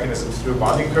financing mechanisms through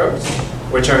bonding curves,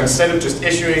 which are, instead of just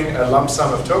issuing a lump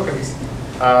sum of tokens,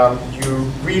 you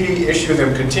really issue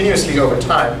them continuously over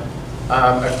time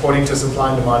according to supply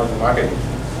and demand in the market.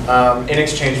 In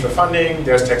exchange for funding,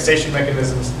 there's taxation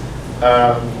mechanisms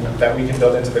that we can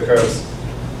build into the curves.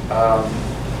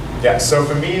 Yeah, so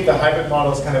for me, the hybrid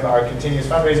models kind of are continuous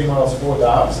fundraising models for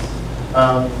DAOs,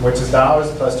 which is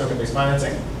DAOs plus token-based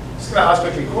financing. Just gonna ask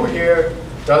quickly, who here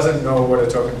doesn't know what a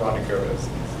token bonding curve is?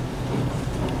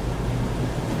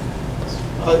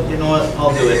 You know what?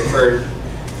 I'll do it for.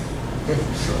 You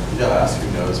gotta ask who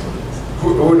knows what it is.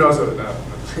 Who knows what it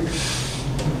is?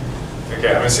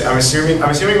 Okay, I'm assuming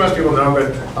most people know,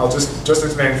 but I'll just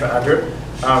explain for Andrew.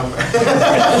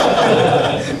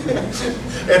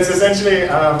 It's essentially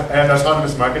an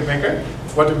autonomous market maker.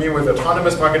 What do we mean with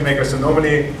autonomous market maker? So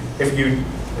normally,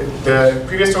 the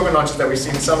previous token launches that we've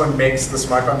seen, someone makes the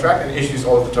smart contract and issues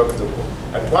all of the tokens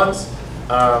at once.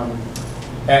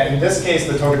 And in this case,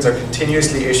 the tokens are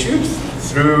continuously issued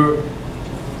through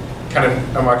kind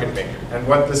of a market maker. And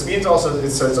what this means also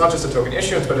is, so it's not just a token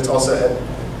issuance, but it's also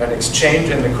an exchange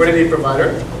and liquidity provider.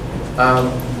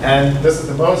 And this is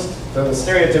the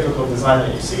stereotypical design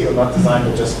that you see, or not design,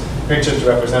 but just pictures to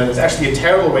represent it. It's actually a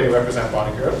terrible way to represent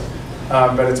bonding curves,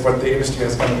 but it's what the industry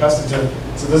has come accustomed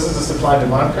to. So this is a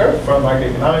supply-demand curve from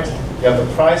market economics. You have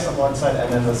the price on one side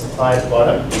and then the supply at the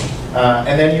bottom.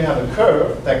 And then you have a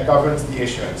curve that governs the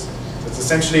issuance. So it's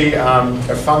essentially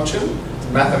a function, it's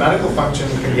a mathematical function.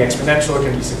 It can be exponential, it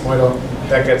can be sigmoidal,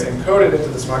 that gets encoded into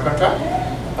the smart contract.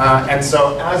 And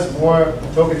so as more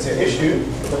tokens are issued,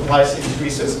 the price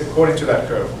increases according to that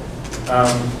curve.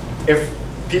 If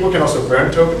people can also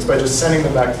burn tokens by just sending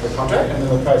them back to the contract, and then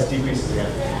the price decreases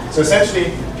again. So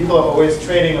essentially, people are always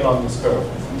trading along this curve.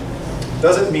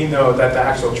 Doesn't mean though that the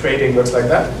actual trading looks like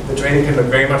that. The trading can look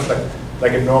very much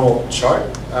like a normal chart.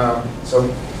 So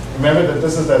remember that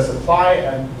this is the supply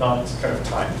and not kind of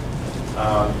time.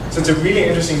 So it's a really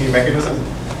interesting new mechanism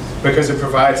because it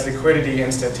provides liquidity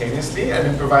instantaneously, and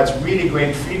it provides really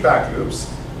great feedback loops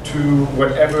to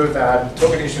whatever that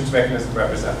token issuance mechanism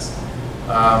represents.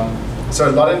 So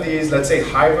a lot of these, let's say,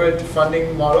 hybrid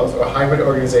funding models or hybrid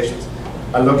organizations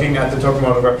are looking at the token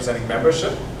model representing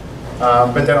membership.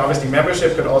 But then obviously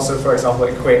membership could also, for example,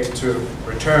 equate to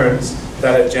returns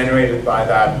that are generated by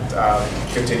that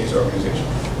continuous organization.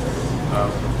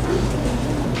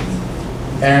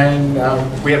 And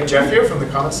we have Jeff here from the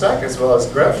Common Stack, as well as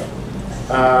Griff.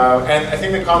 And I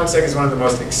think the Common Stack is one of the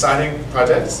most exciting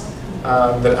projects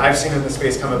that I've seen in the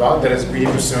space come about that is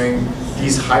really pursuing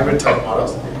these hybrid type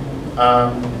models.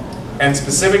 And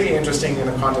specifically interesting in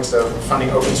the context of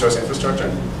funding open source infrastructure.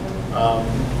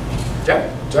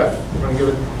 Jeff, you want to give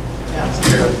it? Yeah.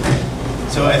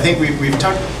 So I think we've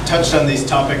touched on these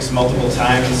topics multiple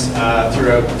times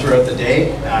throughout the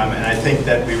day, and I think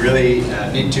that we really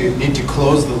need to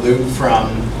close the loop from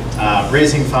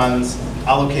raising funds,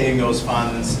 allocating those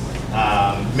funds,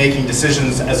 making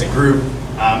decisions as a group,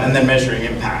 and then measuring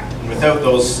impact. And without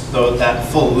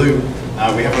that full loop,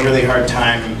 we have a really hard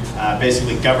time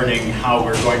basically governing how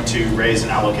we're going to raise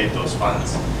and allocate those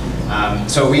funds.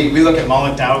 So we look at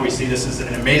Moloch DAO, we see this as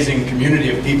an amazing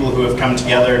community of people who have come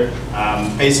together,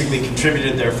 basically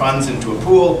contributed their funds into a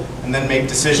pool, and then make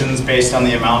decisions based on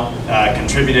the amount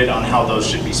contributed on how those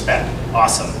should be spent.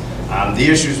 Awesome. The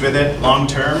issues with it, long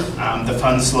term, the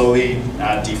funds slowly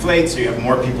deflate, so you have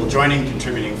more people joining,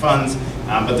 contributing funds,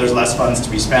 but there's less funds to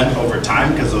be spent over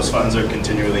time because those funds are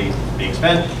continually being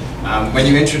spent. When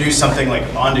you introduce something like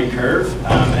a bonding curve,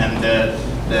 and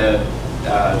the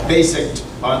basic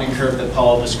bonding curve that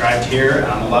Paul described here,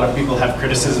 a lot of people have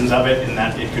criticisms of it in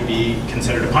that it could be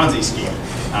considered a Ponzi scheme.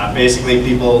 Basically,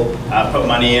 people put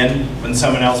money in. When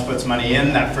someone else puts money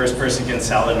in, that first person can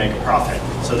sell and make a profit.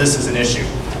 So this is an issue.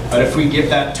 But if we give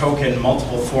that token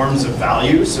multiple forms of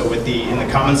value, so in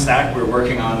the Common Stack, we're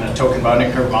working on a token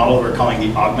bonding curve model we're calling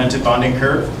the augmented bonding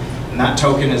curve. And that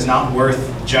token is not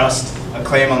worth just a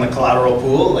claim on the collateral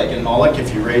pool. Like in Moloch,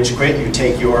 if you rage quit, you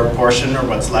take your portion or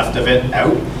what's left of it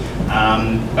out.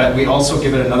 But we also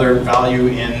give it another value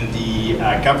in the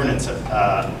governance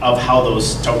of how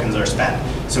those tokens are spent.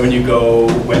 So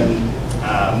when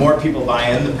more people buy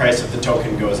in, the price of the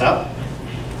token goes up.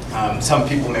 Some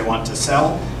people may want to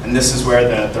sell, and this is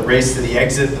where the race to the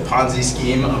exit, the Ponzi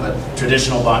scheme of a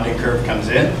traditional bonding curve comes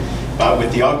in. But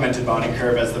with the augmented bonding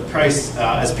curve, as the price,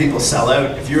 as people sell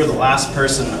out, if you're the last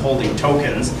person holding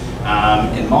tokens,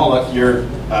 in Moloch, you're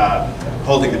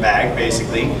holding the bag,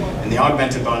 basically. In the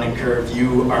augmented bonding curve,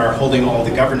 you are holding all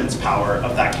the governance power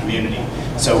of that community.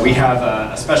 So we have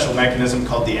a special mechanism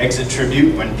called the exit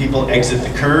tribute. When people exit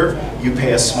the curve, you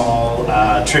pay a small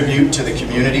tribute to the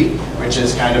community, which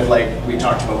is kind of like we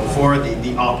talked about before,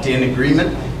 the opt-in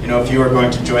agreement. You know, if you are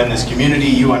going to join this community,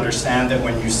 you understand that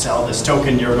when you sell this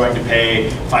token, you're going to pay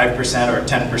 5% or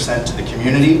 10% to the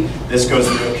community. This goes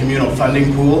into a communal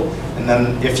funding pool. And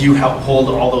then if you help hold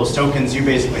all those tokens, you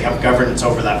basically have governance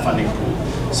over that funding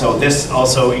pool. So this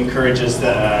also encourages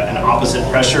an opposite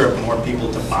pressure of more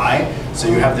people to buy. So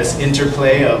you have this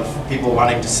interplay of people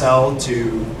wanting to sell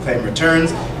to claim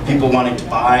returns, people wanting to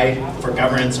buy for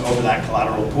governance over that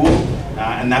collateral pool.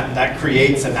 And that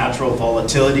creates a natural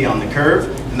volatility on the curve,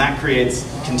 and that creates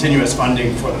continuous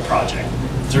funding for the project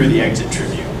through the exit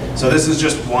tribute. So this is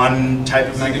just one type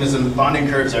of mechanism. Bonding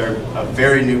curves are a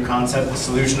very new concept. The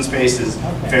solution space is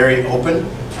very open.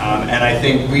 And I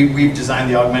think we've designed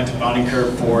the augmented bonding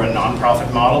curve for a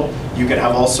nonprofit model. You could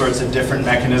have all sorts of different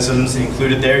mechanisms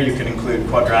included there. You could include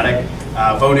quadratic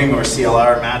voting or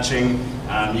CLR matching.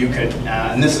 You could,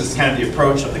 and this is kind of the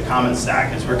approach of the common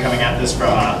stack, is we're coming at this from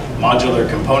a modular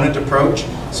component approach.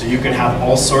 So you could have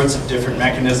all sorts of different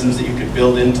mechanisms that you could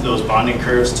build into those bonding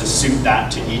curves to suit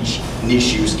that to each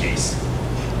niche use case.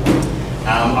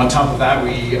 On top of that,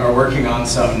 we are working on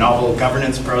some novel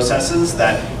governance processes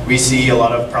that we see a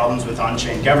lot of problems with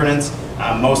on-chain governance,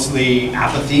 mostly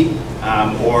apathy,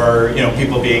 or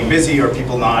people being busy, or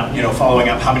people not following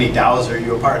up. How many DAOs are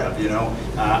you a part of?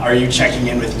 Are you checking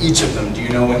in with each of them? Do you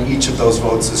know when each of those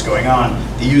votes is going on?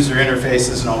 The user interface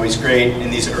isn't always great in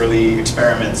these early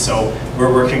experiments, so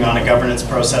we're working on a governance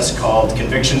process called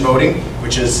conviction voting,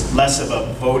 which is less of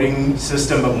a voting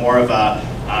system, but more of a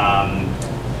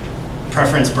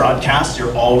preference broadcast.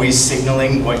 You're always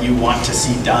signaling what you want to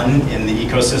see done in the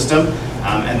ecosystem,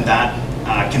 and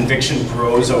that conviction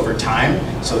grows over time.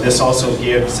 So this also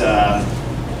gives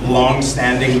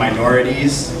long-standing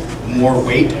minorities more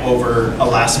weight over a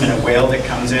last-minute whale that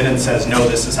comes in and says, no,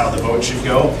 this is how the vote should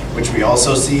go, which we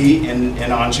also see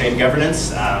in on-chain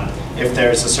governance. If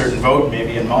there's a certain vote,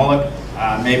 maybe in Moloch,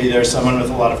 maybe there's someone with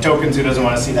a lot of tokens who doesn't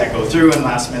want to see that go through, and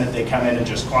last minute they come in and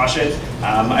just quash it.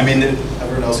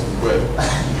 Everyone else can quit.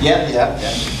 Yeah.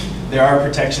 There are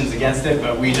protections against it,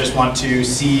 but we just want to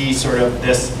see sort of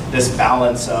this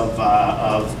balance of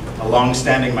a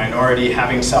long-standing minority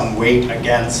having some weight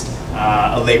against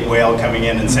a late whale coming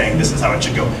in and saying this is how it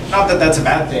should go. Not that that's a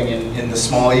bad thing in the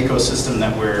small ecosystem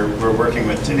that we're working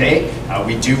with today.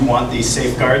 We do want these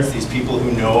safeguards, these people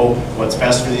who know what's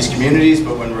best for these communities,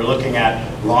 but when we're looking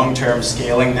at long-term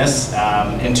scaling this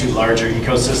into larger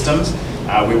ecosystems,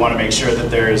 we want to make sure that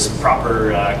there is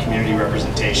proper community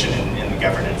representation in the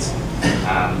governance.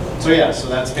 So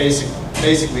that's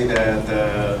basically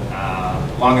the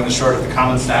long and the short of the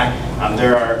common stack.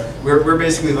 We're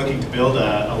basically looking to build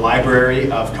a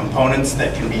library of components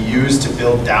that can be used to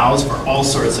build DAOs for all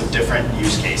sorts of different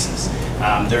use cases.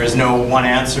 There is no one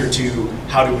answer to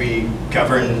how do we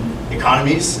govern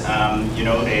economies.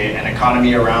 An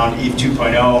economy around ETH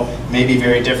 2.0 may be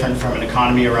very different from an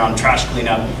economy around trash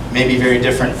cleanup, may be very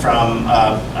different from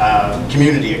a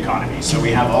community economy. So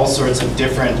we have all sorts of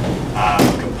different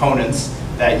components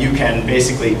that you can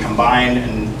basically combine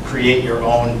and create your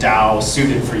own DAO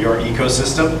suited for your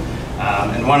ecosystem.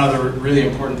 And one other really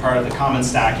important part of the common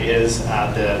stack is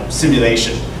the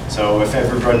simulation. So if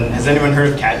has anyone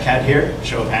heard of CAD here?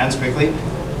 Show of hands quickly.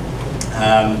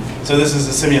 So this is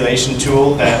a simulation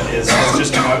tool that has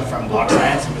just come out from Block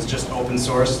Science. It was just open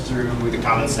sourced through the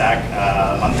Common Stack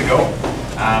a month ago.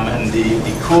 And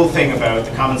the cool thing about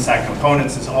the Common Stack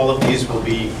components is all of these will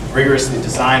be rigorously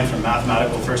designed from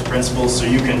mathematical first principles, so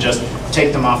you can just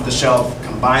take them off the shelf,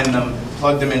 combine them,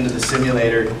 plug them into the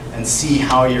simulator, and see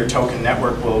how your token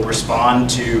network will respond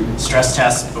to stress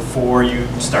tests before you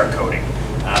start coding.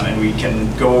 And we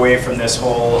can go away from this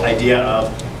whole idea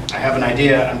of, I have an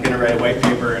idea, I'm going to write a white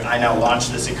paper, and I now launch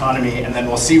this economy, and then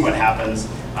we'll see what happens,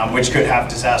 which could have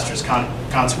disastrous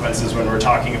consequences when we're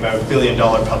talking about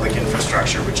billion-dollar public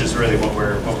infrastructure, which is really what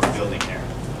we're building here.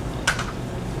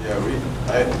 Yeah,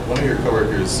 one of your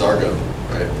coworkers, Zargo,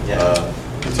 right? Yeah.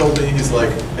 He told me, he's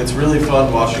like, it's really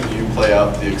fun watching you play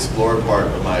out the explore part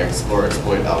of my explore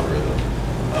exploit algorithm,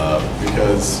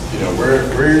 because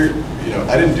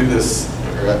I didn't do this,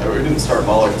 or we didn't start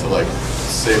Moloch to like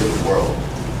save the world.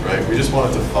 Right? We just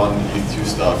wanted to fund ETH2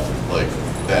 stuff like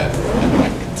then and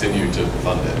like continue to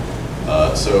fund it.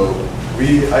 So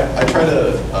I try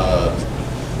to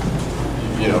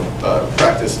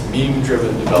practice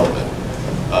meme-driven development.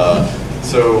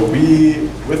 So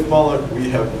with Moloch, we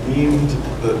have memed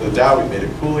the DAO. We made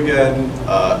it cool again,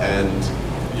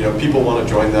 and people want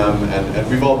to join them, and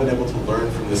we've all been able to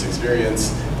learn from this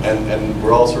experience, and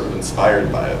we're all sort of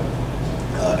inspired by it.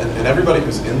 And everybody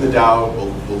who's in the DAO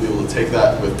will be able to take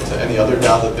that to any other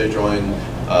DAO that they join,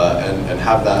 and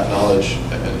have that knowledge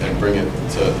and bring it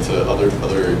to other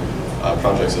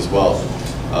projects as well.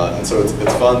 And so it's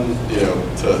fun,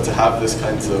 to have this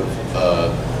kinds of.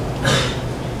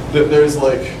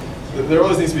 There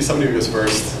always needs to be somebody who goes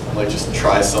first and like just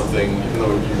tries something, even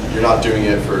though you're not doing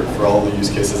it for all the use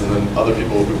cases, and then other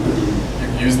people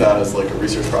who use that as like a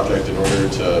research project in order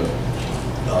to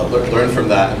learn from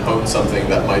that and hone something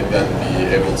that might then be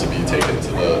able to be taken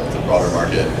to the broader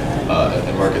market,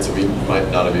 and markets that we might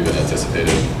not have even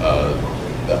anticipated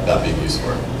that being used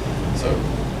for. So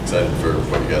excited for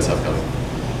what you guys have coming.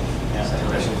 Yeah,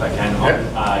 question if I can.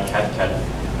 On CAD,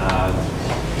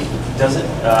 does it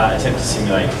attempt to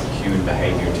simulate human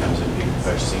behavior in terms of people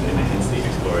purchasing and hence the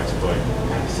explore-exploit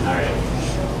kind of scenario?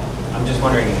 I'm just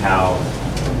wondering how,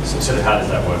 sort of how does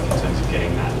that work in terms of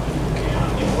getting that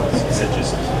inputs? Is it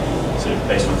just sort of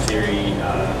based on theory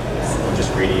or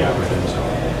just greedy algorithms?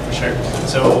 For sure.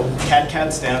 So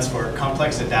CAD stands for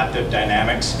Complex Adaptive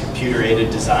Dynamics Computer-Aided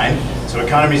Design. So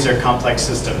economies are complex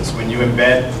systems. When you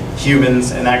embed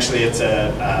humans, and actually it's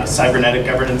a cybernetic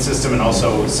governance system and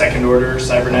also second-order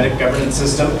cybernetic governance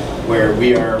system, where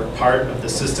we are part of the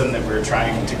system that we're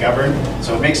trying to govern.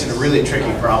 So it makes it a really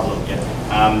tricky problem.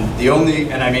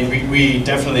 We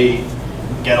definitely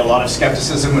get a lot of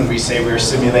skepticism when we say we're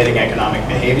simulating economic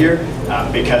behavior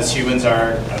because humans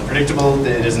are unpredictable.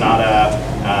 It is not a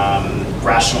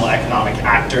rational economic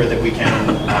actor that we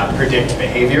can predict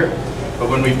behavior. But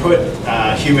when we put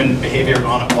human behavior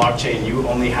on a blockchain, you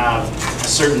only have a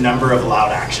certain number of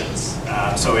allowed actions.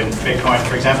 So in Bitcoin,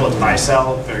 for example, it's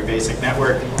buy-sell, very basic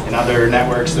network. In other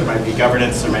networks, there might be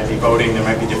governance, there might be voting, there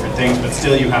might be different things, but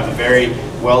still you have a very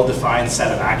well-defined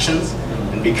set of actions.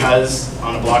 And because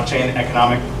on a blockchain,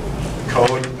 economic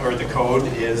code, or the code,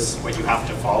 is what you have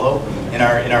to follow. In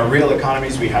our real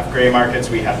economies, we have gray markets,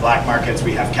 we have black markets,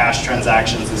 we have cash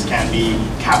transactions. This can be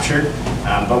captured.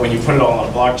 But when you put it all on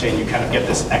a blockchain, you kind of get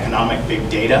this economic big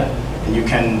data, and you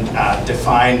can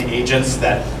define agents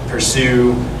that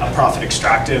pursue a profit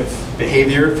extractive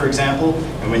behavior, for example.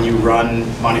 And when you run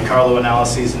Monte Carlo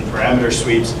analyses and parameter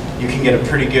sweeps, you can get a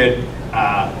pretty good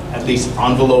at least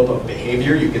envelope of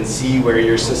behavior. You can see where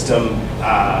your system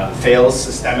fails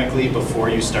systemically before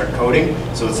you start coding.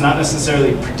 So it's not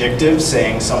necessarily predictive,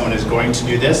 saying someone is going to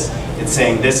do this. It's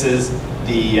saying this is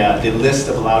the list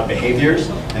of allowed behaviors.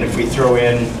 And if we throw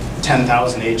in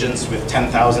 10,000 agents with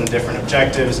 10,000 different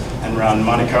objectives and run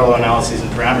Monte Carlo analyses and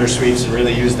parameter sweeps and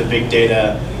really use the big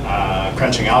data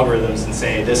crunching algorithms and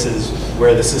say this is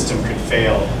where the system could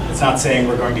fail. It's not saying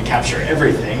we're going to capture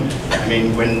everything. I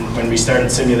mean, when we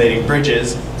started simulating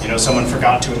bridges, someone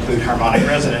forgot to include harmonic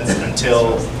resonance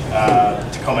until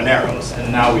Tacoma Narrows,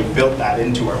 and now we've built that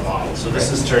into our model. So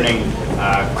this is turning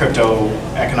crypto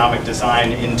economic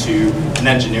design into an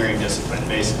engineering discipline,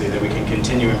 basically, that we can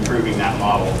continue improving that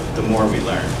model the more we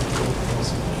learn.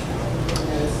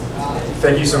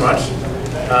 Thank you so much.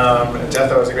 Jeff,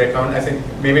 that was a great comment. I think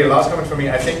maybe the last comment for me,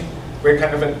 I think we're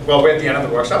kind of we're at the end of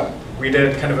the workshop. We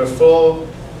did kind of a full,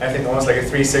 I think almost like a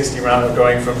 360 round of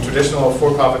going from traditional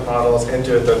for-profit models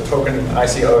into the token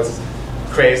ICOs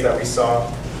craze that we saw,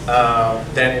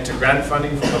 then into grant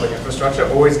funding for public infrastructure,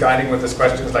 always guiding with this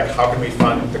question like, how can we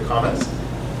fund the commons?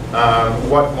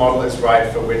 What model is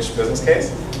right for which business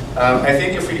case? I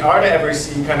think if we are to ever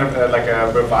see kind of like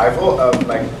a revival of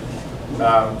like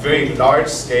very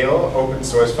large-scale open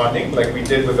source funding, like we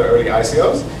did with the early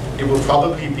ICOs, it will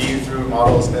probably be through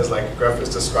models as like Griff is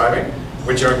describing,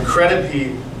 which are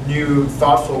incredibly new,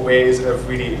 thoughtful ways of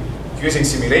really using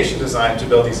simulation design to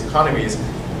build these economies,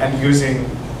 and using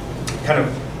kind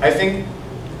of, I think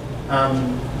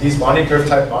these Monte curve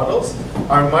type models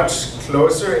are much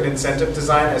closer in incentive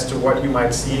design as to what you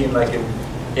might see in like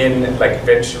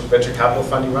venture capital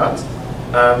funding rounds.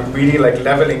 Really like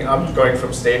leveling up, going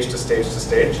from stage to stage to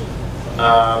stage.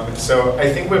 So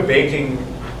I think we're baking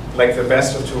like the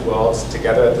best of two worlds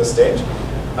together at this stage.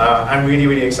 I'm really,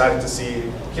 really excited to see,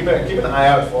 keep an eye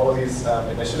out for all these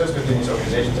initiatives within these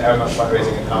organizations, Aragon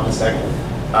Fundraising and Common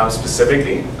Stack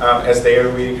specifically, as they are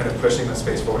really kind of pushing the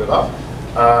space forward a lot.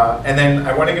 And then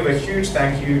I want to give a huge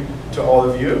thank you to all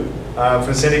of you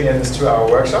for sitting in this 2-hour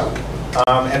workshop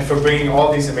and for bringing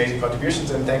all these amazing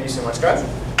contributions, and thank you so much, guys.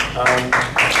 I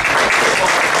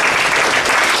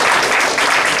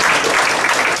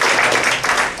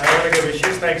want to give a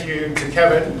huge thank you to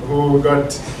Kevin, who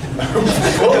got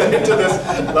pulled into this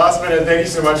last minute. Thank you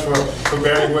so much for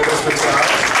bearing with us for 2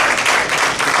 hours.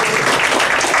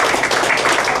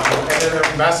 And then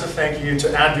a massive thank you to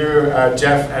Andrew,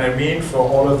 Jeff, and Amin for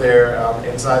all of their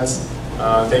insights.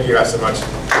 Thank you guys so much.